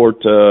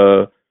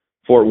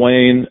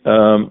Wayne.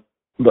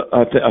 But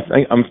I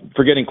think I'm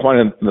forgetting quite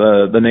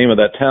the name of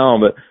that town.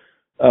 But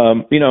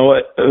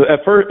at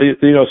first,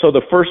 so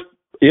the first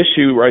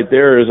issue right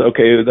there is,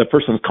 okay, that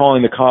person's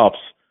calling the cops.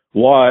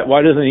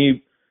 Why doesn't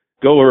he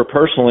go over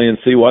personally and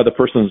see why the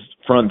person's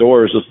front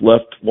door is just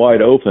left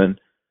wide open?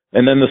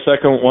 And then the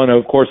second one,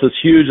 of course, is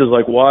huge, is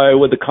like, why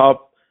would the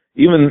cop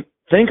even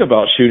think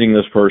about shooting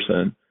this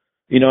person?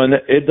 And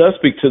it does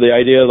speak to the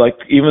idea, like,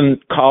 even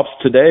cops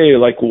today,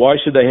 like, why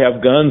should they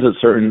have guns at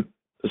certain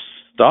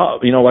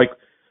stop?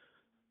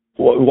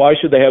 Why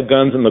should they have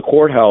guns in the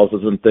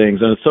courthouses and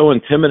things? And it's so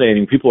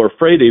intimidating. People are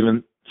afraid to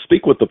even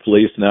speak with the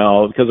police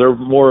now because they're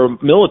more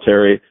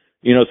military.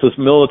 It's this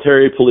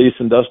military police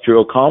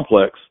industrial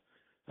complex.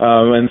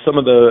 And some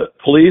of the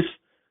police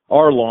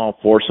are law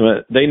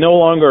enforcement. It's no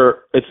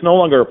longer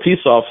a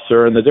peace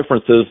officer, and the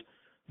difference is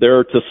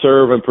they're to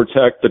serve and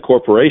protect the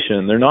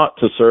corporation. They're not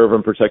to serve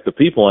and protect the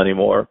people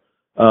anymore.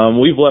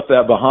 We've left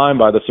that behind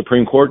by the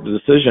Supreme Court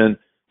decision,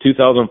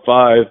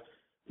 2005,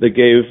 that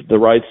gave the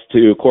rights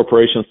to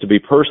corporations to be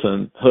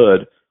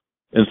personhood.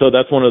 And so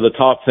that's one of the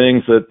top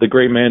things that the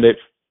great mandate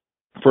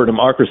for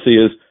democracy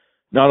is.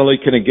 Not only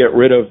can it get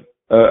rid of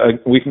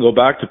we can go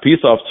back to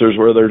peace officers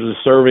where they're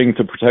just serving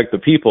to protect the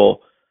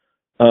people.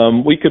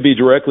 We could be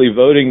directly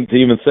voting to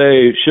even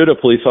say, should a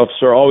police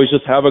officer always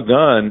just have a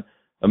gun?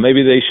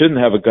 Maybe they shouldn't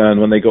have a gun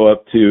when they go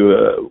up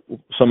to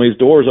somebody's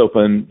doors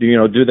open.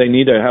 Do they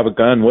need to have a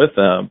gun with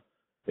them?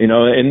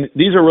 And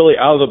these are really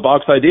out of the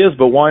box ideas,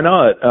 but why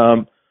not?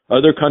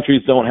 Other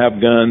countries don't have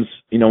guns.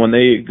 When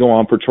they go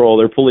on patrol,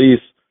 their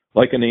police,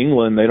 like in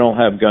England, they don't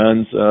have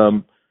guns.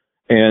 That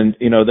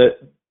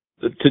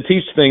to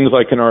teach things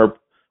like in our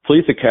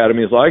police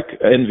academies like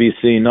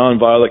NVC,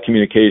 Nonviolent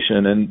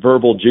Communication, and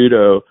Verbal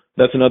Judo.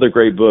 That's another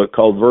great book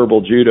called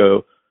Verbal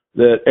Judo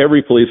that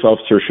every police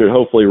officer should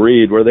hopefully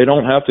read, where they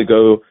don't have to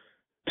go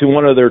to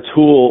one of their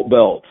tool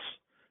belts.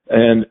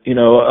 And,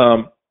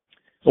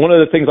 one of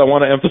the things I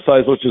want to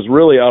emphasize, which is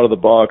really out of the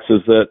box,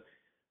 is that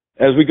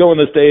as we go in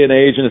this day and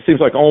age, and it seems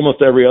like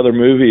almost every other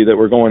movie that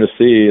we're going to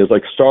see is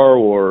like Star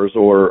Wars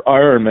or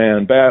Iron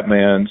Man,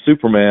 Batman,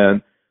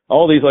 Superman,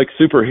 all these like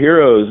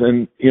superheroes.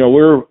 And,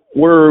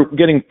 we're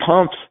getting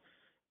pumped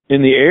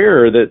in the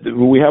air that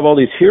we have all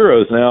these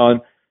heroes now. And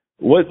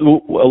what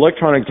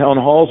electronic town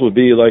halls would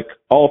be like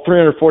all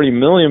 340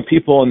 million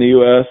people in the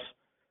U.S.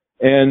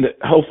 And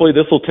hopefully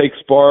this will take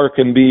spark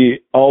and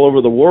be all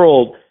over the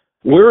world.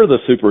 We're the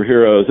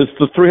superheroes. It's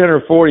the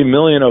 340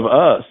 million of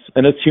us,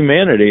 and it's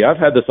humanity. I've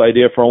had this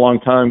idea for a long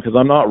time because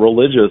I'm not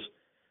religious.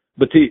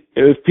 But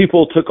if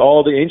people took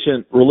all the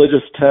ancient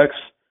religious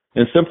texts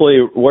and simply,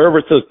 wherever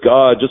it says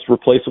God, just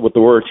replace it with the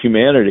word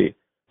humanity,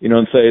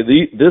 and say,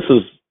 this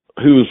is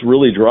who's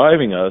really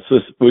driving us.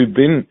 We've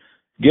been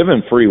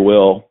given free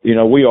will.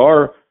 We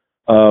are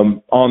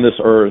on this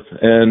earth.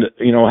 And,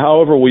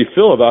 however we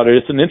feel about it,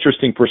 it's an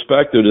interesting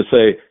perspective to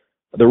say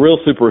the real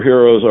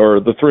superheroes are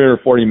the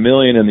 340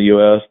 million in the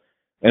U.S.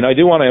 And I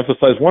do want to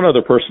emphasize one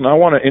other person. I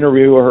want to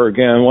interview her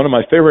again. One of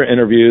my favorite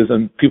interviews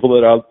and people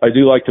that I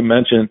do like to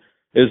mention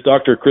is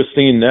Dr.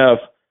 Christine Neff.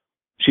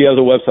 She has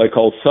a website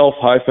called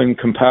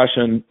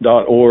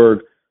self-compassion.org.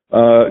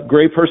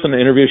 Great person to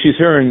interview. She's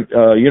here in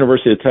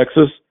University of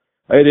Texas.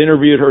 I had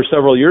interviewed her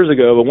several years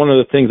ago, but one of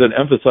the things that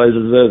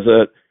emphasizes is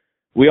that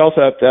we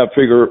also have to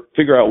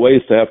figure out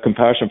ways to have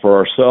compassion for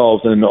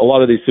ourselves. And a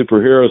lot of these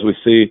superheroes we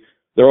see,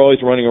 they're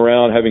always running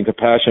around having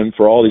compassion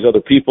for all these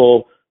other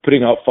people,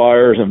 putting out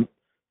fires and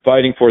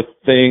fighting for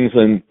things.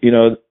 And,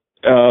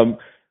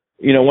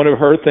 one of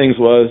her things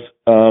was,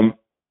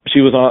 she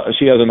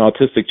has an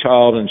autistic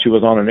child, and she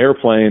was on an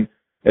airplane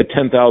at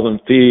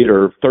 10,000 feet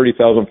or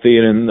 30,000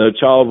 feet, and the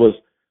child was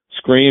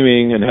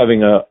screaming and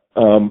having a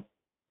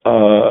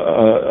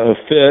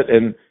fit,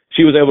 and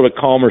she was able to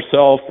calm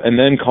herself and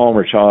then calm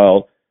her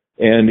child.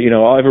 And,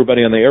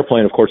 everybody on the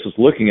airplane, of course, is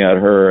looking at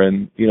her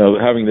and,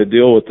 having to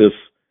deal with this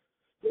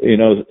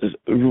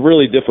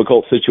really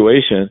difficult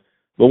situation.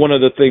 But one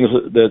of the things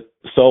that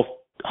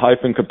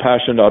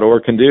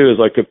self-compassion.org can do is,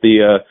 like, if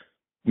the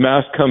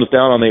mask comes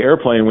down on the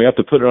airplane, we have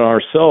to put it on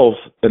ourselves,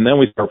 and then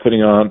we start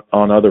putting it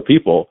on other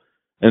people.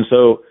 And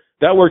so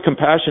that word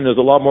compassion is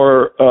a lot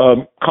more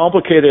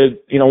complicated.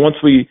 Once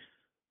we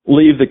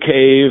leave the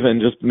cave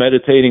and just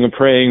meditating and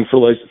praying for,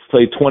 let's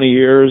say, 20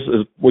 years,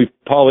 we've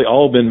probably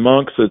all been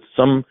monks at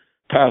some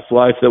past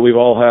life that we've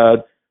all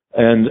had.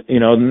 And,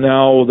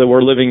 now that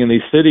we're living in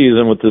these cities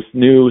and with this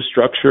new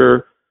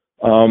structure,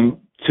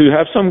 to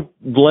have some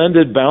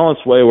blended,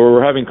 balanced way where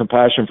we're having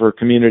compassion for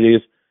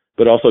communities,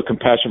 but also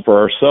compassion for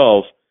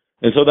ourselves.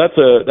 And so that's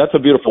a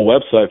beautiful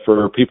website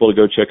for people to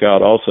go check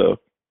out also.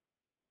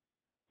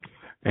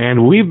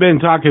 And we've been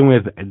talking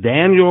with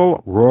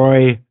Daniel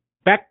Roy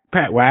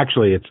Backpack. Well,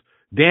 actually, it's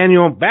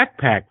Daniel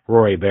Backpack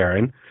Roy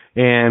Barron.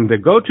 And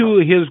go to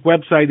his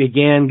website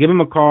again. Give him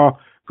a call.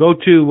 Go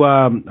to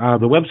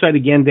the website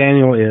again,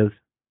 Daniel, is?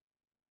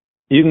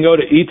 You can go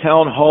to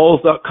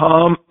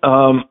etownhalls.com,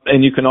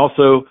 and you can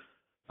also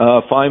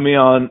find me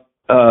on,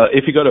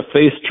 if you go to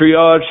Face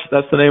Triage,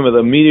 that's the name of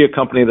the media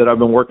company that I've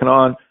been working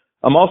on.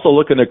 I'm also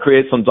looking to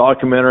create some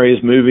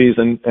documentaries, movies,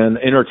 and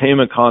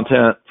entertainment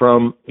content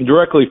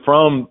directly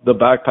from the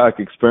backpack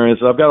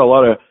experience. I've got a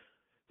lot of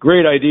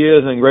great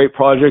ideas and great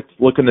projects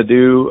looking to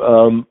do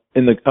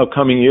in the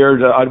upcoming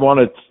years. I'd want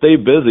to stay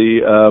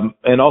busy.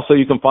 And also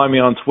you can find me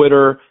on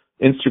Twitter,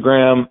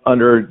 Instagram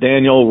under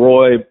Daniel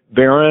Roy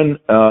Barron,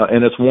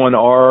 and it's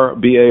 1R,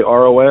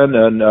 B-A-R-O-N.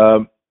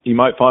 And you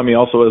might find me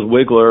also as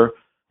Wiggler,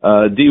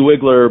 D.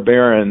 Wiggler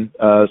Barron.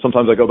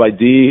 Sometimes I go by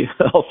D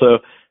also.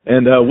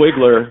 And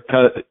Wiggler,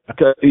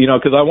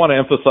 because I want to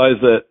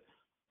emphasize that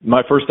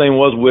my first name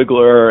was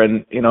Wiggler,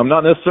 and I'm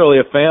not necessarily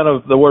a fan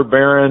of the word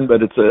Barron,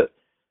 but it's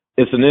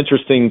an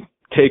interesting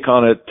take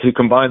on it to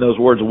combine those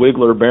words,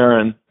 Wiggler,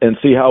 Barron, and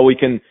see how we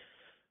can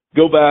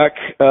go back.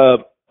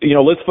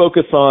 Let's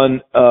focus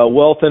on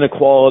wealth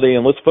inequality,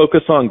 and let's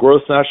focus on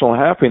gross national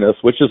happiness,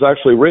 which is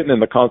actually written in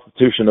the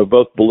Constitution of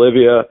both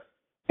Bolivia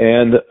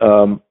and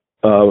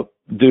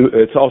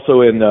it's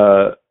also in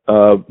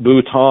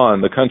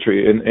Bhutan, the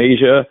country in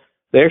Asia.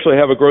 They actually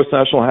have a gross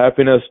national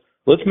happiness.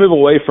 Let's move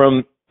away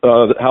from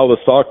how the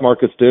stock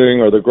market's doing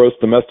or the gross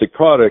domestic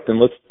product, and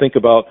let's think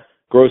about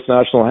gross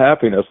national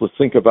happiness. Let's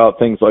think about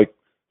things like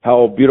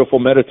how beautiful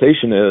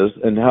meditation is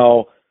and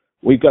how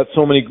we've got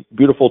so many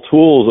beautiful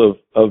tools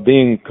of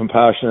being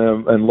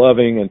compassionate and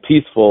loving and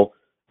peaceful.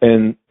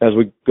 And as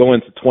we go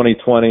into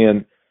 2020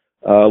 and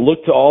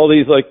look to all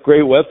these like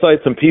great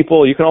websites and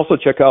people, you can also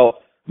check out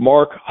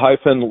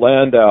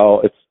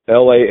Mark-Landau. It's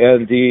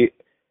Landau.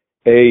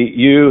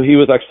 He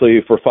was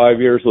actually for 5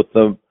 years with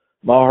the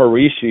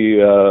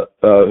Maharishi,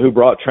 who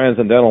brought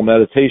transcendental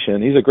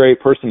meditation. He's a great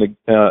person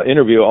to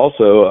interview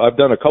also. I've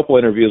done a couple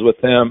interviews with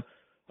him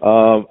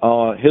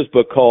on his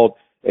book called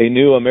A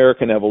New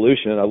American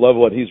Evolution. I love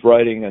what he's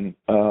writing, and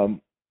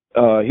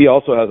he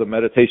also has a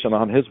meditation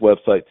on his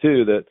website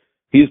too that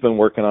he's been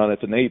working on.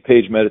 It's an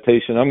 8-page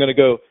meditation. I'm going to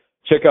go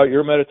check out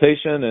your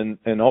meditation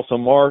and also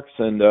Mark's,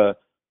 and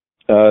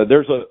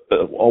there's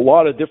a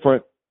lot of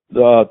different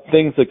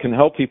things that can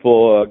help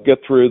people get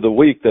through the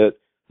week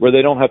where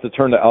they don't have to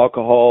turn to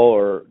alcohol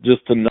or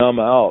just to numb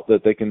out,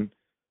 that they can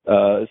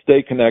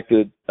stay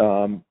connected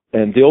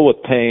and deal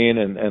with pain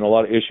and a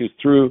lot of issues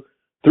through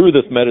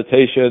this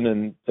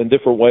meditation and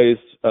different ways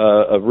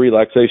of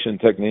relaxation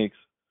techniques.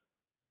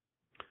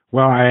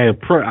 Well, I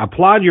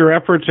applaud your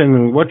efforts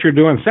and what you're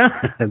doing.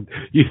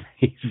 You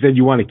said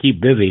you want to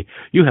keep busy.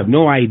 You have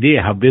no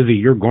idea how busy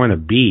you're going to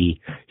be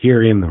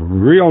here in the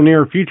real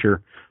near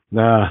future,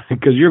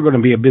 because you're going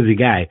to be a busy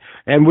guy,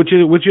 and which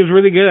is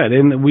really good.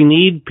 And we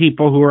need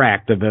people who are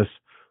activists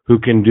who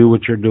can do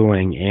what you're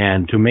doing,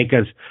 and to make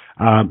us,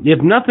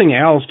 if nothing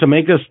else, to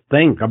make us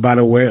think about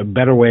a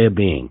better way of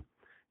being.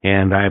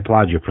 And I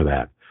applaud you for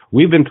that.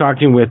 We've been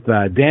talking with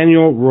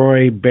Daniel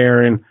Roy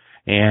Barron.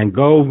 And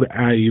go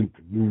you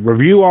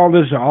review all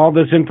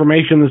this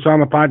information that's on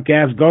the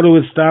podcast. Go to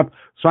his stuff,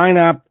 sign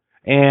up,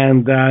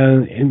 and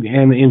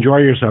enjoy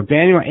yourself.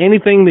 Daniel,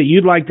 anything that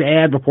you'd like to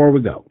add before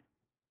we go?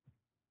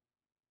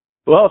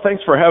 Well,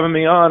 thanks for having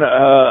me on.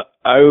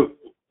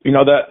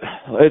 That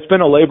it's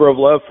been a labor of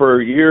love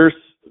for years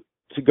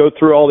to go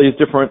through all these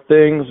different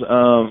things.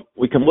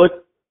 We can look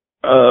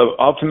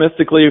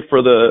optimistically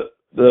for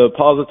the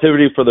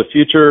positivity for the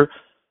future.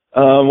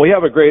 We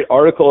have a great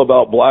article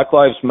about Black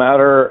Lives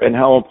Matter and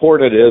how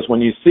important it is when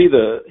you see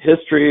the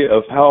history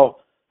of how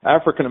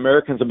African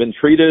Americans have been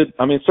treated.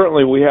 I mean,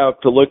 certainly we have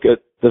to look at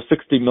the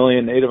 60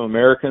 million Native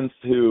Americans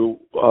who,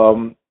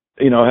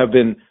 have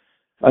been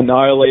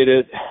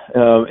annihilated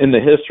in the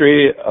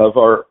history of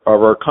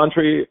our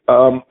country.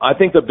 I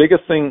think the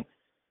biggest thing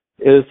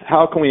is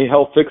how can we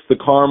help fix the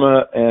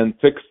karma and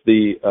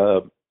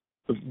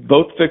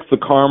both fix the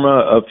karma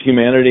of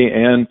humanity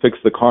and fix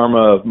the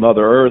karma of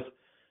Mother Earth.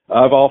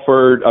 I've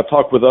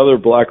talked with other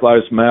Black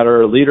Lives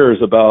Matter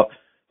leaders about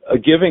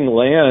giving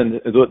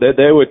land that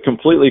they would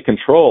completely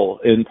control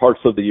in parts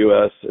of the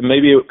U.S.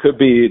 Maybe it could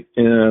be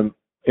in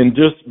in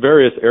just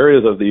various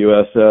areas of the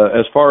U.S.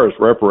 As far as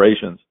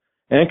reparations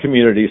and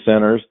community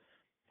centers.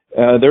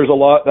 There's a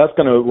lot that's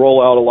going to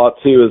roll out a lot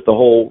too, is the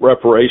whole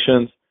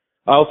reparations.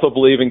 I also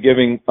believe in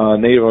giving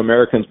Native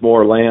Americans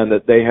more land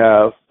that they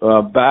have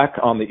back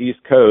on the East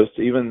Coast,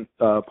 even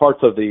parts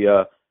of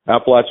the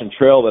Appalachian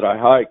Trail that I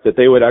hiked, that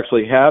they would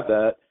actually have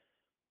that,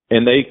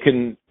 and they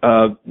can.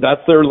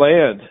 That's their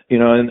land,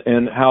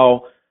 and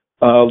how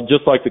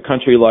just like the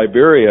country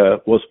Liberia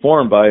was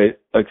formed by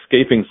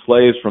escaping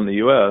slaves from the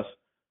U.S.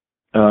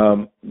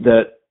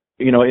 That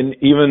in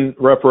even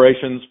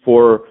reparations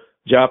for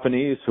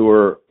Japanese who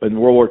were in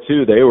World War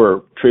II, they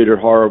were treated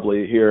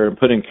horribly here and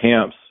put in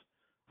camps.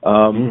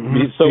 So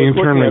it's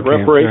looking at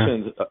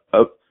reparations.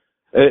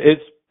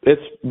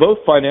 It's both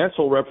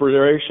financial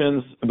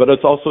reparations, but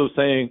it's also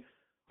saying,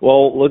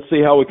 well, let's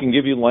see how we can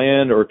give you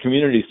land or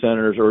community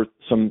centers or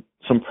some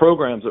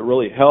programs that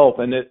really help.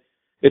 And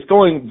it's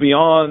going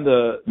beyond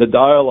the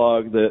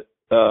dialogue that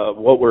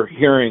what we're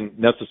hearing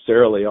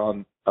necessarily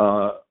on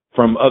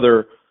from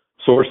other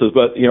sources.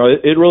 But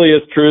it really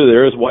is true.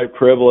 There is white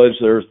privilege.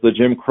 There's the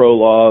Jim Crow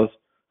laws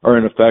are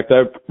in effect.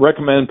 I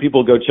recommend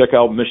people go check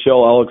out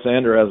Michelle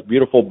Alexander. Has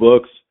beautiful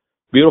books,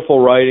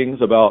 beautiful writings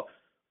about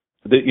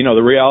the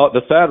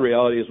sad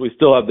reality is we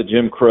still have the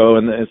Jim Crow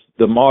and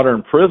the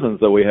modern prisons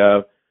that we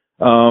have.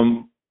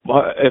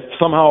 If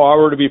somehow I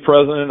were to be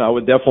president, I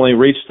would definitely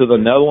reach to the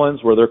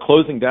Netherlands where they're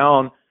closing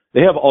down.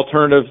 They have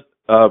alternative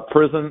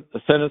prison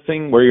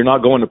sentencing where you're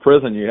not going to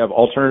prison. You have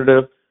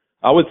alternative.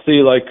 I would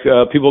see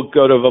people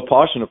go to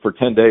Vipassana for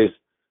 10 days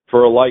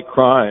for a light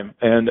crime,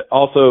 and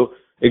also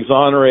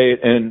exonerate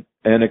and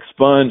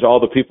expunge all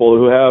the people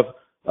who have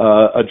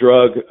a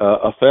drug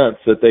offense,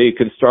 that they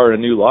can start a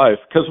new life.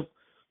 Because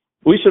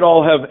we should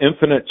all have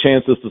infinite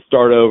chances to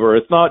start over.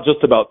 It's not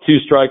just about 2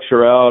 strikes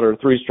you're out or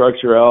 3 strikes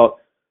you're out.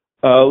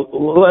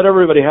 Let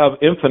everybody have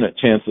infinite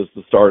chances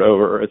to start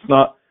over. It's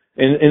not,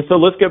 and so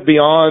let's get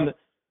beyond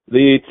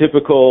the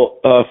typical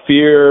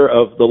fear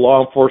of the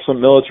law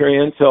enforcement, military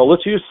intel.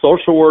 Let's use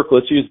social work.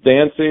 Let's use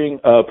dancing,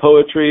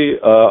 poetry,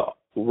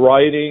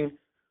 writing,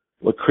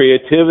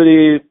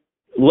 creativity.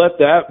 Let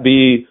that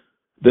be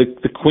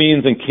the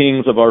queens and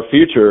kings of our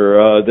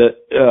future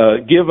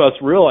that give us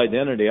real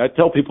identity. I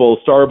tell people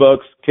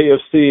Starbucks,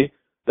 KFC,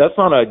 that's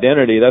not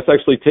identity. That's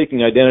actually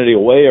taking identity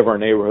away of our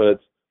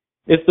neighborhoods.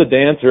 It's the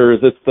dancers.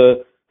 It's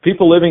the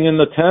people living in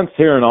the tents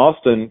here in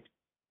Austin.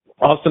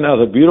 Austin has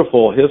a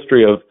beautiful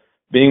history of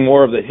being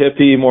more of the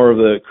hippie, more of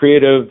the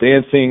creative,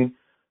 dancing,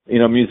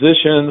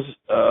 musicians,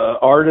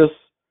 artists,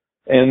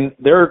 and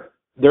they're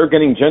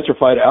getting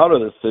gentrified out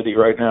of the city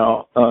right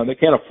now. They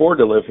can't afford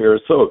to live here.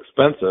 It's so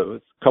expensive.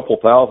 It's a couple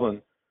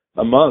 $1,000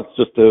 a month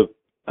just to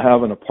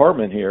have an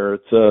apartment here.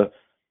 It's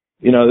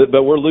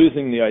but we're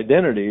losing the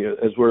identity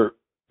as we're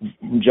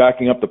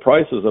jacking up the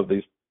prices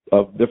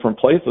of different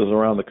places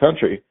around the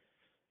country.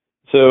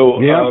 So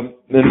and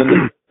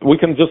then we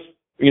can just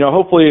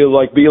hopefully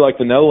be like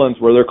the Netherlands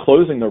where they're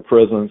closing their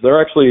prisons.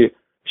 They're actually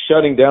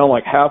shutting down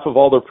half of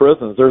all their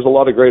prisons. There's a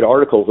lot of great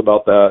articles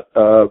about that,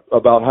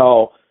 about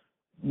how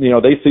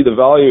they see the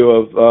value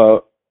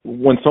of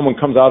when someone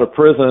comes out of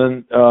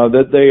prison,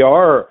 that they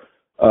are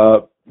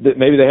that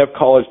maybe they have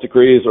college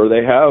degrees or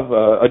they have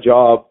a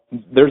job.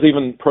 There's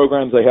even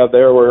programs they have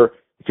there where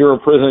if you're in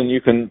prison,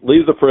 you can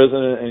leave the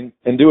prison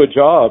and do a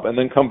job and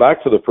then come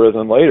back to the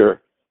prison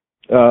later.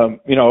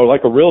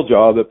 Like a real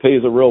job that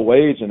pays a real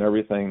wage and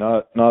everything,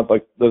 not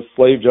like those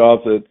slave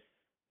jobs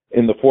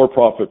in the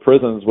for-profit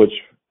prisons, which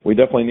we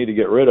definitely need to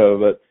get rid of.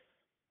 But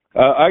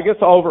I guess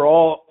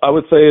overall, I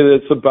would say that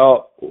it's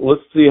about,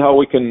 let's see how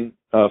we can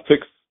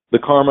fix the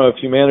karma of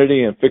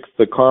humanity and fix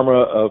the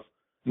karma of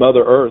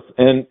Mother Earth,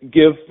 and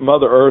give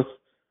Mother Earth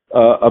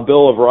a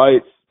Bill of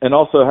Rights, and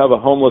also have a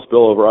homeless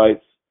Bill of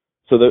Rights,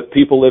 so that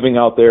people living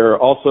out there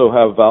also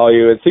have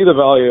value and see the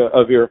value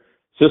of your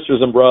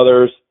sisters and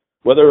brothers,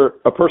 whether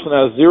a person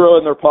has zero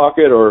in their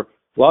pocket or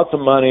lots of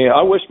money.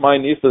 I wish my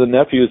nieces and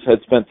nephews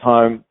had spent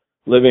time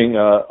living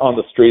on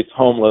the streets,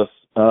 homeless,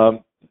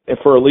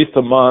 for at least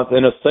a month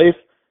in a safe.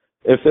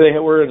 If they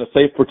were in a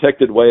safe,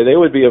 protected way, they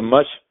would be a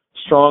much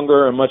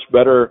stronger and much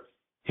better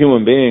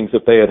human beings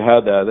if they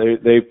had that.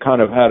 They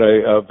kind of had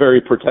a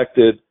very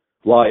protected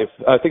life.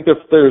 I think if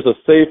there's a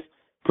safe,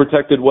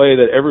 protected way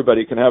that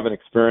everybody can have an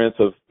experience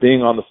of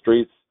being on the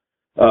streets,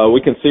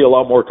 we can see a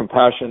lot more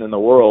compassion in the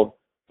world.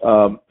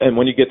 And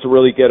when you get to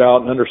really get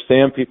out and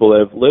understand people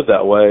that have lived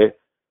that way,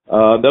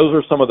 those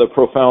are some of the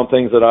profound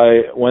things that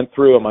I went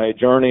through in my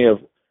journey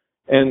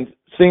and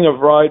seeing a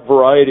wide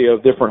variety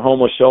of different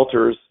homeless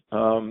shelters,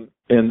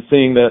 and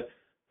seeing that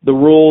the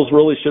rules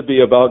really should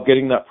be about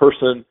getting that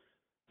person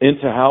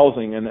into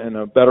housing and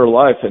a better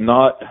life, and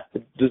not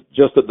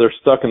just that they're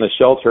stuck in the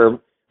shelter.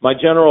 My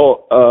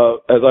general,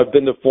 as I've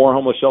been to 4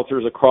 homeless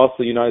shelters across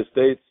the United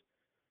States,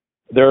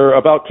 they're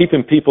about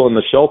keeping people in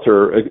the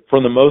shelter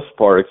for the most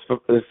part,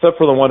 except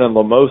for the one in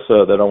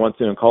Lamosa that I went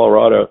to in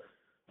Colorado.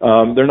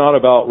 They're not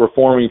about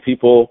reforming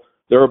people.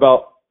 They're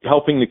about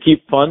helping to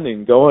keep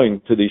funding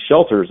going to these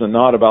shelters, and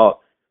not about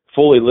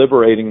fully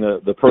liberating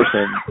the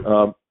person.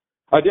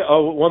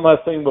 One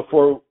last thing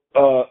before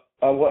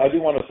I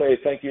do want to say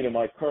thank you to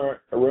my current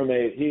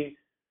roommate.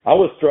 I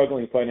was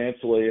struggling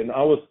financially, and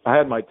I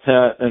had my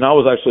tent, and I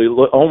was actually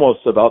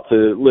almost about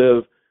to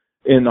live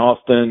in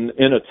Austin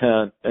in a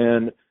tent.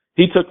 And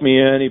he took me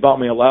in. He bought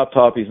me a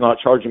laptop. He's not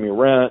charging me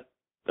rent.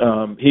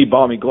 He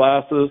bought me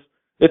glasses.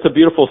 It's a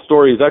beautiful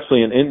story. He's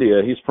actually in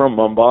India. He's from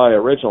Mumbai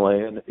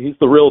originally, and he's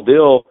the real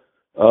deal.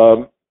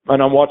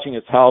 And I'm watching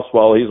his house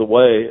while he's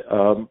away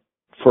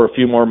for a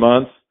few more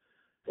months.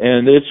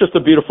 And it's just a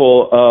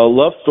beautiful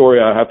love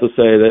story, I have to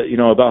say,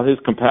 that, about his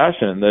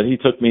compassion, that he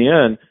took me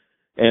in.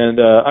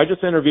 And I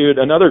just interviewed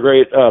another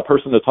great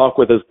person to talk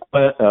with, is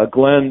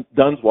Glenn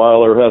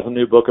Dunsweiler, who has a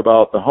new book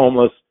about the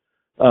homeless,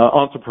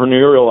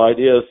 entrepreneurial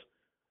ideas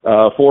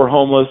for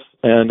homeless.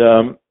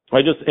 And I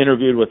just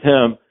interviewed with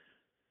him.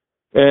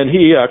 And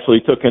he actually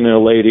took in a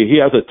lady. He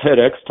has a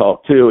TEDx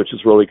talk, too, which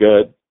is really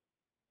good.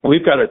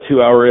 We've got a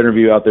 2-hour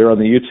interview out there on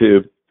the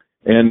YouTube.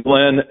 And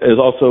Glenn is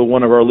also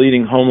one of our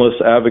leading homeless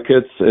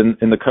advocates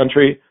in the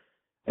country.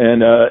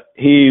 And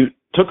he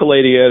took a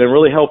lady in and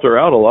really helped her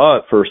out a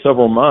lot for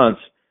several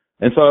months.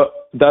 And so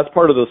that's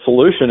part of the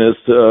solution, is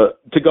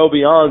to go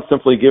beyond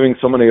simply giving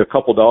somebody a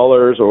couple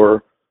dollars,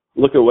 or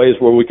look at ways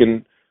where we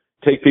can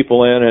take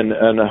people in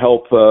and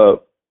help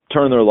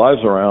turn their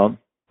lives around.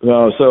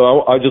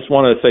 So I just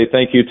want to say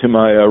thank you to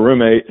my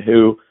roommate,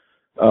 who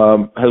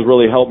has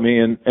really helped me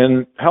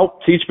and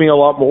helped teach me a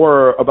lot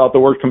more about the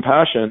word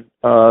compassion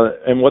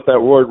and what that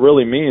word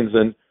really means,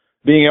 and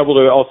being able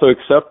to also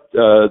accept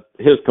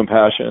his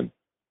compassion.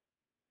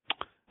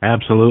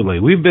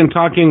 Absolutely. We've been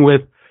talking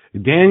with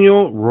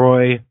Daniel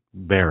Roy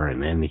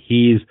Barron, and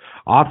he's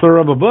author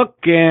of a book,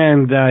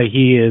 and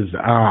he's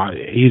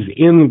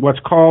in what's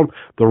called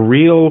the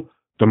Real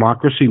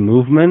Democracy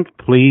Movement.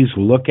 Please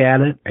look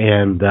at it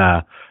and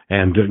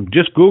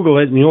just Google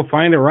it, and you'll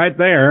find it right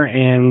there.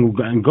 And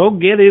go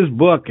get his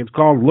book. It's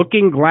called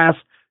Looking Glass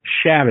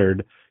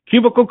Shattered: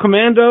 Cubicle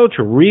Commando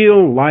to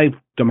Real Life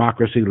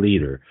Democracy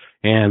Leader.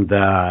 And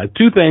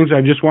two things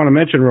I just want to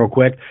mention real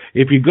quick.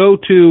 If you go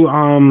to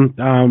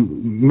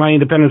My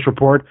Independence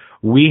Report,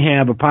 we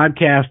have a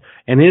podcast,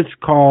 and it's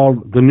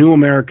called The New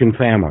American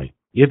Family.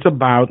 It's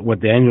about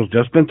what Daniel's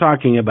just been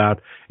talking about,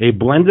 a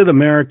blended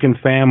American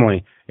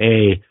family.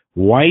 A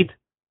white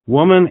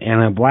woman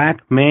and a black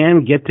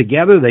man get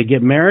together, they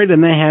get married,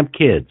 and they have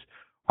kids.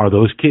 Are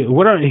those kids,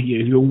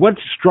 what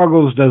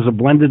struggles does a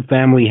blended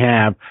family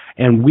have?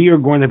 And we are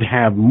going to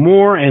have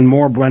more and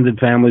more blended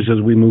families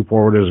as we move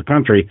forward as a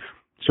country.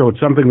 So it's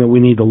something that we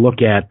need to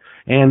look at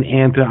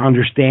and to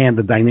understand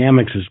the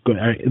dynamics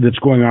that's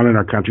going on in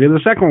our country. And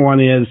the second one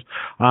is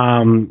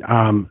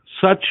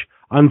Such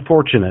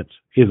Unfortunates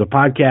is a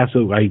podcast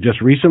that I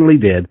just recently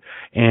did,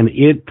 and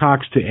it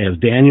talks to, as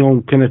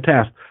Daniel can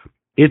attest,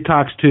 it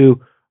talks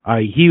to,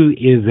 he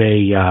is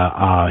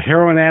a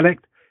heroin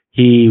addict.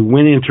 He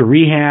went into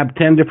rehab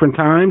 10 different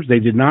times. They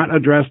did not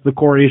address the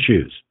core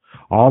issues.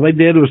 All they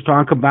did was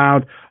talk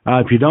about,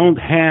 if you don't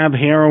have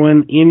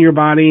heroin in your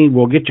body,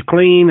 we'll get you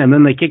clean, and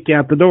then they kick you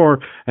out the door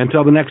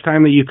until the next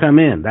time that you come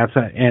in.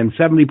 And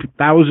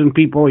 70,000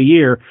 people a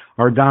year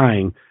are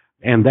dying.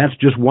 And that's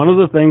just one of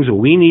the things that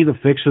we need to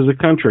fix as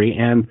a country.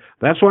 And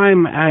that's why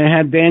I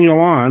had Daniel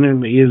on,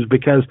 and is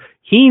because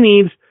he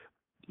needs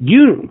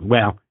you.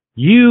 Well,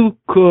 you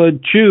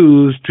could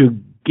choose to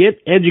get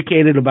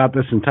educated about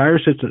this entire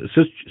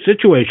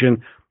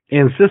situation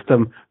and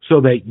system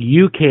so that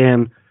you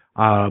can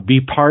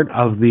be part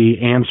of the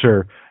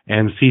answer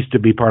and cease to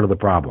be part of the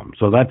problem.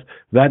 So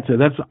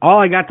that's all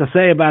I got to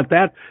say about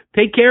that.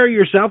 Take care of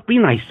yourself. Be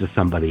nice to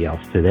somebody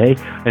else today,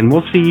 and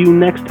we'll see you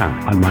next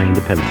time on My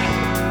Independence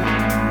Report.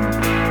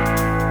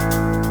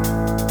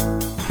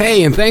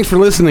 Hey, and thanks for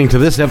listening to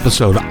this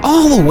episode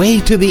all the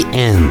way to the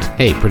end.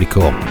 Hey, pretty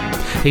cool.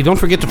 Hey, don't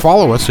forget to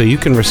follow us so you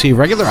can receive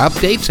regular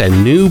updates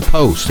and new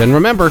posts. And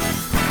remember,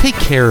 take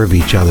care of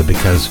each other,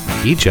 because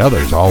each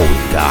other's all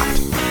we've got.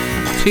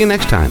 See you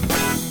next time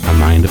on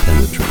My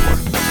Independence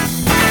Report.